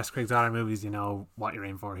any other S. Craig Zahler movies, you know what you're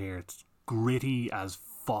in for here. It's gritty as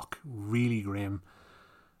fuck, really grim,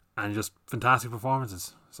 and just fantastic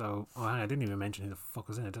performances. So, I didn't even mention who the fuck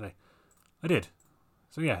was in it, did I? I did.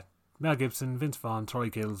 So yeah, Mel Gibson, Vince Vaughn, Troy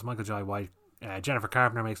Gills, Michael Jai White, Jennifer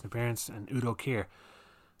Carpenter makes an appearance, and Udo Kier.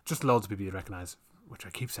 Just loads of people you'd recognise, which I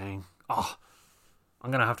keep saying. Oh, I'm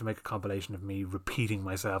going to have to make a compilation of me repeating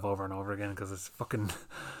myself over and over again because it's fucking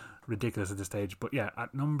ridiculous at this stage. But yeah,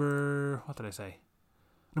 at number... what did I say?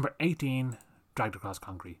 Number 18, Dragged Across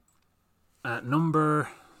Concrete. At number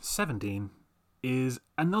 17 is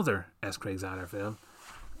another S. Craig Zahler film.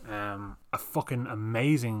 A fucking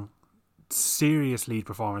amazing, serious lead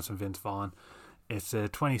performance from Vince Vaughn. It's a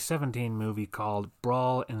 2017 movie called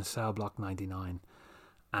Brawl in Cell Block 99.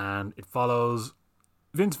 And it follows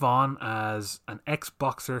Vince Vaughn as an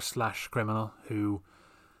ex-boxer / criminal who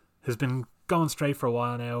has been going straight for a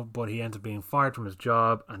while now, but he ends up being fired from his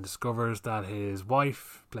job and discovers that his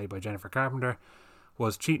wife, played by Jennifer Carpenter,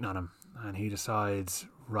 was cheating on him. And he decides,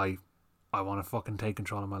 right, I want to fucking take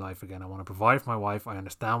control of my life again. I want to provide for my wife. I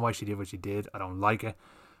understand why she did what she did. I don't like it,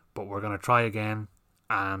 but we're going to try again,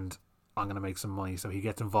 and I'm going to make some money. So he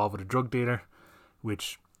gets involved with a drug dealer,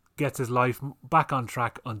 which gets his life back on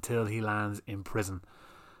track until he lands in prison.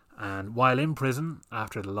 And while in prison,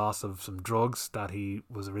 after the loss of some drugs that he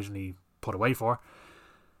was originally put away for,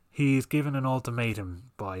 he's given an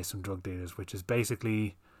ultimatum by some drug dealers, which is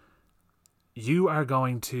basically, you are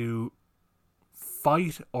going to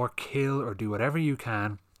fight or kill or do whatever you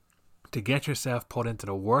can to get yourself put into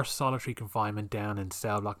the worst solitary confinement down in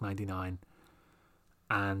cell block 99,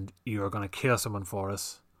 and you're going to kill someone for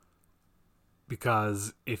us,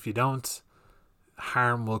 because if you don't,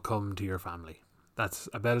 harm will come to your family. That's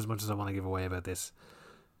about as much as I want to give away about this.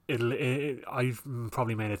 I've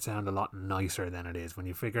probably made it sound a lot nicer than it is. When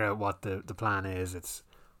you figure out what the plan is, it's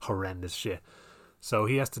horrendous shit. So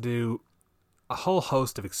he has to do a whole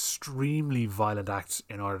host of extremely violent acts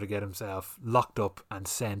in order to get himself locked up and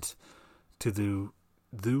sent to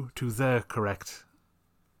the correct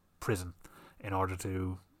prison in order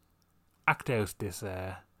to act out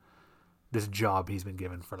this job he's been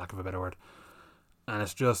given, for lack of a better word. And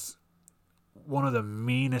it's just one of the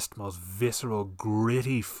meanest, most visceral,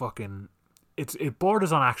 gritty fucking... It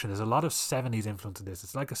borders on action. There's a lot of 70s influence in this.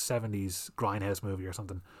 It's like a 70s grindhouse movie or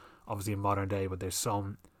something, obviously in modern day, but there's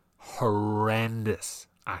some horrendous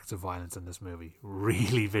acts of violence in this movie.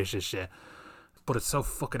 Really vicious shit. But it's so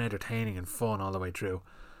fucking entertaining and fun all the way through.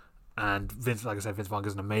 And Vince Vaughn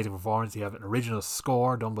gives an amazing performance. You have an original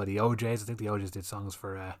score done by the OJs. I think the OJs did songs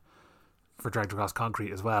for Dragged Across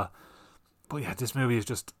Concrete as well. But yeah, this movie is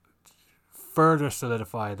just further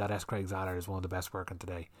solidified that S. Craig Zahler is one of the best working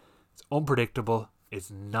today. It's unpredictable,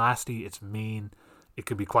 it's nasty, it's mean, it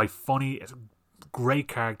could be quite funny, it's great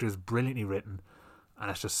characters, brilliantly written,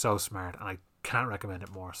 and it's just so smart, and I can't recommend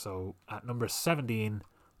it more. So at number 17,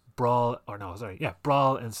 Brawl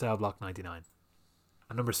in Cell Block 99.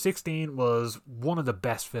 And number 16 was one of the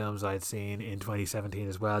best films I'd seen in 2017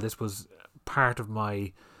 as well. This was part of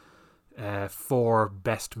my 4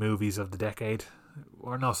 best movies of the decade.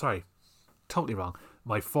 Totally wrong.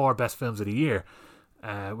 My 4 best films of the year,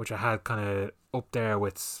 which I had kind of up there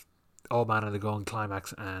with Old Man and the Gun,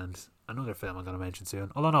 Climax, and another film I'm going to mention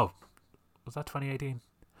soon. Although no, was that 2018?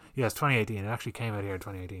 Yeah, it's 2018. It actually came out here in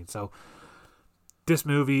 2018. So this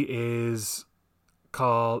movie is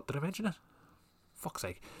called... Did I mention it? Fuck's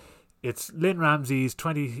sake. It's Lynn Ramsey's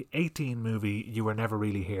 2018 movie, You Were Never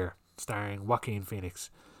Really Here, starring Joaquin Phoenix.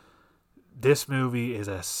 This movie is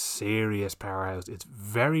a serious powerhouse. It's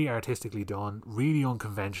very artistically done, really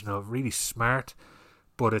unconventional, really smart,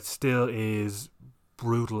 but it still is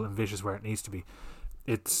brutal and vicious where it needs to be.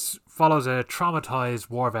 It follows a traumatized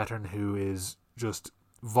war veteran who is just...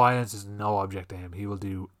 Violence is no object to him. He will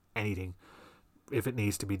do anything if it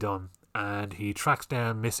needs to be done. And he tracks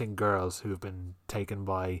down missing girls who have been taken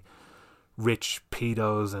by rich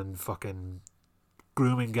pedos and fucking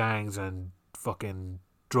grooming gangs and fucking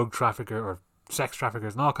drug trafficker or sex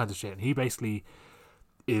traffickers and all kinds of shit. And he basically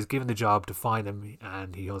is given the job to find them,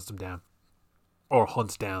 and he hunts them down, or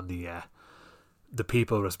hunts down the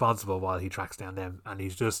people responsible while he tracks down them. And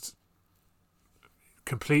he's just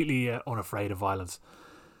completely unafraid of violence.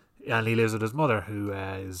 And he lives with his mother, who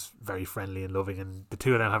is very friendly and loving, and the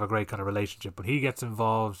two of them have a great kind of relationship. But he gets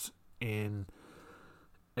involved in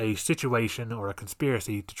a situation or a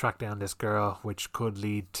conspiracy to track down this girl, which could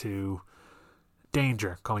lead to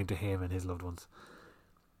danger coming to him and his loved ones.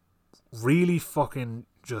 Really fucking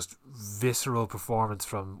just visceral performance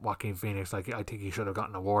from Joaquin Phoenix. Like, I think he should have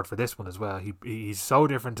gotten an award for this one as well. He's so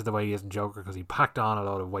different to the way he is in Joker because he packed on a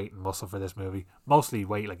lot of weight and muscle for this movie. Mostly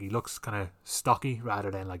weight, like he looks kind of stocky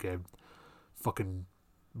rather than like a fucking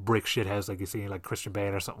brick shithouse like you see like Christian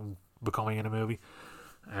Bale or something becoming in a movie.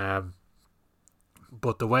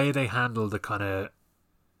 But the way they handle the kind of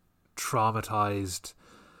traumatized,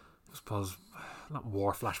 I suppose, not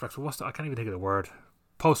war flashbacks, but I can't even think of the word.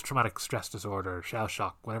 Post-traumatic stress disorder, shell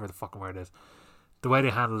shock, whatever the fucking word is. The way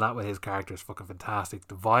they handle that with his character is fucking fantastic.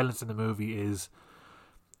 The violence in the movie is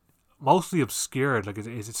mostly obscured. Like,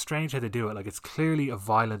 it's strange how they do it. Like, it's clearly a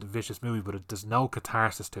violent, vicious movie, but there's no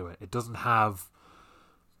catharsis to it. It doesn't have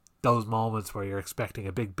those moments where you're expecting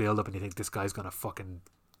a big build-up and you think this guy's gonna fucking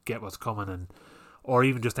get what's coming, or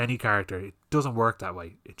even just any character. It doesn't work that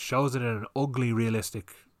way. It shows it in an ugly,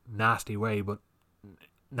 realistic, nasty way, but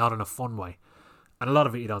not in a fun way. And a lot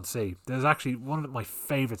of it you don't see. There's actually one of my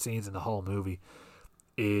favourite scenes in the whole movie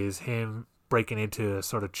is him breaking into a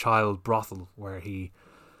sort of child brothel where he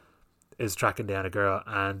is tracking down a girl,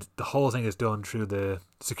 and the whole thing is done through the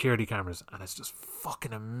security cameras, and it's just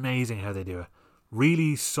fucking amazing how they do it.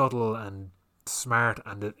 Really subtle and smart,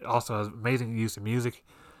 and it also has amazing use of music,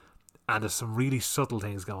 and there's some really subtle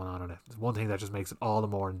things going on in it. One thing that just makes it all the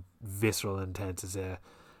more visceral and intense is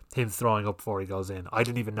him throwing up before he goes in. I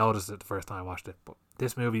didn't even notice it the first time I watched it, but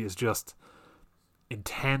this movie is just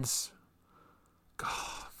intense. God,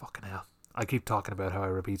 fucking hell. I keep talking about how I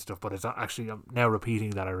repeat stuff, but it's actually, I'm now repeating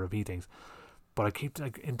that I repeat things. But I keep,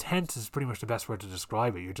 like, intense is pretty much the best word to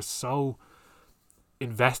describe it. You're just so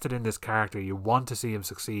invested in this character. You want to see him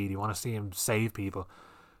succeed. You want to see him save people.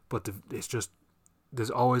 But it's just,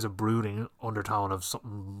 there's always a brooding undertone of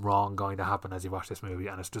something wrong going to happen as you watch this movie,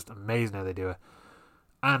 and it's just amazing how they do it.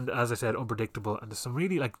 And as I said, unpredictable, and there's some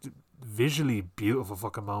really like visually beautiful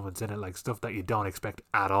fucking moments in it, like stuff that you don't expect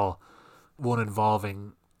at all. One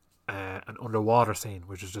involving an underwater scene,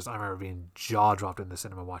 which is just, I remember being jaw dropped in the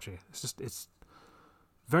cinema watching it. It's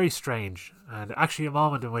very strange, and actually a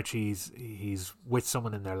moment in which he's with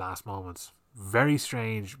someone in their last moments. Very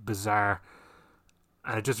strange, bizarre,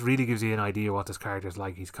 and it just really gives you an idea what this character is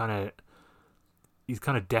like. He's kind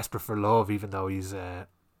of desperate for love, even though he's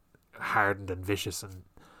hardened and vicious, and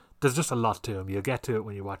there's just a lot to him. You'll get to it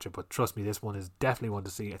when you watch it, but trust me, this one is definitely one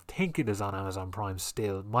to see. I think it is on Amazon Prime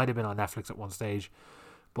still. It might have been on Netflix at one stage,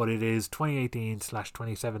 but it is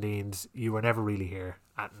 2018/2017's You Were Never Really Here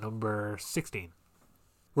at number 16.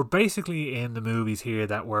 We're basically in the movies here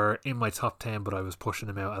that were in my top 10, but I was pushing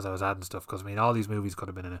them out as I was adding stuff, because I mean all these movies could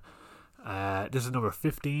have been in it. This is number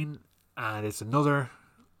 15, and it's another,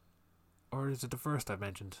 or is it the first I've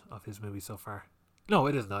mentioned of his movies so far? No,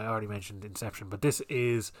 it isn't. I already mentioned Inception, but this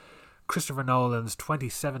is Christopher Nolan's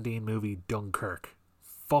 2017 movie Dunkirk.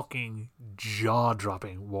 Fucking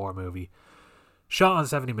jaw-dropping war movie. Shot on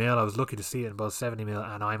 70mm. I was lucky to see it in both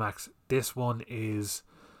 70mm and IMAX. This one is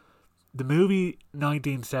the movie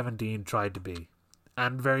 1917 tried to be,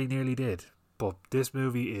 and very nearly did. But this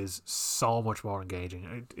movie is so much more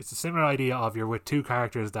engaging. It's a similar idea of you're with two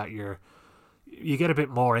characters that you get a bit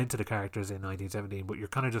more into the characters in 1917, but you're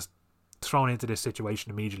kind of just thrown into this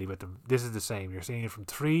situation immediately with them. This is the same. You're seeing it from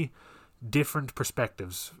three different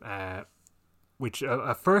perspectives, which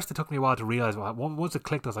at first it took me a while to realize. Once it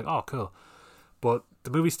clicked, I was like, oh, cool. But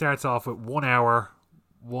the movie starts off with 1 hour,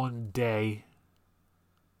 1 day,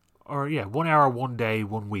 1 hour, 1 day,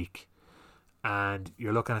 1 week, and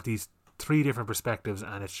you're looking at these three different perspectives,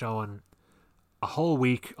 and it's showing a whole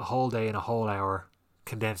week, a whole day, and a whole hour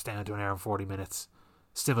condensed down to 1 hour and 40 minutes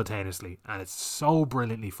simultaneously, and it's so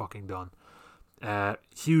brilliantly fucking done.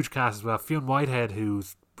 Huge cast as well. Fionn Whitehead,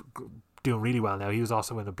 who's doing really well now. He was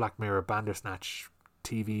also in the Black Mirror Bandersnatch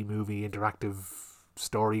TV movie interactive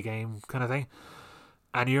story game kind of thing.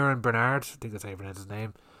 And Ewan Bernard, I think that's how you pronounce his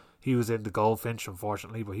name. He was in The Goldfinch,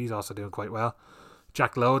 unfortunately, but he's also doing quite well.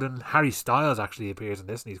 Jack Lowden. Harry Styles actually appears in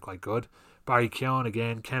this, and he's quite good. Barry Keoghan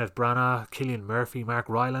again, Kenneth Branagh, Cillian Murphy, Mark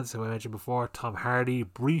Rylance, who I mentioned before, Tom Hardy.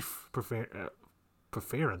 Brief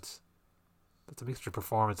preference. That's a mixture of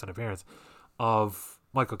performance and appearance of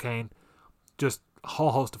Michael Caine. Just a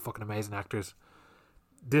whole host of fucking amazing actors.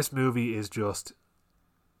 This movie is just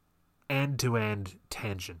end-to-end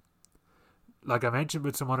tension. Like I mentioned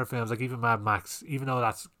with some other films, like even Mad Max, even though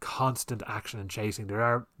that's constant action and chasing,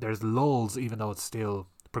 there's lulls, even though it's still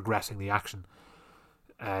progressing the action.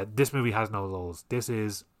 This movie has no lulls. This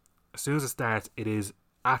is, as soon as it starts, it is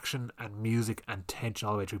action and music and tension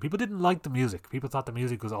all the way through. People didn't like the music. People thought the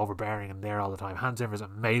music was overbearing and there all the time. Hans Zimmer's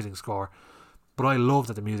amazing score, but I love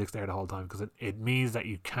that the music's there the whole time, because it means that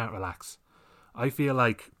you can't relax. I feel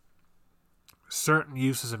like certain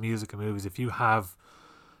uses of music in movies, if you have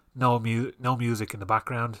no music in the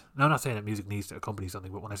background. No, I'm not saying that music needs to accompany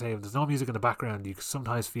something, but when I say if there's no music in the background, you can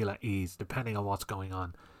sometimes feel at ease depending on what's going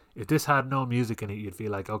on. If this had no music in it, you'd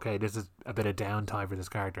feel like, okay, this is a bit of downtime for this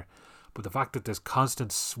character. But the fact that there's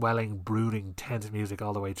constant swelling, brooding, tense music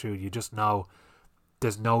all the way through, you just know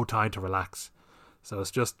there's no time to relax. So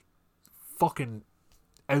it's just fucking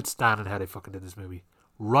outstanding how they fucking did this movie.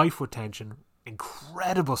 Rife with tension,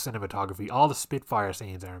 incredible cinematography. All the Spitfire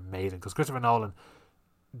scenes are amazing because Christopher Nolan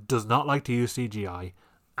does not like to use CGI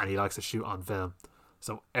and he likes to shoot on film.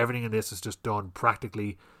 So everything in this is just done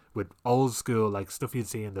practically with old school, like stuff you'd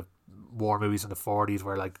see in the war movies in the 40s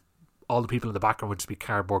where like all the people in the background would just be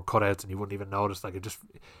cardboard cutouts and you wouldn't even notice. Like, it just,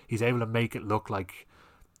 he's able to make it look like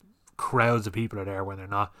crowds of people are there when they're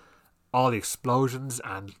not. All the explosions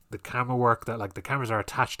and the camera work, that like the cameras are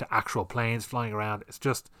attached to actual planes flying around. It's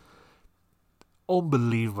just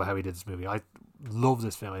unbelievable how he did this movie. I love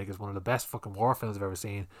this film. I think it's one of the best fucking war films I've ever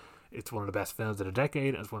seen. It's one of the best films of the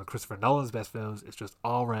decade. It's one of Christopher Nolan's best films. It's just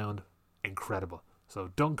all round incredible.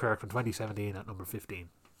 So Dunkirk from 2017 at number 15.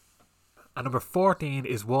 And number 14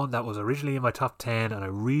 is one that was originally in my top 10 and I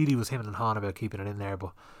really was hemming and hawing about keeping it in there,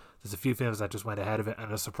 but there's a few films that just went ahead of it,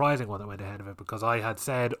 and a surprising one that went ahead of it, because I had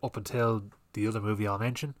said up until the other movie I'll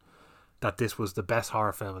mention that this was the best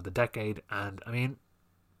horror film of the decade. And I mean,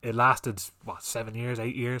 it lasted 7 years,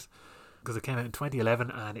 8 years, because it came out in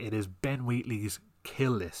 2011, and it is Ben Wheatley's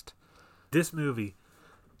Kill List. This movie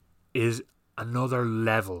is another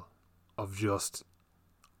level of just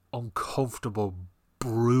uncomfortable,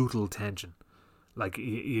 brutal tension. Like,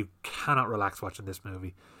 you cannot relax watching this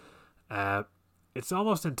movie. It's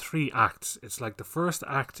almost in 3 acts. It's like the first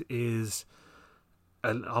act is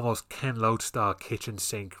an almost Ken Loach style kitchen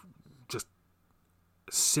sink, just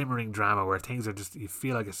simmering drama where things are just, you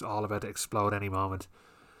feel like it's all about to explode any moment.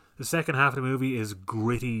 The second half of the movie is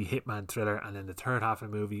gritty hitman thriller, and then the third half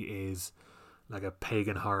of the movie is like a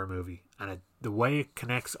pagan horror movie. And the way it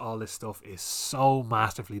connects all this stuff is so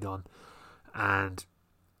masterfully done, and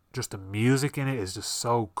just the music in it is just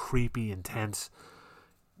so creepy, intense.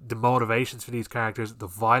 The motivations for these characters, the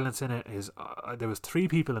violence in it is... there was 3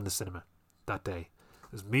 people in the cinema that day.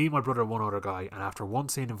 It was me, my brother, one other guy, and after one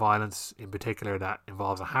scene of violence in particular that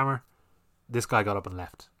involves a hammer, this guy got up and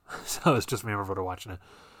left. So it's just me and my brother watching it.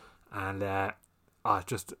 And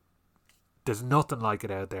just... there's nothing like it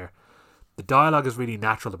out there. The dialogue is really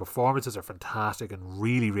natural. The performances are fantastic and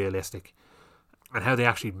really realistic. And how they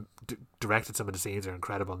actually directed some of the scenes are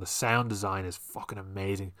incredible. And the sound design is fucking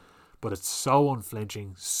amazing. But it's so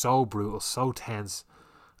unflinching, so brutal, so tense,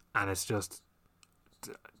 and it's just,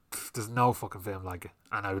 there's no fucking film like it.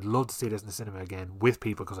 And I would love to see this in the cinema again with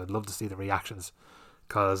people, because I'd love to see the reactions,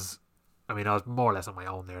 because I mean, I was more or less on my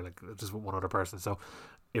own there, like just with one other person. So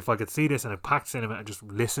if I could see this in a packed cinema and just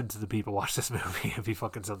listen to the people watch this movie, it'd be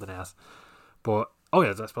fucking something else. But oh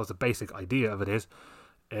yeah, I suppose the basic idea of it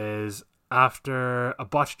is after a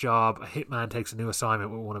botched job, a hitman takes a new assignment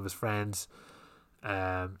with one of his friends.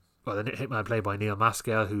 The hitman played by Neil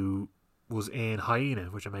Maskell, who was in Hyena,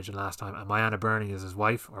 which I mentioned last time, and Mariana Burring is his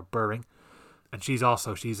wife, or Burring, and she's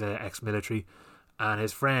an ex-military, and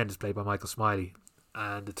his friend is played by Michael Smiley,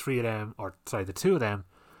 and the 2 of them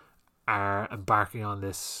are embarking on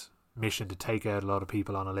this mission to take out a lot of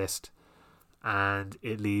people on a list, and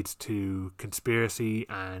it leads to conspiracy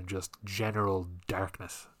and just general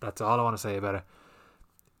darkness. That's all I want to say about it.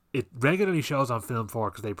 It regularly shows on Film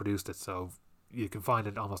 4 because they produced it, so you can find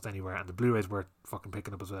it almost anywhere, and the Blu-ray's worth fucking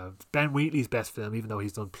picking up as well. It's Ben Wheatley's best film, even though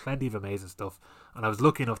he's done plenty of amazing stuff, and I was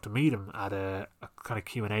lucky enough to meet him at a kind of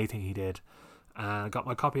Q&A thing he did, and I got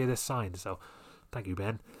my copy of this signed, so thank you,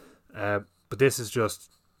 Ben. But this is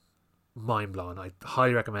just mind-blowing. I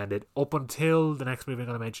highly recommend it. Up until the next movie I'm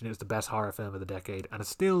going to mention, it was the best horror film of the decade, and it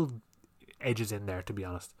still edges in there, to be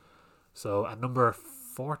honest. So at number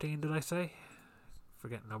 14, did I say?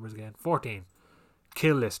 Forgetting numbers again. 14,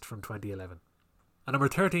 Kill List from 2011. And number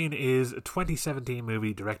 13 is a 2017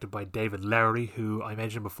 movie directed by David Lowery, who I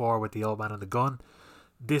mentioned before with The Old Man and the Gun.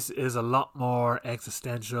 This is a lot more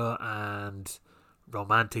existential and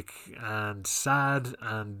romantic and sad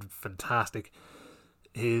and fantastic.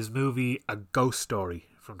 His movie A Ghost Story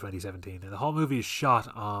from 2017. And the whole movie is shot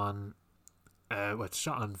on it's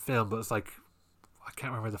shot on film, but it's like, I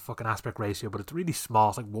can't remember the fucking aspect ratio, but it's really small.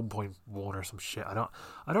 It's like 1.1 or some shit. I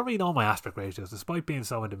don't really know my aspect ratios. Despite being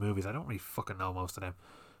so into movies, I don't really fucking know most of them.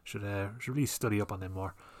 Should really study up on them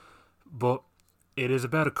more. But it is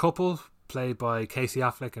about a couple played by Casey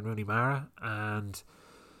Affleck and Rooney Mara, and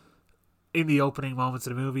in the opening moments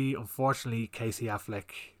of the movie, unfortunately, Casey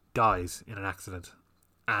Affleck dies in an accident,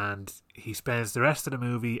 and he spends the rest of the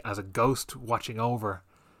movie as a ghost watching over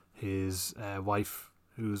his wife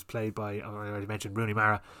who's played by, I already mentioned, Rooney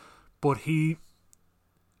Mara, but he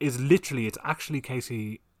is literally, it's actually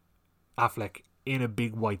Casey Affleck in a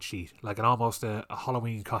big white sheet, like an almost a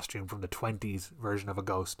Halloween costume from the 20s version of a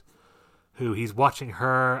ghost, who he's watching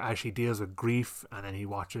her as she deals with grief, and then he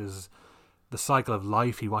watches the cycle of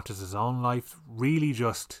life, he watches his own life. Really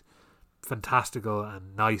just fantastical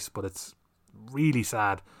and nice, but it's really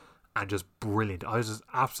sad and just brilliant. I was just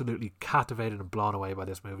absolutely captivated and blown away by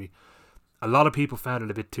this movie. A lot of people found it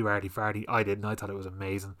a bit too arty-farty. I didn't. I thought it was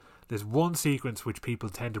amazing. There's one sequence which people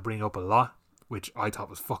tend to bring up a lot, which I thought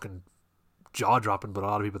was fucking jaw-dropping, but a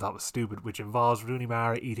lot of people thought was stupid, which involves Rooney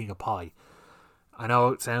Mara eating a pie. I know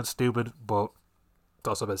it sounds stupid, but it's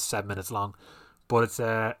also about 7 minutes long. But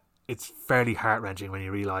it's fairly heart-wrenching when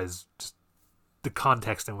you realise just the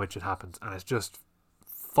context in which it happens, and it's just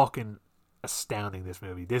fucking astounding, this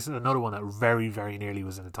movie. This is another one that very, very nearly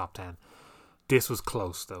was in the top 10. This was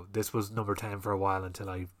close, though. This was number 10 for a while until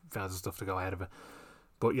I found some stuff to go ahead of it.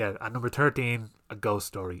 But yeah, at number 13, A Ghost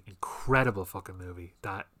Story. Incredible fucking movie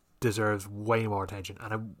that deserves way more attention.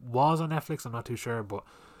 And it was on Netflix, I'm not too sure, but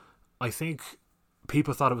I think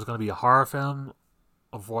people thought it was going to be a horror film.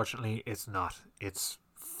 Unfortunately, it's not. It's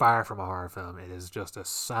far from a horror film. It is just a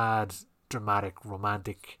sad, dramatic,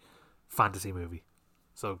 romantic fantasy movie.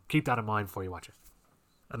 So keep that in mind before you watch it.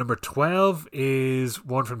 And number 12 is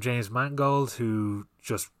one from James Mangold, who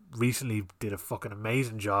just recently did a fucking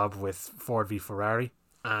amazing job with Ford v Ferrari.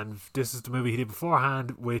 And this is the movie he did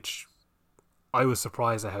beforehand, which I was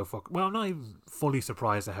surprised at how well, I'm not even fully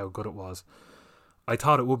surprised at how good it was. I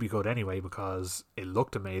thought it would be good anyway because it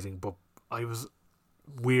looked amazing, but I was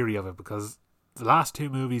weary of it because the last two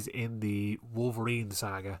movies in the Wolverine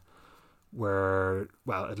saga were,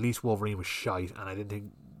 well, at least Wolverine was shite, and I didn't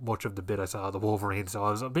think much of the bit I saw of the Wolverine, so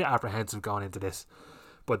I was a bit apprehensive going into this.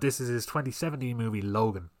 But this is his 2017 movie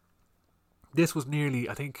Logan. This was nearly,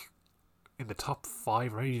 I think, in the top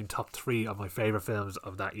 5 or even top 3 of my favourite films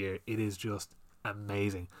of that year. It is just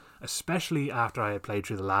amazing, especially after I had played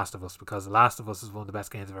through The Last of Us, because The Last of Us is one of the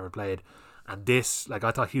best games I've ever played, and this, like,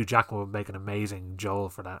 I thought Hugh Jackman would make an amazing Joel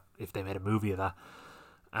for that if they made a movie of that,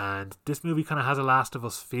 and this movie kind of has a Last of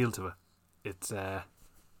Us feel to it. It's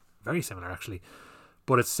very similar actually,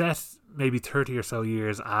 but it's set maybe 30 or so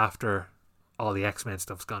years after all the X-Men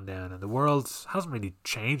stuff's gone down, and the world hasn't really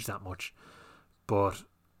changed that much, but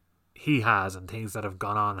he has, and things that have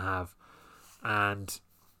gone on have. And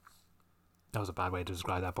that was a bad way to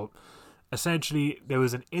describe that, but essentially there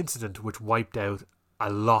was an incident which wiped out a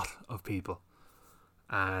lot of people,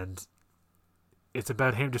 and it's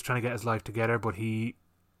about him just trying to get his life together, but he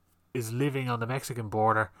is living on the Mexican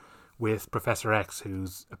border with Professor X, who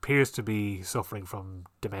appears to be suffering from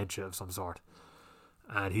dementia of some sort,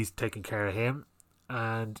 and he's taking care of him,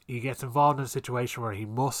 and he gets involved in a situation where he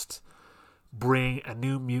must bring a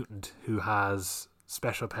new mutant who has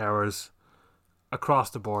special powers across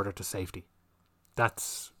the border to safety.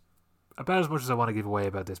 That's about as much as I want to give away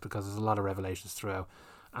about this, because there's a lot of revelations throughout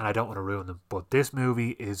and I don't want to ruin them. But this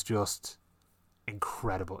movie is just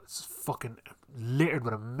incredible. It's fucking littered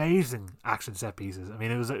with amazing action set pieces. I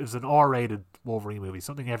mean, it was an R-rated Wolverine movie,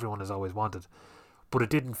 something everyone has always wanted, but it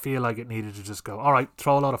didn't feel like it needed to just go, alright,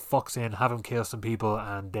 throw a lot of fucks in, have him kill some people,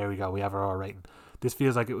 and there we go, we have our R rating. This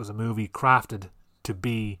feels like it was a movie crafted to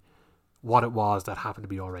be what it was that happened to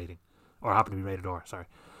be R rating, or happened to be rated R, sorry.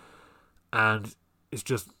 And it's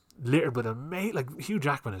just littered with amazing, like, Hugh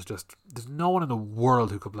Jackman is just, there's no one in the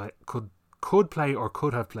world who could play or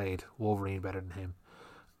could have played Wolverine better than him,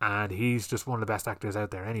 and he's just one of the best actors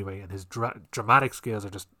out there anyway, and his dramatic skills are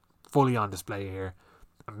just fully on display here.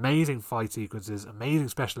 Amazing fight sequences, amazing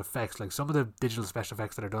special effects. Like, some of the digital special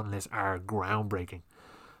effects that are done in this are groundbreaking,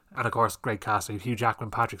 and of course great cast. So Hugh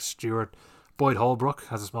Jackman, Patrick Stewart, Boyd Holbrook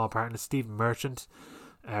has a small part in it, Stephen Merchant,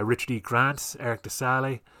 Richard E. Grant, Eric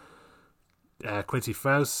DeSalle, Quincy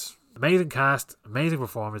Faust. Amazing cast, amazing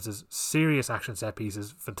performances, serious action set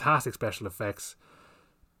pieces, fantastic special effects,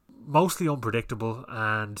 mostly unpredictable,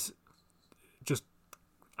 and just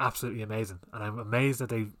absolutely amazing. And I'm amazed that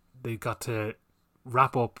they got to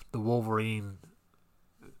wrap up the Wolverine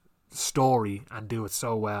story and do it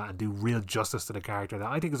so well and do real justice to the character that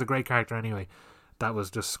I think is a great character anyway, that was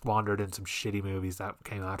just squandered in some shitty movies that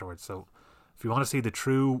came afterwards. So if you want to see the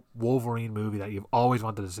true Wolverine movie that you've always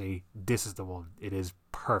wanted to see, this is the one. It is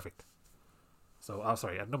perfect. So,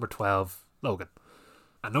 at number 12, Logan.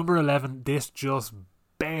 At number 11, this just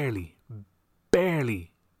barely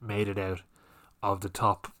made it out of the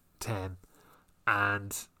top 10.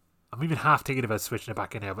 And I'm even half thinking about switching it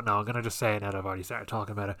back in now, but no, I'm going to just say it now that I've already started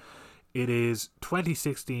talking about it. It is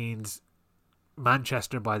 2016's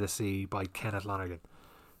Manchester by the Sea by Kenneth Lonergan.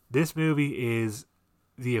 This movie is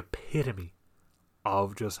the epitome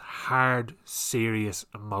of just hard, serious,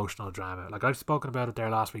 emotional drama. Like, I've spoken about it there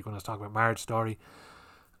last week when I was talking about Marriage Story,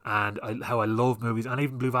 and how I love movies, and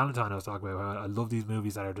even Blue Valentine I was talking about, how I love these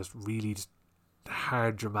movies that are just really just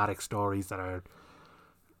hard, dramatic stories that are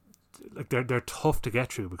like they're tough to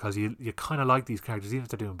get through, because you kind of like these characters even if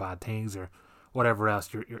they're doing bad things or whatever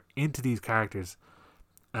else. You're into these characters,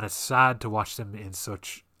 and it's sad to watch them in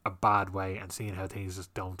such a bad way and seeing how things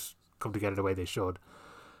just don't come together the way they should.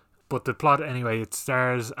 But the plot, anyway, it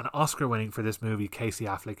stars an Oscar winning for this movie Casey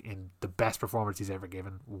Affleck in the best performance he's ever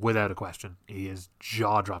given, without a question. He is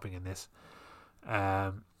jaw dropping in this.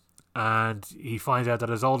 And he finds out that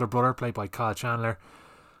his older brother, played by Kyle Chandler,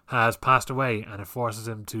 has passed away, and it forces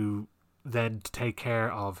him to then take care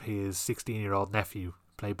of his 16-year-old nephew,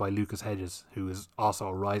 played by Lucas Hedges, who is also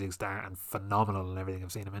a rising star and phenomenal in everything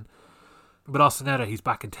I've seen him in. But also now that he's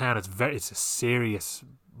back in town, it's a serious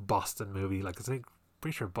Boston movie. Like, I think,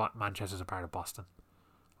 pretty sure Manchester's a part of Boston,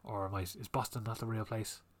 or is Boston not the real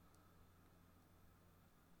place?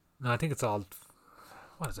 No, I think it's all,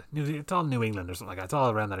 what is it? It's all New England or something like that. It's all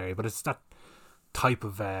around that area, but it's that type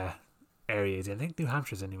of area. I think New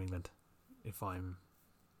Hampshire's in New England, if I'm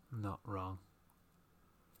not wrong.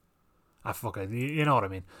 Fuck it, you know what I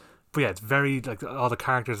mean. But yeah, it's very, like, all the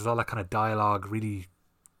characters, there's all that kind of dialogue, really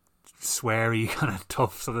sweary, kind of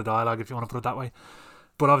tough sort of dialogue, if you want to put it that way.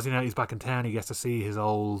 But obviously now he's back in town, he gets to see his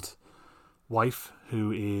old wife,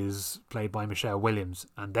 who is played by Michelle Williams,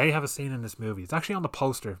 and they have a scene in this movie. It's actually on the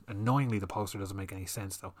poster. Annoyingly, the poster doesn't make any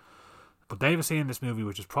sense though. But they have a scene in this movie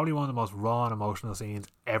which is probably one of the most raw and emotional scenes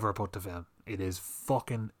ever put to film. It is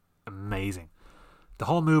fucking amazing. The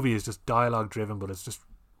whole movie is just dialogue driven, but it's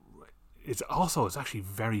actually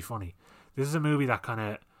very funny. This is a movie that kind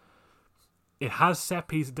of, it has set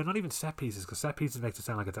pieces. They're not even set pieces, because set pieces makes it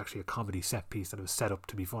sound like it's actually a comedy set piece that was set up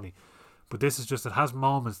to be funny. But this is just, it has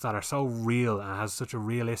moments that are so real and has such a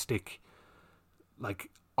realistic,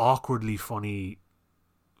 like, awkwardly funny,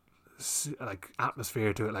 like,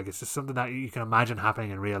 atmosphere to it. Like, it's just something that you can imagine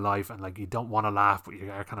happening in real life, and like, you don't want to laugh, but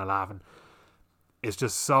you are kind of laughing. It's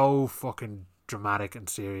just so fucking dramatic and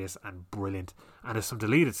serious and brilliant. And there's some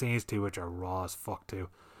deleted scenes too, which are raw as fuck too.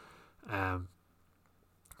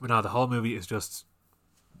 But no, the whole movie is just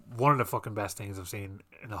one of the fucking best things I've seen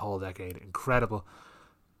in the whole decade. Incredible,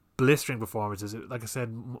 blistering performances. Like I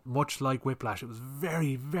said, much like Whiplash, it was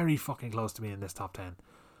very, very fucking close to being in this top 10.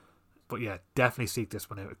 But yeah, definitely seek this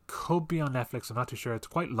one out. It could be on Netflix, I'm not too sure. It's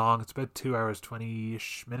quite long, it's about 2 hours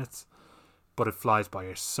 20-ish minutes, but it flies by.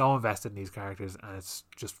 You're so invested in these characters, and it's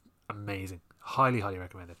just amazing. Highly, highly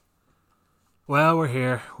recommended. Well, we're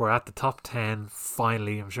here. We're at the top 10,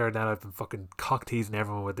 finally. I'm sure now I've been fucking cock-teasing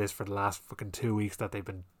everyone with this for the last fucking 2 weeks, that they've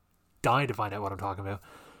been dying to find out what I'm talking about.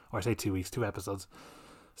 Or I say 2 weeks, 2 episodes.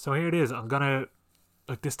 So here it is. I'm gonna,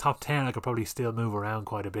 like, this top 10, I could probably still move around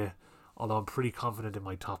quite a bit, although I'm pretty confident in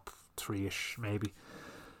my top 3-ish, maybe.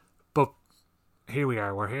 But here we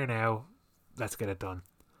are. We're here now. Let's get it done.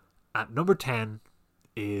 At number 10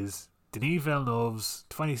 is Denis Villeneuve's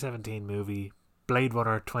 2017 movie, Blade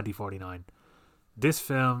Runner 2049. This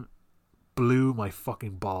film blew my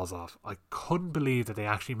fucking balls off. I couldn't believe that they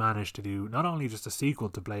actually managed to do not only just a sequel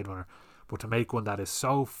to Blade Runner, but to make one that is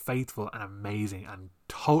so faithful and amazing and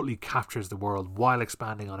totally captures the world while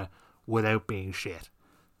expanding on it without being shit.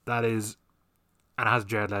 That is, and it has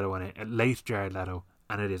Jared Leto in it, late Jared Leto,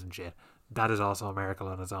 and it isn't shit. That is also a miracle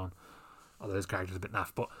on its own, although his character's a bit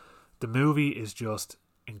naff. But the movie is just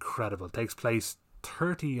incredible. It takes place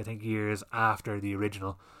 30, I think, years after the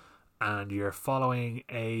original, and you're following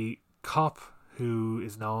a cop who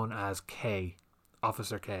is known as K,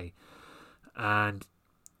 Officer K, and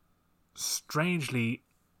strangely,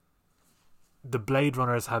 the Blade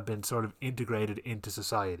Runners have been sort of integrated into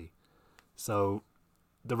society. So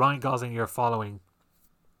the Ryan Gosling you're following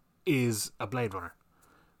is a Blade Runner,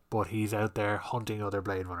 but he's out there hunting other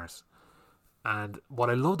Blade Runners. And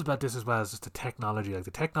what I loved about this as well is just the technology. Like,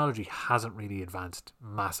 the technology hasn't really advanced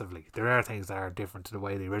massively. There are things that are different to the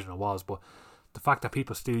way the original was, but the fact that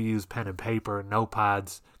people still use pen and paper,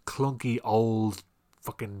 notepads, clunky, old,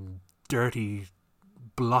 fucking dirty,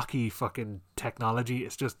 blocky fucking technology,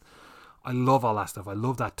 it's just, I love all that stuff. I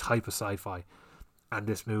love that type of sci-fi, and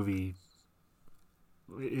this movie,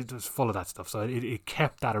 it was full of that stuff, so it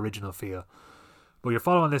kept that original feel. But you're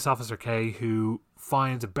following this Officer K, who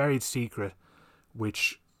finds a buried secret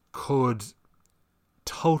which could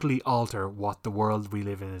totally alter what the world we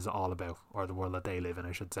live in is all about, or the world that they live in,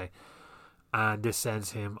 I should say. And this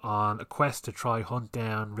sends him on a quest to try hunt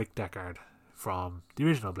down Rick Deckard from the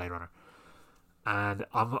original Blade Runner. And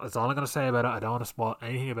that's all I'm going to say about it. I don't want to spoil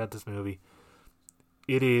anything about this movie.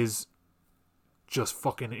 It is just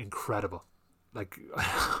fucking incredible. Like,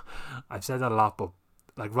 I've said that a lot, but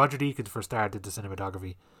like Roger Deakins for a start did the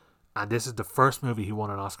cinematography, and this is the first movie he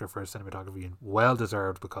won an Oscar for his cinematography, and well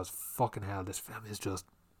deserved, because fucking hell, this film is just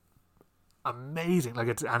amazing. Like,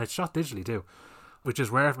 it's shot digitally too, which is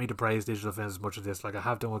rare for me to praise digital films as much as this. Like, I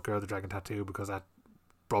have done with Girl with the Dragon Tattoo because that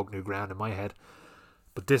broke new ground in my head,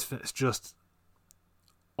 but this is just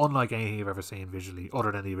unlike anything you've ever seen visually,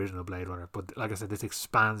 other than the original Blade Runner. But like I said, this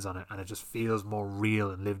expands on it, and it just feels more real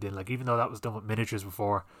and lived in. Like, even though that was done with miniatures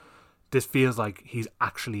before, this feels like he's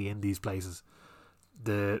actually in these places.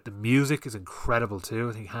 The music is incredible too.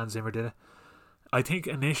 I think Hans Zimmer did it. I think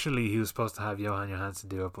initially he was supposed to have Johan Johansson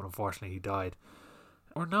do it, but unfortunately he died.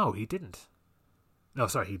 Or no, he didn't. No,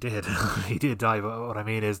 sorry, he did. He did die, but what I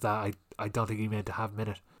mean is that I don't think he meant to have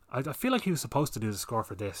Minute. I feel like he was supposed to do the score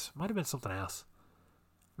for this. Might have been something else.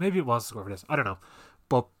 Maybe it was the score for this. I don't know.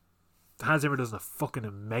 But Hans Zimmer does a fucking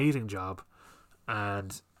amazing job.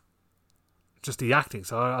 And just the acting.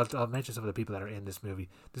 So I'll mention some of the people that are in this movie.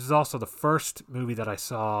 This is also the first movie that I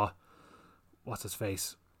saw, what's his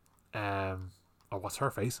face? Or what's her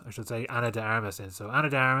face, I should say. Ana de Armas in. So Ana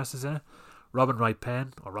de Armas is in it. Robin Wright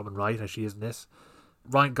Penn, or Robin Wright as she is in this.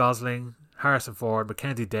 Ryan Gosling, Harrison Ford,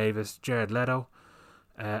 Mackenzie Davis, Jared Leto,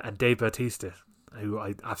 and Dave Bautista, who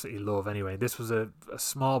I absolutely love anyway. This was a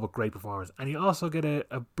small but great performance. And you also get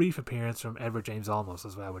a brief appearance from Edward James Olmos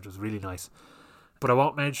as well, which was really nice. But I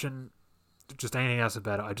won't mention just anything else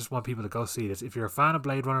about it. I just want people to go see this. If you're a fan of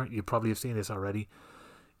Blade Runner, you probably have seen this already.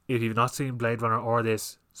 If you've not seen Blade Runner or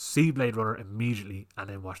this, see Blade Runner immediately and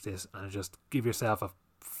then watch this, and just give yourself a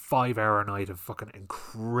 5-hour night of fucking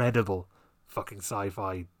incredible fucking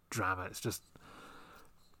sci-fi drama. It's just,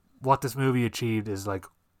 what this movie achieved is like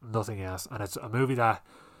nothing else. And it's a movie that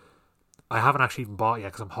I haven't actually even bought yet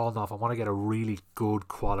because I'm holding off. I want to get a really good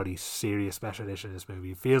quality serious special edition of this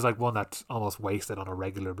movie. It feels like one that's almost wasted on a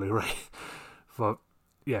regular Blu-ray. But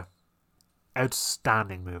yeah,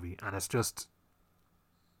 outstanding movie. And it's just,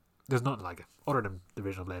 there's nothing like it other than the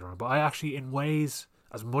original Blade Runner. But I actually, in ways,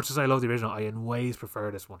 as much as I love the original, I in ways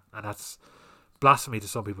prefer this one. And that's blasphemy to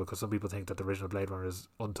some people, because some people think that the original Blade Runner is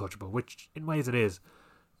untouchable, which in ways it is.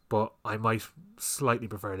 But I might slightly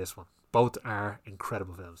prefer this one. Both are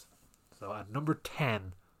incredible films. So at number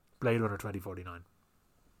 10, Blade Runner 2049.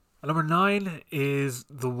 At number 9 is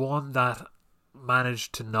the one that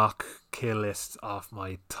managed to knock Kill List off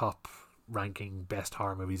my top ranking best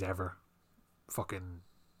horror movies ever.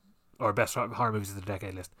 Or best horror movies of the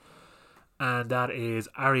decade list. And that is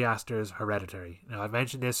Ari Aster's Hereditary. Now, I've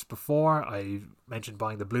mentioned this before. I mentioned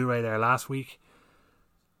buying the Blu-ray there last week.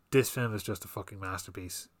 This film is just a fucking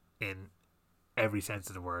masterpiece in every sense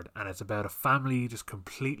of the word. And it's about a family just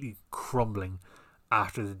completely crumbling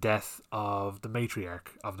after the death of the matriarch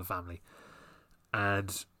of the family.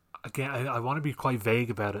 And again, I want to be quite vague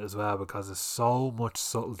about it as well, because there's so much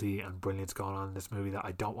subtlety and brilliance going on in this movie that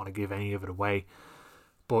I don't want to give any of it away.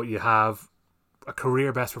 But you have a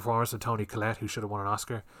career best performance of Toni Collette, who should have won an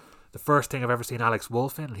Oscar. The first thing I've ever seen Alex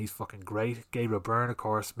Wolff in, and he's fucking great. Gabriel Byrne, of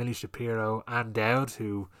course. Millie Shapiro. Anne Dowd,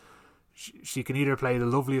 who she can either play the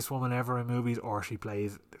loveliest woman ever in movies, or she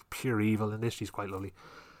plays pure evil. In this, she's quite lovely.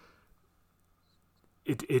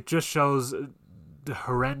 It just shows the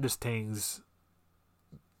horrendous things,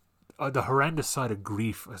 the horrendous side of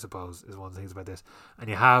grief, I suppose, is one of the things about this. And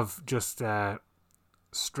you have just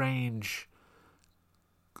strange,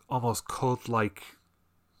 almost cult-like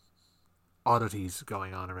oddities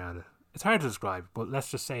going on around it. It's hard to describe, but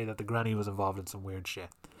let's just say that the granny was involved in some weird shit.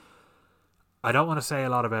 I don't want to say a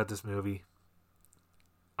lot about this movie.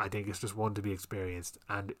 I think it's just one to be experienced,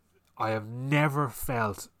 and I have never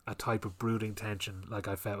felt a type of brooding tension like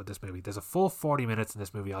I felt with this movie. There's a full 40 minutes in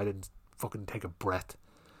this movie I didn't fucking take a breath,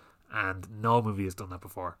 and no movie has done that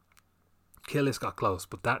before. Kill List got close,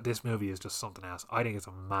 but this movie is just something else. I think it's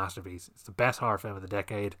a masterpiece. It's the best horror film of the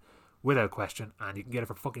decade, without question, and you can get it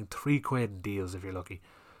for fucking £3 in deals if you're lucky,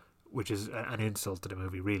 which is an insult to the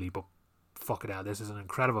movie, really. But fuck it out, this is an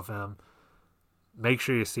incredible film. Make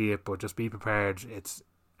sure you see it, but just be prepared. It's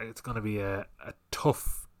going to be a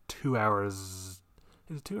tough 2 hours.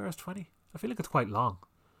 Is it 2 hours 20? I feel like it's quite long.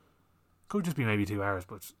 Could just be maybe 2 hours,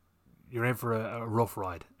 but you're in for a rough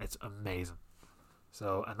ride. It's amazing.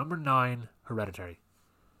 So at number 9, Hereditary.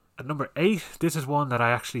 At number 8, this is one that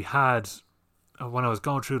I actually had when I was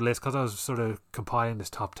going through the list, because I was sort of compiling this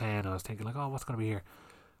top 10. I was thinking like, oh, what's going to be here?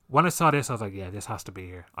 When I saw this, I was like, yeah, this has to be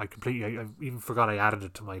here. I even forgot I added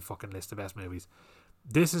it to my fucking list of best movies.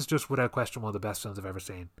 This is just without question one of the best films I've ever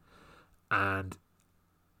seen. And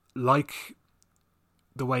like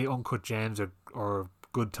the way Uncut Gems or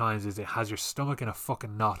Good Times is, it has your stomach in a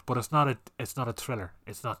fucking knot, but it's not a thriller.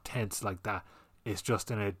 It's not tense like that. It's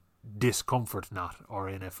just in a discomfort knot, or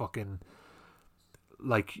in a fucking,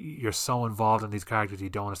 like, you're so involved in these characters you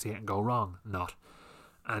don't want to see it and go wrong knot.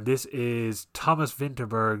 And this is Thomas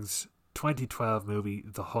Vinterberg's 2012 movie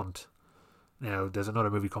The Hunt. Now, there's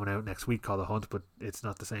another movie coming out next week called The Hunt, but it's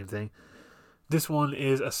not the same thing. This one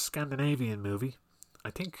is a Scandinavian movie.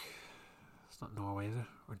 I think it's not Norway, is it?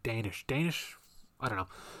 Or Danish? I don't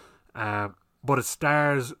know. But it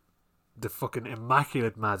stars the fucking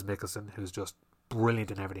immaculate Mads Mikkelsen, who's just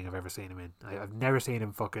brilliant in everything I've ever seen him in. I've never seen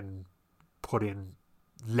him fucking put in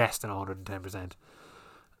less than 110%.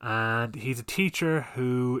 And he's a teacher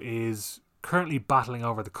who is currently battling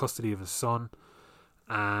over the custody of his son,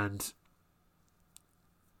 and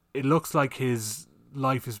it looks like his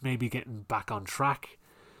life is maybe getting back on track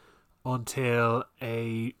until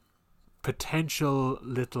a potential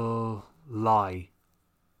little lie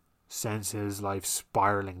sends his life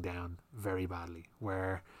spiraling down very badly,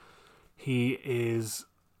 where he is...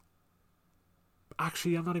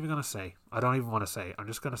 Actually, I'm not even going to say. I don't even want to say. I'm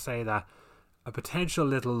just going to say that a potential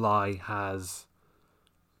little lie has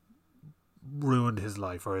ruined his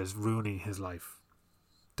life, or is ruining his life.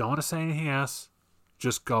 Don't want to say anything else.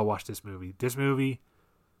 Just go watch this movie. This movie,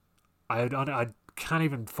 I can't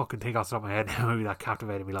even fucking think off the top of my head a movie that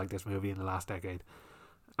captivated me like this movie in the last decade.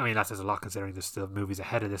 I mean, that says a lot considering there's still movies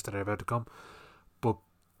ahead of this that are about to come. But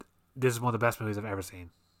this is one of the best movies I've ever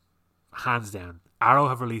seen. Hands down. Arrow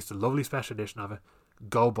have released a lovely special edition of it.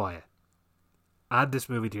 Go buy it. Add this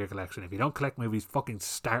movie to your collection. If you don't collect movies, fucking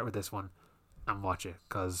start with this one and watch it,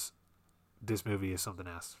 because this movie is something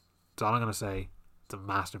else. That's all I'm going to say. It's a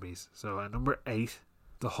masterpiece. So at number 8,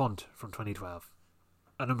 The Hunt from 2012.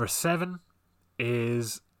 At number 7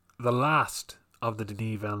 is the last of the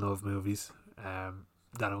Denis Villeneuve movies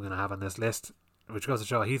that I'm going to have on this list, which goes to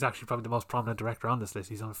show he's actually probably the most prominent director on this list.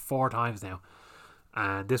 He's on 4 times now.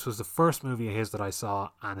 And this was the first movie of his that I saw,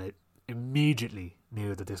 and it immediately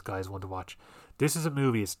knew that this guy is one to watch. This is a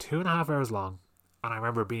movie, it's 2.5 hours long, and I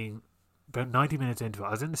remember being about 90 minutes into it.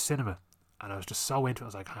 I was in the cinema, and I was just so into it. I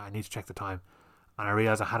was like, I need to check the time. And I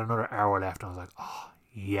realised I had another hour left, and I was like, oh,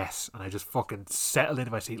 yes. And I just fucking settled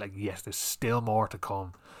into my seat like, yes, there's still more to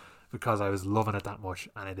come, because I was loving it that much.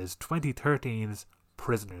 And it is 2013's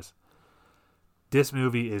Prisoners. This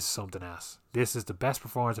movie is something else. This is the best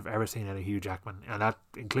performance I've ever seen out of Hugh Jackman, and that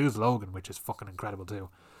includes Logan, which is fucking incredible too.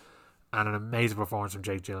 And an amazing performance from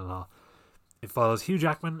Jake Gyllenhaal. It follows Hugh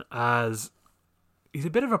Jackman as... he's a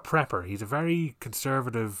bit of a prepper. He's a very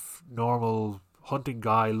conservative, normal hunting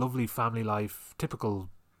guy, lovely family life, typical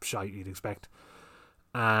shite you'd expect.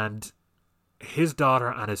 And his daughter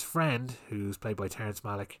and his friend, who's played by Terrence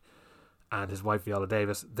Malick, and his wife Viola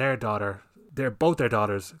Davis, both their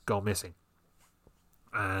daughters go missing.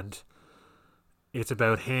 And it's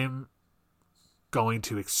about him going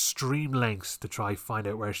to extreme lengths to try find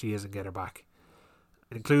out where she is and get her back.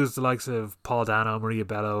 It includes the likes of Paul Dano, Maria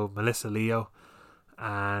Bello, Melissa Leo,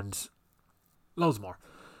 and loads more.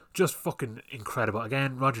 Just fucking incredible.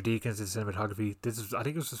 Again, Roger Deakins did cinematography. I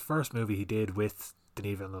think it was his first movie he did with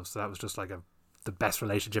Denis Villeneuve, so that was just like the best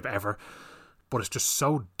relationship ever. But it's just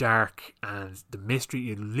so dark, and the mystery,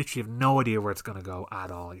 you literally have no idea where it's going to go at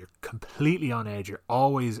all. You're completely on edge. You're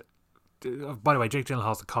always... By the way, Jake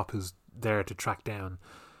Gyllenhaal's the cop who's there to track down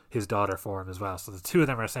his daughter for him as well. So the two of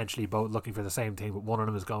them are essentially both looking for the same thing, but one of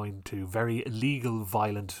them is going to very illegal,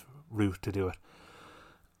 violent route to do it.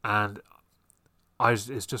 And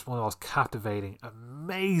it's just one of the most captivating,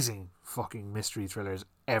 amazing fucking mystery thrillers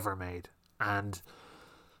ever made. And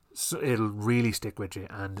so it'll really stick with you.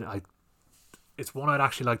 And it's one I'd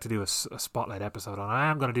actually like to do a spotlight episode on.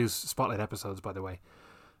 I am going to do spotlight episodes, by the way,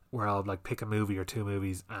 where I'll like pick a movie or 2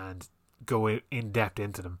 movies and go in depth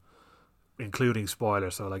into them, including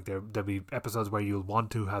spoilers. So like there'll be episodes where you'll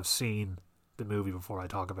want to have seen the movie before I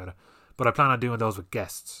talk about it. But I plan on doing those with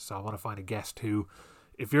guests. So I want to find a guest who,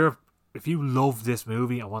 if you love this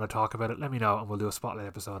movie and want to talk about it, let me know, and we'll do a spotlight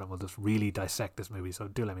episode and we'll just really dissect this movie. So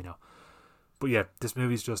do let me know. But yeah, this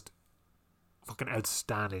movie's just fucking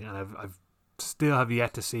outstanding, and I've still have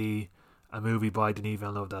yet to see a movie by Denis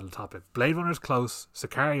Villeneuve that'll top it. Blade Runner's close,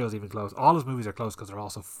 Sicario's even close. All his movies are close because they're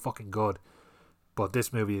all so fucking good. But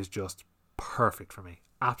this movie is just perfect for me.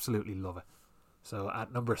 Absolutely love it. So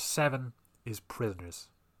at number 7 is Prisoners.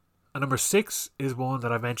 At number 6 is one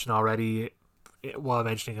that I've mentioned already while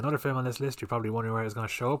mentioning another film on this list. You're probably wondering where it's going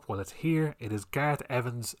to show up. Well, it's here. It is Gareth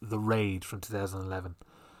Evans' The Raid from 2011.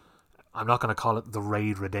 I'm not going to call it The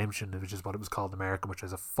Raid Redemption, which is what it was called in America, which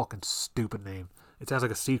is a fucking stupid name. It sounds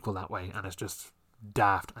like a sequel that way, and it's just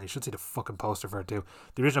daft. And you should see the fucking poster for it too.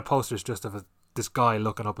 The original poster is just of this guy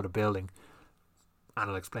looking up at a building, and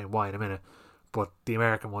I'll explain why in a minute. But the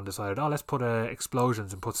American one decided, let's put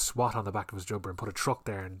explosions and put SWAT on the back of his jumper and put a truck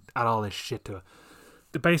there and add all this shit to it.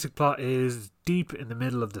 The basic plot is deep in the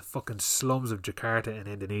middle of the fucking slums of Jakarta in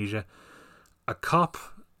Indonesia. A cop,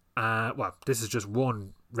 this is just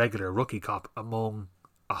one regular rookie cop among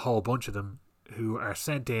a whole bunch of them who are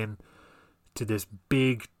sent in to this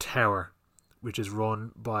big tower which is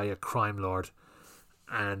run by a crime lord.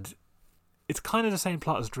 And it's kind of the same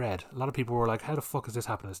plot as Dredd. A lot of people were like, how the fuck is this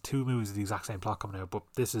happening? There's 2 movies with the exact same plot coming out, but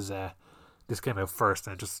this came out first,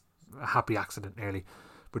 and just a happy accident nearly.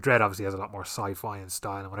 But Dredd obviously has a lot more sci-fi and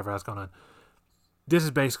style and whatever else going on. This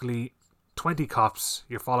is basically 20 cops.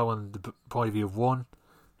 You're following the point of view of one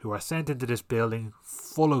who are sent into this building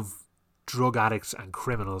full of drug addicts and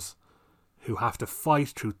criminals who have to fight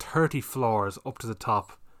through 30 floors up to the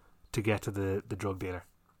top to get to the drug dealer.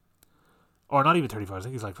 Or not even 30 floors, I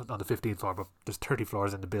think he's like on the 15th floor, but there's 30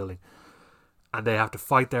 floors in the building. And they have to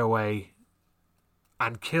fight their way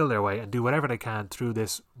and kill their way and do whatever they can through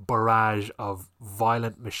this barrage of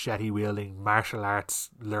violent machete-wielding, martial arts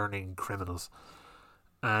learning criminals.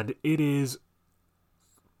 And it is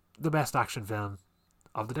the best action film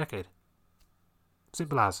of the decade.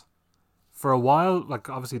 Simple as. For a while, like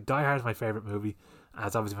obviously Die Hard is my favourite movie, and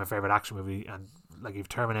it's obviously my favourite action movie, and like you've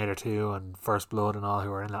Terminator 2 and First Blood and all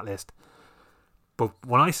who are in that list. But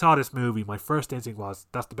when I saw this movie, my first instinct was,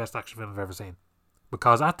 that's the best action film I've ever seen.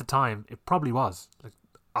 Because at the time, it probably was. Like,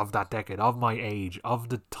 of that decade, of my age, of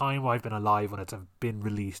the time I've been alive when it's been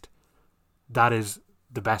released. That is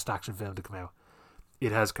the best action film to come out.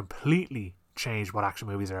 It has completely changed what action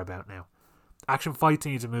movies are about now. Action fight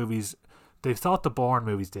scenes in movies, they've thought the Bourne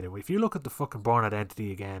movies did it. If you look at the fucking Bourne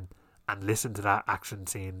Identity again and listen to that action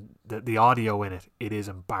scene, the audio in it, it is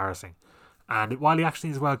embarrassing. And while the action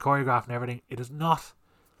is well choreographed and everything, it is not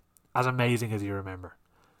as amazing as you remember.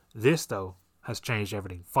 This, though, has changed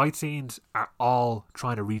everything. Fight scenes are all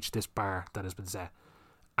trying to reach this bar that has been set.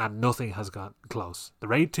 And nothing has got close. The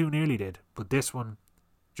Raid 2 nearly did, but this one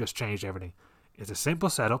just changed everything. It's a simple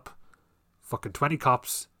setup. Fucking 20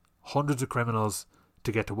 cops, hundreds of criminals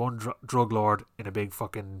to get to one drug lord in a big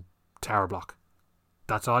fucking tower block.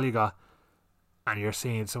 That's all you got. And you're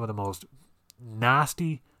seeing some of the most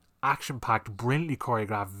nasty, action-packed, brilliantly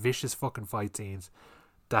choreographed, vicious fucking fight scenes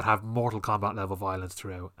that have Mortal Kombat level violence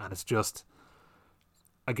throughout. And it's just,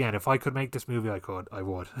 again, if I could make this movie, I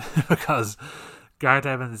would. Because Gareth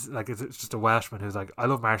Evans, like, it's just a Welshman who's like, I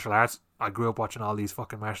love martial arts. I grew up watching all these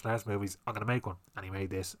fucking martial arts movies. I'm going to make one. And he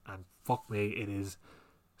made this. And fuck me, it is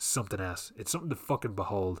something else. It's something to fucking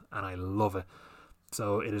behold. And I love it.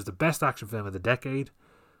 So it is the best action film of the decade.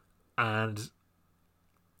 And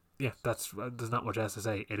yeah, there's not much else to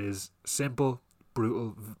say. It is simple,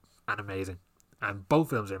 brutal, and amazing. And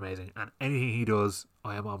both films are amazing. And anything he does,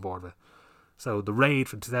 I am on board with. So The Raid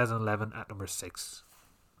from 2011 at number 6.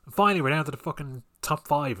 And finally, we're down to the fucking top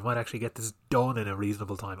 5. We might actually get this done in a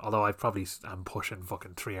reasonable time. Although I probably am pushing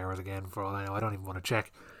fucking 3 hours again for all I know. I don't even want to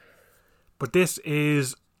check. But this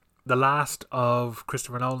is the last of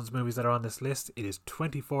Christopher Nolan's movies that are on this list. It is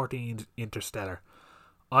 2014's Interstellar.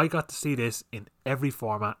 I got to see this in every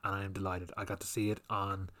format and I am delighted. I got to see it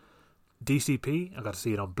on DCP, I got to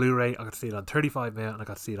see it on Blu-ray, I got to see it on 35mm, and I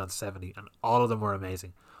got to see it on 70, and all of them were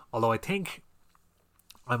amazing. Although I think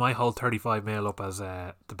I might hold 35mm up as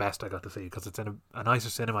the best I got to see, because it's in a nicer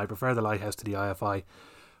cinema. I prefer the Lighthouse to the IFI,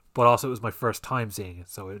 but also it was my first time seeing it,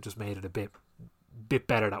 so it just made it a bit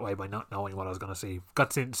better that way by not knowing what I was going to see.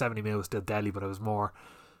 Got to see it in 70mm, was still deadly, but I was more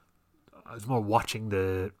watching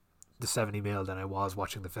the 70mm than I was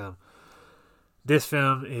watching the film. This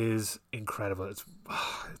film is incredible. It's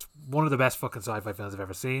one of the best fucking sci-fi films I've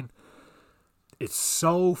ever seen. It's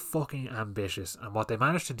so fucking ambitious, and what they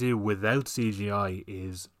managed to do without CGI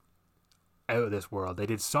is out of this world. They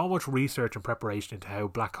did so much research and preparation into how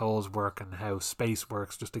black holes work and how space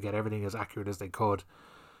works just to get everything as accurate as they could.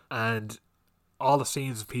 And all the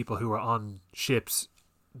scenes of people who are on ships,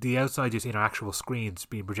 the outside you've seen are actual screens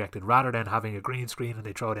being projected rather than having a green screen and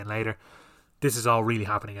they throw it in later. This is all really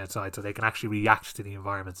happening outside, so they can actually react to the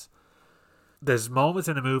environments. There's moments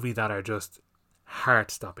in the movie that are just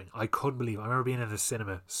heart-stopping. I couldn't believe it. I remember being in the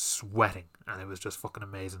cinema sweating, and it was just fucking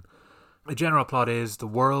amazing. The general plot is the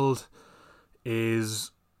world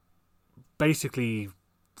is basically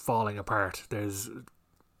falling apart. There's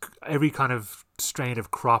every kind of strain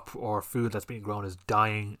of crop or food that's being grown is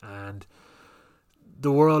dying, and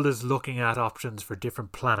the world is looking at options for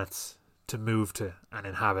different planets to move to and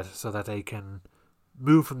inhabit so that they can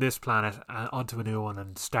move from this planet onto a new one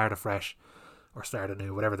and start afresh, or start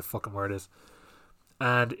anew, whatever the fucking word is.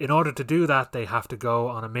 And in order to do that, they have to go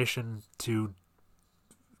on a mission to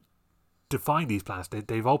to find these planets.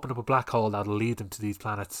 They've opened up a black hole that'll lead them to these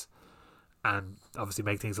planets and obviously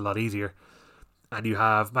make things a lot easier. And you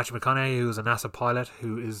have Matthew McConaughey, who's a NASA pilot,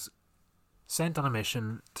 who is sent on a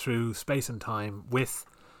mission through space and time with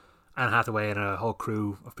Anne Hathaway and a whole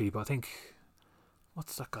crew of people. I think,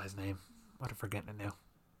 what's that guy's name? I'm forgetting it now.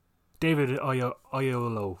 David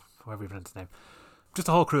Oyelowo, however you pronounce his name. Just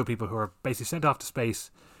a whole crew of people who are basically sent off to space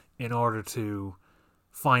in order to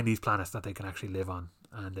find these planets that they can actually live on.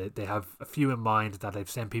 And they have a few in mind that they've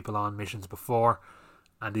sent people on missions before,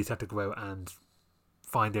 and these have to go out and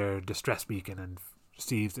find their distress beacon and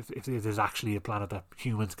see if there's actually a planet that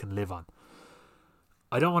humans can live on.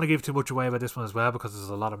 I don't want to give too much away about this one as well, because there's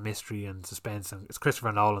a lot of mystery and suspense, and it's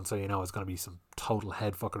Christopher Nolan, so you know it's going to be some total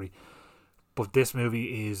head fuckery. But this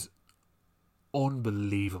movie is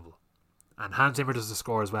unbelievable. And Hans Zimmer does the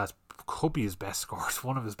score as well. It could be his best score. It's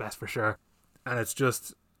one of his best for sure. And it's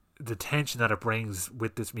just the tension that it brings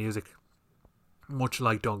with this music, much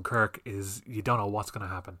like Dunkirk, is you don't know what's going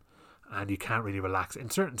to happen. And you can't really relax in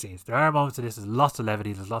certain scenes. There are moments of this, there's lots of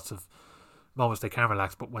levity, there's lots of moments they can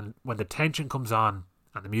relax. But when the tension comes on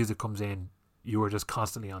and the music comes in, you are just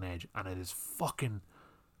constantly on edge. And it is fucking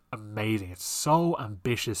amazing. It's so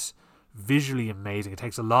ambitious, visually amazing. It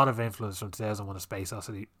takes a lot of influence from 2001: A Space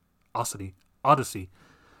Odyssey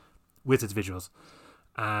with its visuals.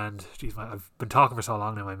 And geez, I've been talking for so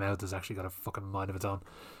long now, my mouth has actually got a fucking mind of its own.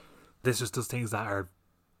 This just does things that are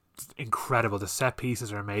incredible. The set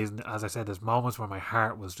pieces are amazing. As I said, there's moments where my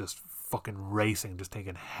heart was just fucking racing, just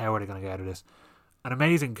thinking, how are they going to get out of this? An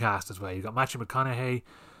amazing cast as well. You got Matthew McConaughey,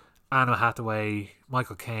 Anne Hathaway,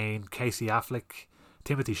 Michael Caine, Casey Affleck,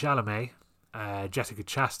 Timothy Chalamet, Jessica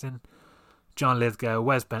Chastain, John Lithgow,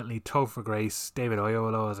 Wes Bentley, Topher Grace, David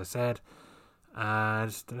Oyelowo, as I said.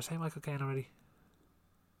 And did I say Michael Caine already?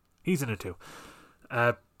 He's in it too.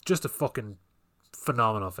 Just a fucking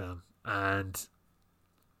phenomenal film. And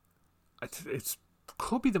it's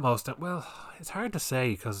could be the most, well, it's hard to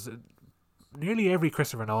say, because nearly every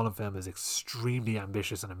Christopher Nolan film is extremely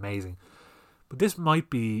ambitious and amazing. But this might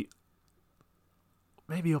be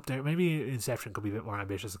maybe up there. Maybe Inception could be a bit more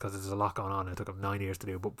ambitious because there's a lot going on and it took him 9 years to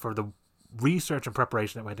do. But for the research and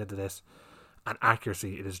preparation that went into this and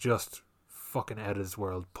accuracy, it is just fucking out of this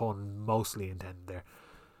world. Pun mostly intended there.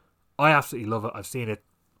 I absolutely love it. I've seen it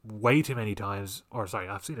way too many times. Or sorry,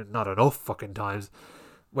 I've seen it not enough fucking times.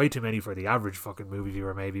 Way too many for the average fucking movie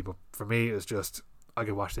viewer maybe. But for me, it's just, I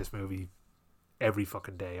could watch this movie every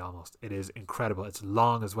fucking day almost. It is incredible. It's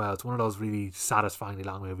long as well. It's one of those really satisfyingly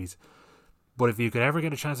long movies. But if you could ever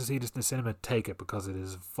get a chance to see this in the cinema, take it, because it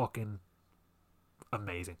is fucking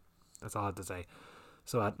amazing. That's all I have to say.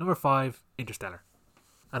 So at number 5, Interstellar.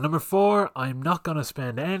 And number 4, I'm not going to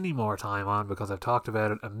spend any more time on, because I've talked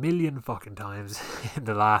about it a million fucking times in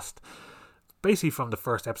the last, basically from the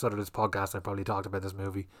first episode of this podcast, I probably talked about this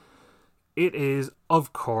movie. It is,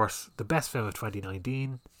 of course, the best film of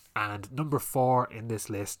 2019, and number 4 in this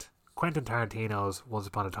list, Quentin Tarantino's Once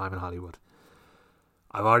Upon a Time in Hollywood.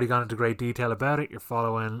 I've already gone into great detail about it. You're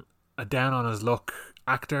following a down on his luck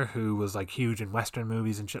actor who was like huge in Western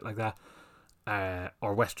movies and shit like that,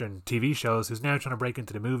 or Western TV shows, who's now trying to break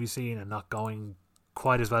into the movie scene and not going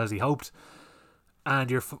quite as well as he hoped.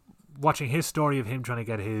 And you're watching his story of him trying to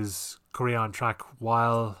get his career on track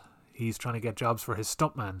while he's trying to get jobs for his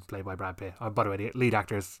stuntman, played by Brad Pitt. By the way, the lead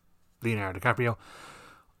actor is Leonardo DiCaprio.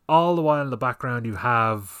 All the while in the background you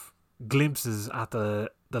have glimpses at the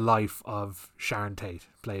life of Sharon Tate,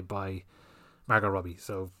 played by Margot Robbie.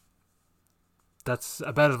 So that's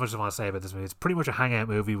about as much as I want to say about this movie. It's pretty much a hangout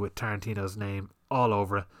movie with Tarantino's name all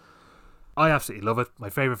over it. I absolutely love it. My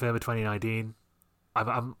favourite film of 2019.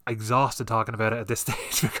 I'm exhausted talking about it at this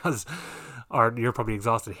stage because, or you're probably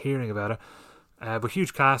exhausted hearing about it. But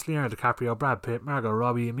huge cast: Leonardo DiCaprio, Brad Pitt, Margot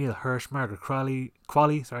Robbie, Emile Hirsch, Margaret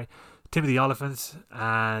Qualley, Timothy Olyphant,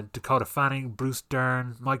 and Dakota Fanning, Bruce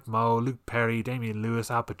Dern, Mike Moe, Luke Perry, Damian Lewis,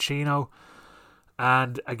 Al Pacino,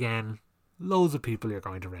 and again, loads of people you're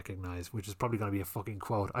going to recognise, which is probably going to be a fucking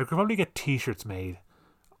quote. I could probably get t-shirts made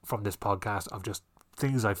from this podcast of just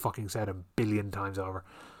things I've fucking said a billion times over.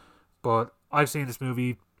 But I've seen this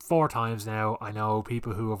movie 4 times now. I know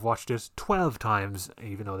people who have watched it 12 times,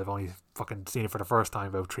 even though they've only fucking seen it for the first time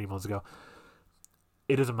about 3 months ago.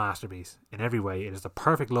 It is a masterpiece in every way. It is the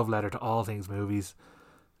perfect love letter to all things movies,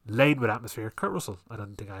 laden with atmosphere. Kurt Russell, I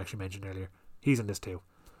don't think I actually mentioned earlier, he's in this too.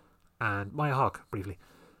 And Maya Hawke, briefly.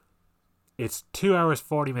 It's 2 hours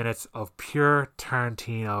 40 minutes of pure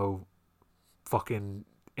Tarantino fucking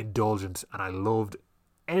indulgence, and I loved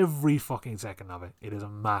every fucking second of it. It is a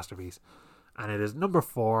masterpiece, and it is number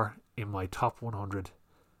 4 in my top 100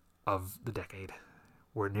 of the decade.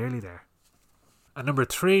 We're nearly there. At number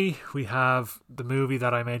 3, we have the movie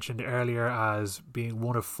that I mentioned earlier as being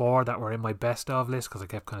one of 4 that were in my best of list because I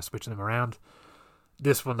kept kind of switching them around.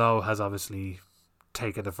 This one, though, has obviously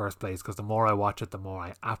taken the first place because the more I watch it, the more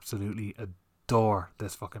I absolutely adore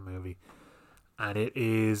this fucking movie. And it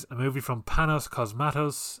is a movie from Panos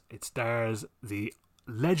Cosmatos. It stars the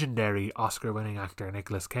legendary Oscar-winning actor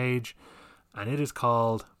Nicolas Cage, and it is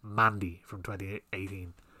called Mandy from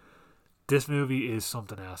 2018. This movie is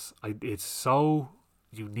something else. It's so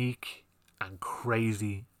unique and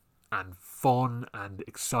crazy and fun and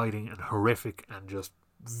exciting and horrific and just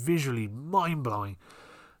visually mind-blowing.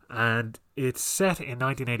 And it's set in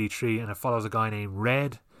 1983 and it follows a guy named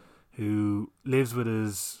Red who lives with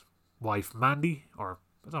his wife Mandy, or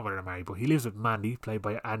I don't know whether they're married, but he lives with Mandy, played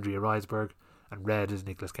by Andrea Riseborough, and Red is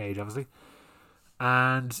Nicolas Cage, obviously.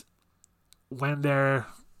 And when their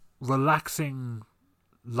relaxing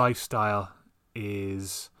lifestyle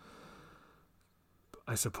is,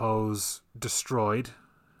 I suppose, destroyed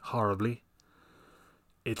horribly,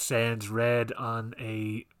 it sends Red on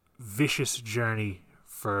a vicious journey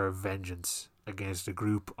for vengeance against a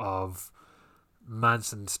group of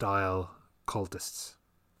Manson-style cultists.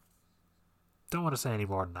 Don't want to say any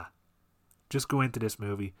more than that. Just go into this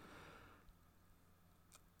movie.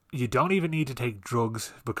 You don't even need to take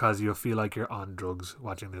drugs because you'll feel like you're on drugs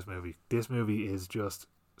watching this movie. This movie is just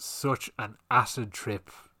such an acid trip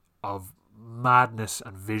of madness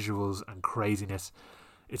and visuals and craziness.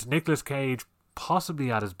 It's Nicolas Cage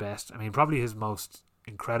possibly at his best. I mean, probably his most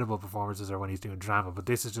incredible performances are when he's doing drama, but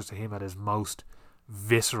this is just him at his most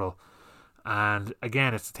visceral. And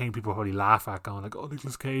again, it's the thing people probably laugh at, going like, oh,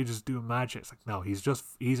 Nicolas Cage is doing magic. It's like, no,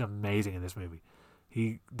 he's amazing in this movie.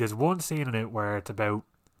 There's one scene in it where it's about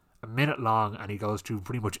a minute long and he goes through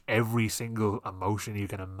pretty much every single emotion you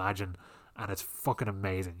can imagine, and it's fucking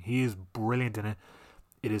amazing. He is brilliant in it.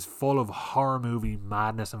 It is full of horror movie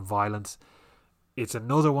madness and violence. It's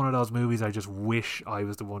another one of those movies I just wish I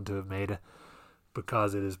was the one to have made it,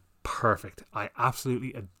 because it is perfect. I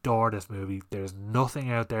absolutely adore this movie. There's nothing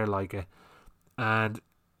out there like it. And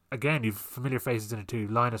again, you've familiar faces in it too.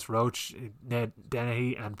 Linus Roach, Ned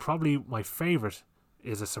Dennehy, and probably my favourite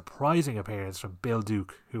is a surprising appearance from Bill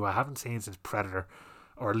Duke, who I haven't seen since Predator,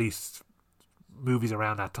 or at least movies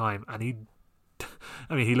around that time. And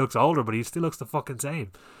he looks older, but he still looks the fucking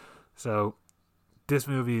same. So this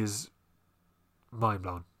movie is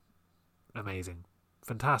mind-blowing, amazing,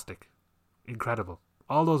 fantastic, incredible.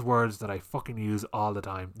 All those words that I fucking use all the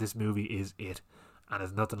time. This movie is it, and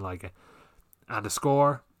there's nothing like it. And the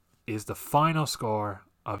score is the final score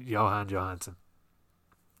of Johan Johansson.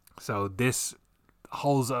 So this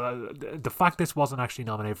holds the fact this wasn't actually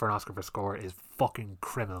nominated for an Oscar for score is fucking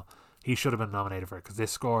criminal. He should have been nominated for it, because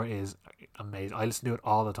this score is amazing. I listen to it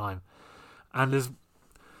all the time. And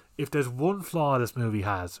if there's one flaw this movie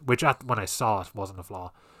has, which when I saw it wasn't a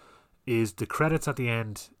flaw, is the credits at the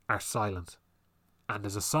end are silent. And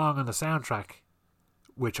there's a song on the soundtrack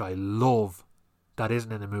which I love that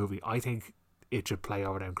isn't in the movie. I think it should play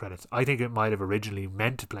over them credits. I think it might have originally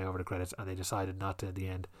meant to play over the credits and they decided not to at the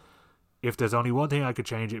end. If there's only one thing I could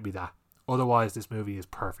change, it'd be that. Otherwise, this movie is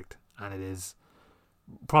perfect, and it is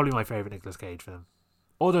probably my favourite Nicolas Cage film,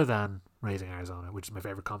 other than Raising Arizona, which is my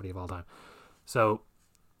favourite comedy of all time. So,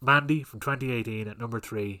 Mandy from 2018 at number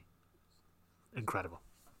 3, incredible.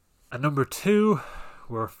 At number 2,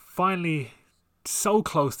 we're finally so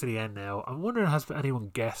close to the end now. I'm wondering, has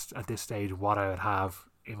anyone guessed at this stage what I would have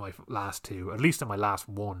in my last 2, at least in my last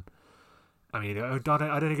 1? I mean, I don't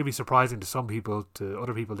think it'd be surprising to some people. To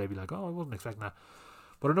other people, they'd be like, oh, I wasn't expecting that.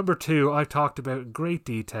 But at number 2, I've talked about in great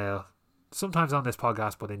detail, sometimes on this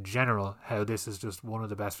podcast, but in general, how this is just one of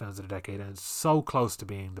the best films of the decade, and it's so close to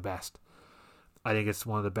being the best. I think it's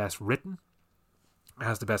one of the best written. It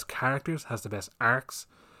has the best characters, has the best arcs,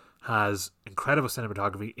 has incredible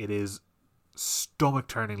cinematography. It is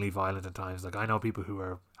stomach-turningly violent at times. Like, I know people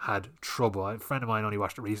who had trouble. A friend of mine only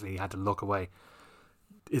watched it recently. He had to look away.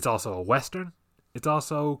 It's also a western. It's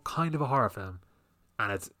also kind of a horror film,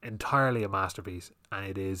 and it's entirely a masterpiece. And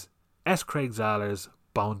it is S. Craig Zahler's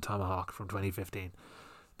Bone Tomahawk from 2015.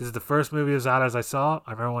 This is the first movie of Zahler's I saw.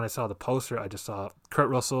 I remember when I saw the poster, I just saw Kurt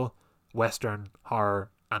Russell, western,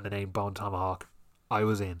 horror, and the name Bone Tomahawk. I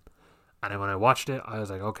was in. And then when I watched it, I was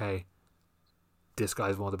like, okay, this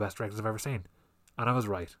guy's one of the best directors I've ever seen. And I was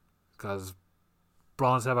right, because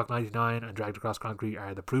Braun Sebok 99 and Dragged Across Concrete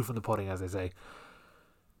are the proof in the pudding, as they say.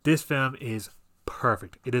 This film is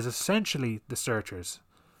perfect. It is essentially The Searchers,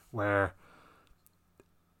 where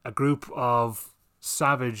a group of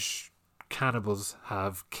savage cannibals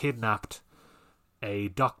have kidnapped a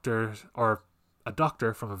doctor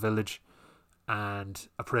from a village and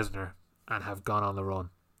a prisoner, and have gone on the run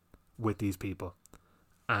with these people.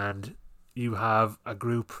 And you have a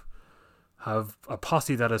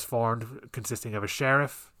posse that is formed consisting of a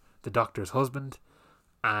sheriff, the doctor's husband,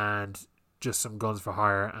 and just some guns for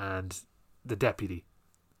hire and the deputy.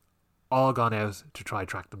 All gone out to try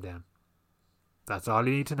track them down. That's all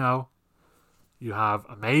you need to know. You have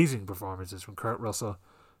amazing performances from Kurt Russell,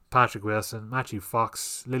 Patrick Wilson, Matthew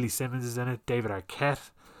Fox, Lily Simmons is in it, David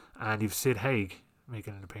Arquette, and you've Sid Haig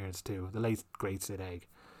making an appearance too, the late great Sid Haig.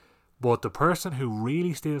 But the person who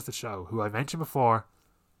really steals the show, who I mentioned before,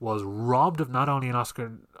 was robbed of not only an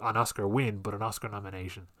Oscar win, but an Oscar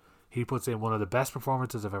nomination. He puts in one of the best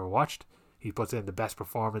performances I've ever watched. He puts in the best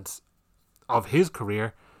performance of his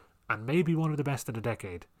career, and maybe one of the best of the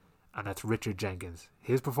decade. And that's Richard Jenkins.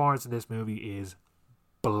 His performance in this movie is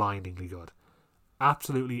blindingly good.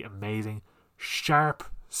 Absolutely amazing. Sharp,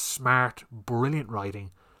 smart, brilliant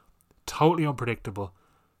writing. Totally unpredictable.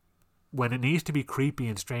 When it needs to be creepy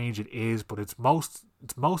and strange, it is, but it's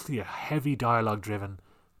mostly a heavy dialogue driven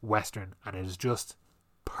Western, and it is just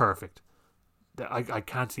perfect. I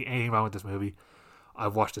can't see anything wrong with this movie.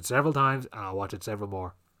 I've watched it several times, and I'll watch it several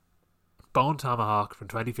more. Bone Tomahawk from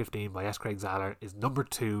 2015 by S. Craig Zahler is number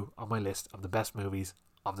 2 on my list of the best movies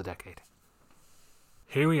of the decade.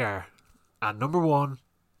 Here we are at number 1,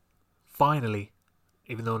 finally,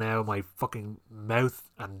 even though now my fucking mouth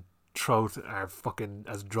and throat are fucking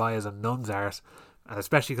as dry as a nun's arse, and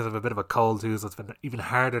especially because I have a bit of a cold too, so it's been even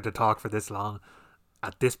harder to talk for this long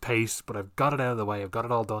at this pace, but I've got it out of the way. I've got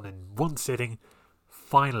it all done in one sitting.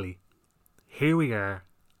 Finally, here we are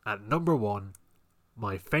at number 1,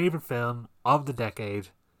 my favourite film of the decade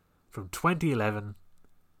from 2011.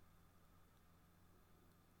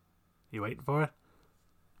 You waiting for it?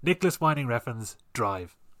 Nicholas Winding Refn's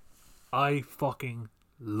Drive. I fucking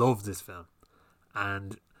love this film.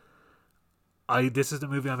 And this is the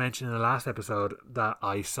movie I mentioned in the last episode that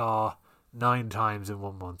I saw 9 times in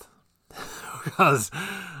 1 month. Because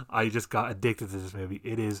I just got addicted to this movie.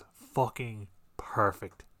 It is fucking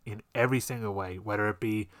perfect in every single way. Whether it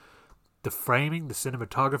be the framing, the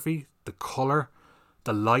cinematography, the colour,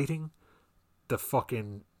 the lighting, the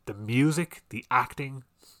music, the acting,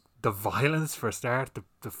 the violence for a start,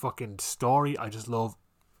 the fucking story. I just love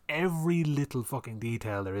every little fucking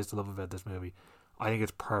detail there is to love about this movie. I think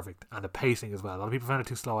it's perfect. And the pacing as well. A lot of people found it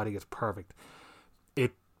too slow. I think it's perfect.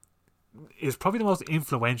 It is probably the most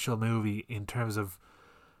influential movie in terms of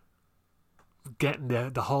getting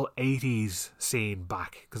the whole 80s scene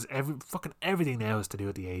back, because everything now is to do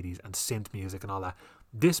with the 80s and synth music and all that.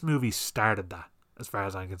 This movie started that, as far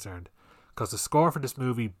as I'm concerned, because the score for this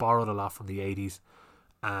movie borrowed a lot from the 80s,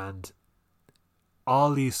 and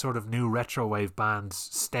all these sort of new retro wave bands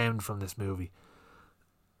stemmed from this movie.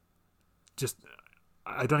 Just,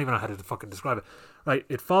 I don't even know how to fucking describe it. Right,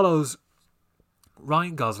 it follows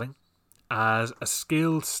Ryan Gosling as a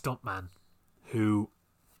skilled stuntman who,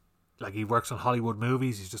 like, he works on Hollywood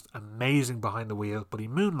movies. He's just amazing behind the wheel, but he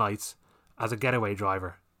moonlights as a getaway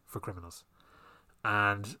driver for criminals.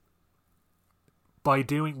 And by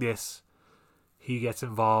doing this, he gets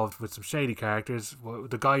involved with some shady characters.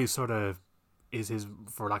 The guy who sort of is his,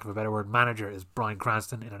 for lack of a better word, manager is Bryan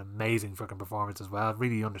Cranston in an amazing fucking performance as well.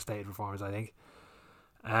 Really understated performance, I think.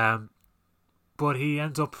 But he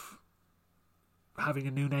ends up having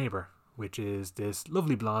a new neighbour, which is this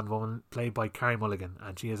lovely blonde woman played by Carey Mulligan,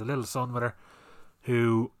 and she has a little son with her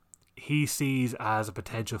who he sees as a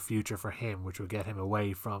potential future for him, which will get him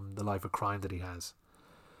away from the life of crime that he has.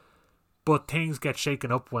 But things get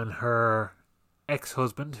shaken up when her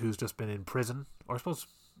ex-husband, who's just been in prison, or I suppose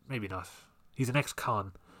maybe not, he's an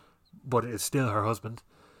ex-con, but it's still her husband,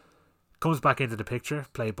 comes back into the picture,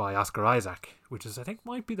 played by Oscar Isaac, which is, I think,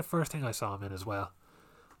 might be the first thing I saw him in as well,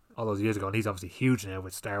 all those years ago, and he's obviously huge now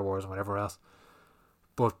with Star Wars and whatever else.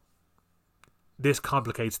 But this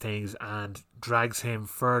complicates things and drags him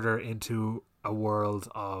further into a world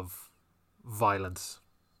of violence.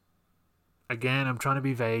 Again, I'm trying to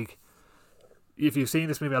be vague. If you've seen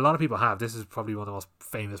this movie, a lot of people have. This is probably one of the most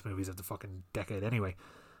famous movies of the fucking decade anyway.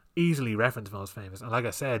 Easily referenced most famous. And like I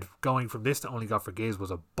said, going from this to Only God Forgives was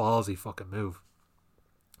a ballsy fucking move.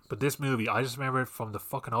 But this movie, I just remember from the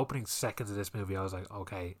fucking opening seconds of this movie, I was like,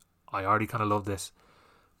 okay, I already kind of love this.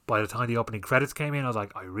 By the time the opening credits came in, I was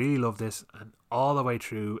like, I really love this. And all the way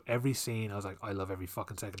through every scene, I was like, I love every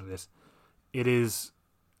fucking second of this.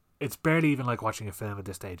 It's barely even like watching a film at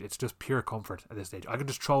this stage. It's just pure comfort at this stage. I can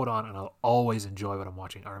just throw it on and I'll always enjoy what I'm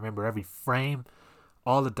watching. I remember every frame,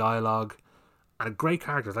 all the dialogue, and great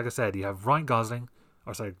characters. Like I said, you have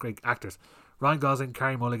great actors. Ryan Gosling,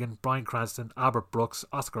 Carey Mulligan, Bryan Cranston, Albert Brooks,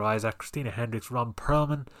 Oscar Isaac, Christina Hendricks, Ron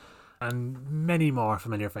Perlman, and many more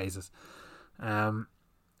familiar faces.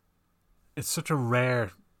 It's such a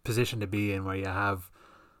rare position to be in where you have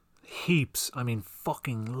heaps, I mean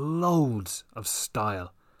fucking loads of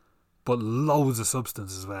style, but loads of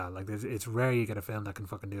substance as well. Like it's rare you get a film that can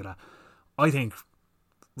fucking do that. I think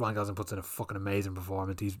Ryan Gosling puts in a fucking amazing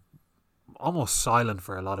performance. He's almost silent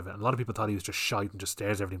for a lot of it. And a lot of people thought he was just shite and just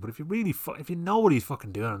stares at everything. But if you really, if you know what he's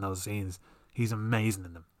fucking doing in those scenes, he's amazing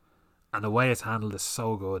in them. And the way it's handled is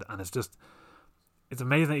so good. And it's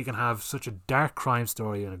amazing that you can have such a dark crime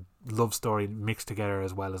story and a love story mixed together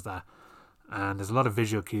as well as that. And there's a lot of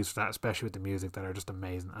visual cues for that, especially with the music, that are just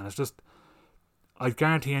amazing. And it's just, I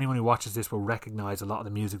guarantee anyone who watches this will recognise a lot of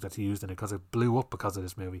the music that's used in it because it blew up because of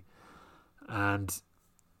this movie. And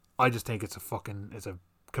I just think it's a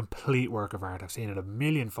complete work of art. I've seen it a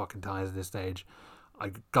million fucking times at this stage.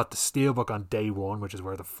 I got the Steelbook on day one, which is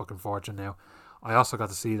worth a fucking fortune now. I also got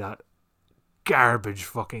to see that garbage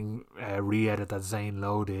fucking re-edit that Zane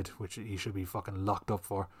Lowe did, which he should be fucking locked up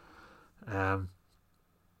for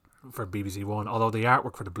BBC One. Although the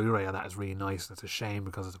artwork for the Blu-ray on that is really nice. It's a shame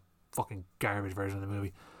because it's a fucking garbage version of the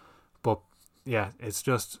movie. But yeah, it's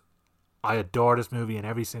just, I adore this movie in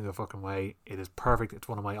every single fucking way. It is perfect. It's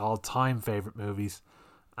one of my all-time favourite movies.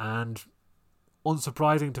 And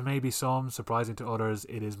unsurprising to maybe some, surprising to others,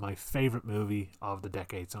 it is my favourite movie of the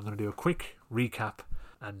decade. So I'm going to do a quick recap,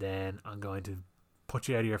 and then I'm going to put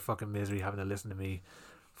you out of your fucking misery having to listen to me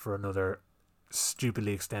for another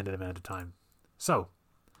stupidly extended amount of time. So,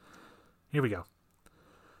 here we go.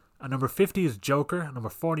 At number 50 is Joker. At number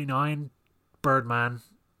 49, Birdman.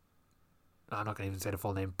 I'm not going to even say the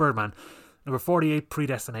full name. Birdman. Number 48,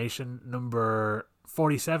 Predestination. Number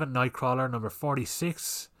 47, Nightcrawler. Number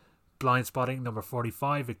 46, Blind Spotting. Number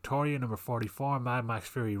 45, Victoria. Number 44, Mad Max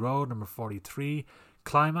Fury Road. Number 43,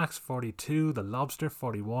 Climax. 42, The Lobster.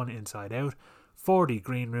 41, Inside Out. 40,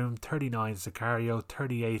 Green Room. 39, Sicario.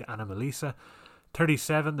 38, Anomalisa.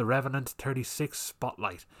 37, The Revenant. 36,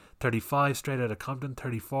 Spotlight. 35, Straight Outta Compton.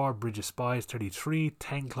 34, Bridge of Spies. 33,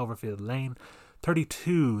 10 Cloverfield Lane.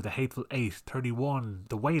 32, The Hateful Eight. 31,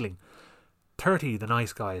 The Wailing. 30, The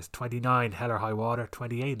Nice Guys. 29, Hell or High Water.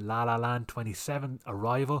 28, La La Land. 27,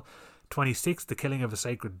 Arrival. 26, The Killing of a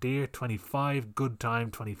Sacred Deer. 25, Good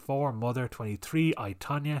Time. 24, Mother. 23, I,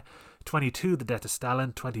 Tonya. 22, The Death of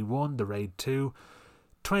Stalin. 21, The Raid 2.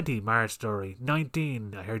 20, Marriage Story.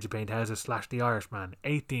 19, I Heard You Paint Houses / The Irishman.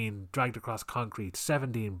 18, Dragged Across Concrete.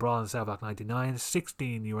 17, Brawl in Cell Block 99.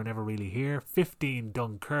 16, You Were Never Really Here. 15,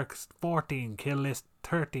 Dunkirk. 14, Kill List.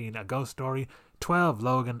 13, A Ghost Story. 12,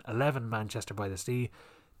 Logan. 11, Manchester by the Sea.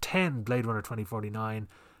 10, Blade Runner 2049.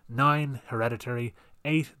 9, Hereditary.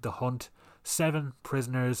 8, The Hunt. 7,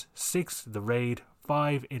 Prisoners. 6, The Raid.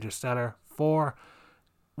 5, Interstellar. 4,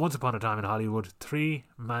 Once Upon a Time in Hollywood. 3,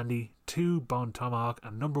 Mandy. 2, Bone Tomahawk.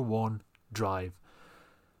 And number 1, Drive.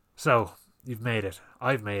 So, you've made it.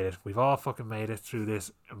 I've made it. We've all fucking made it through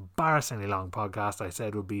this embarrassingly long podcast. I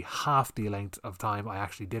said would be half the length of time I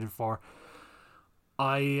actually did it for.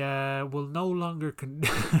 I will no longer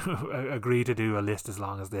agree to do a list as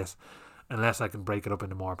long as this unless I can break it up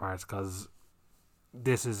into more parts, because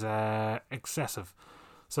this is excessive.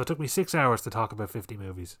 So it took me 6 hours to talk about 50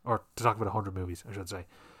 movies, or to talk about 100 movies, I should say.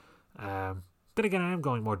 Then again, I am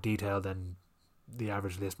going more detailed than the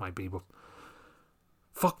average list might be, but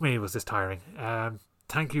fuck me, was this tiring.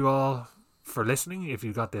 Thank you all for listening if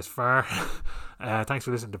you got this far. Thanks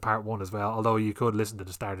for listening to part 1 as well, although you could listen to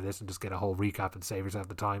the start of this and just get a whole recap and save yourself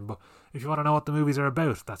the time. But if you want to know what the movies are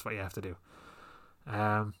about, that's what you have to do.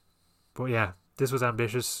 But yeah, this was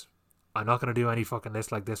ambitious. I'm not going to do any fucking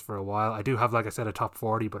list like this for a while. I do have, like I said, a top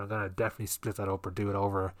 40, but I'm going to definitely split that up or do it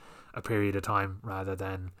over a period of time rather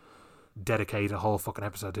than dedicate a whole fucking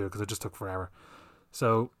episode to it, because it just took forever.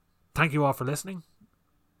 So thank you all for listening.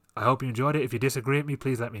 I hope you enjoyed it. If you disagree with me,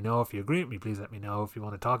 please let me know. If you agree with me, please let me know. If you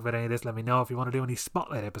want to talk about any of this, let me know. If you want to do any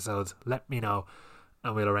spotlight episodes, let me know,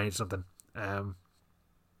 and we'll arrange something.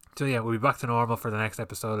 So yeah, we'll be back to normal for the next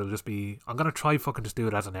episode. It'll just be, I'm going to try fucking just do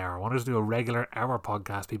it as an hour. I want to just do a regular hour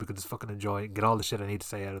podcast people can just fucking enjoy and get all the shit I need to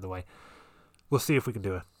say out of the way. We'll see if we can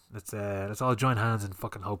do it. Let's all join hands and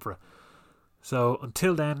fucking hope for it. So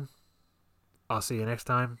until then, I'll see you next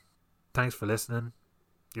time. Thanks for listening.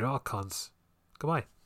 You're all cunts. Goodbye.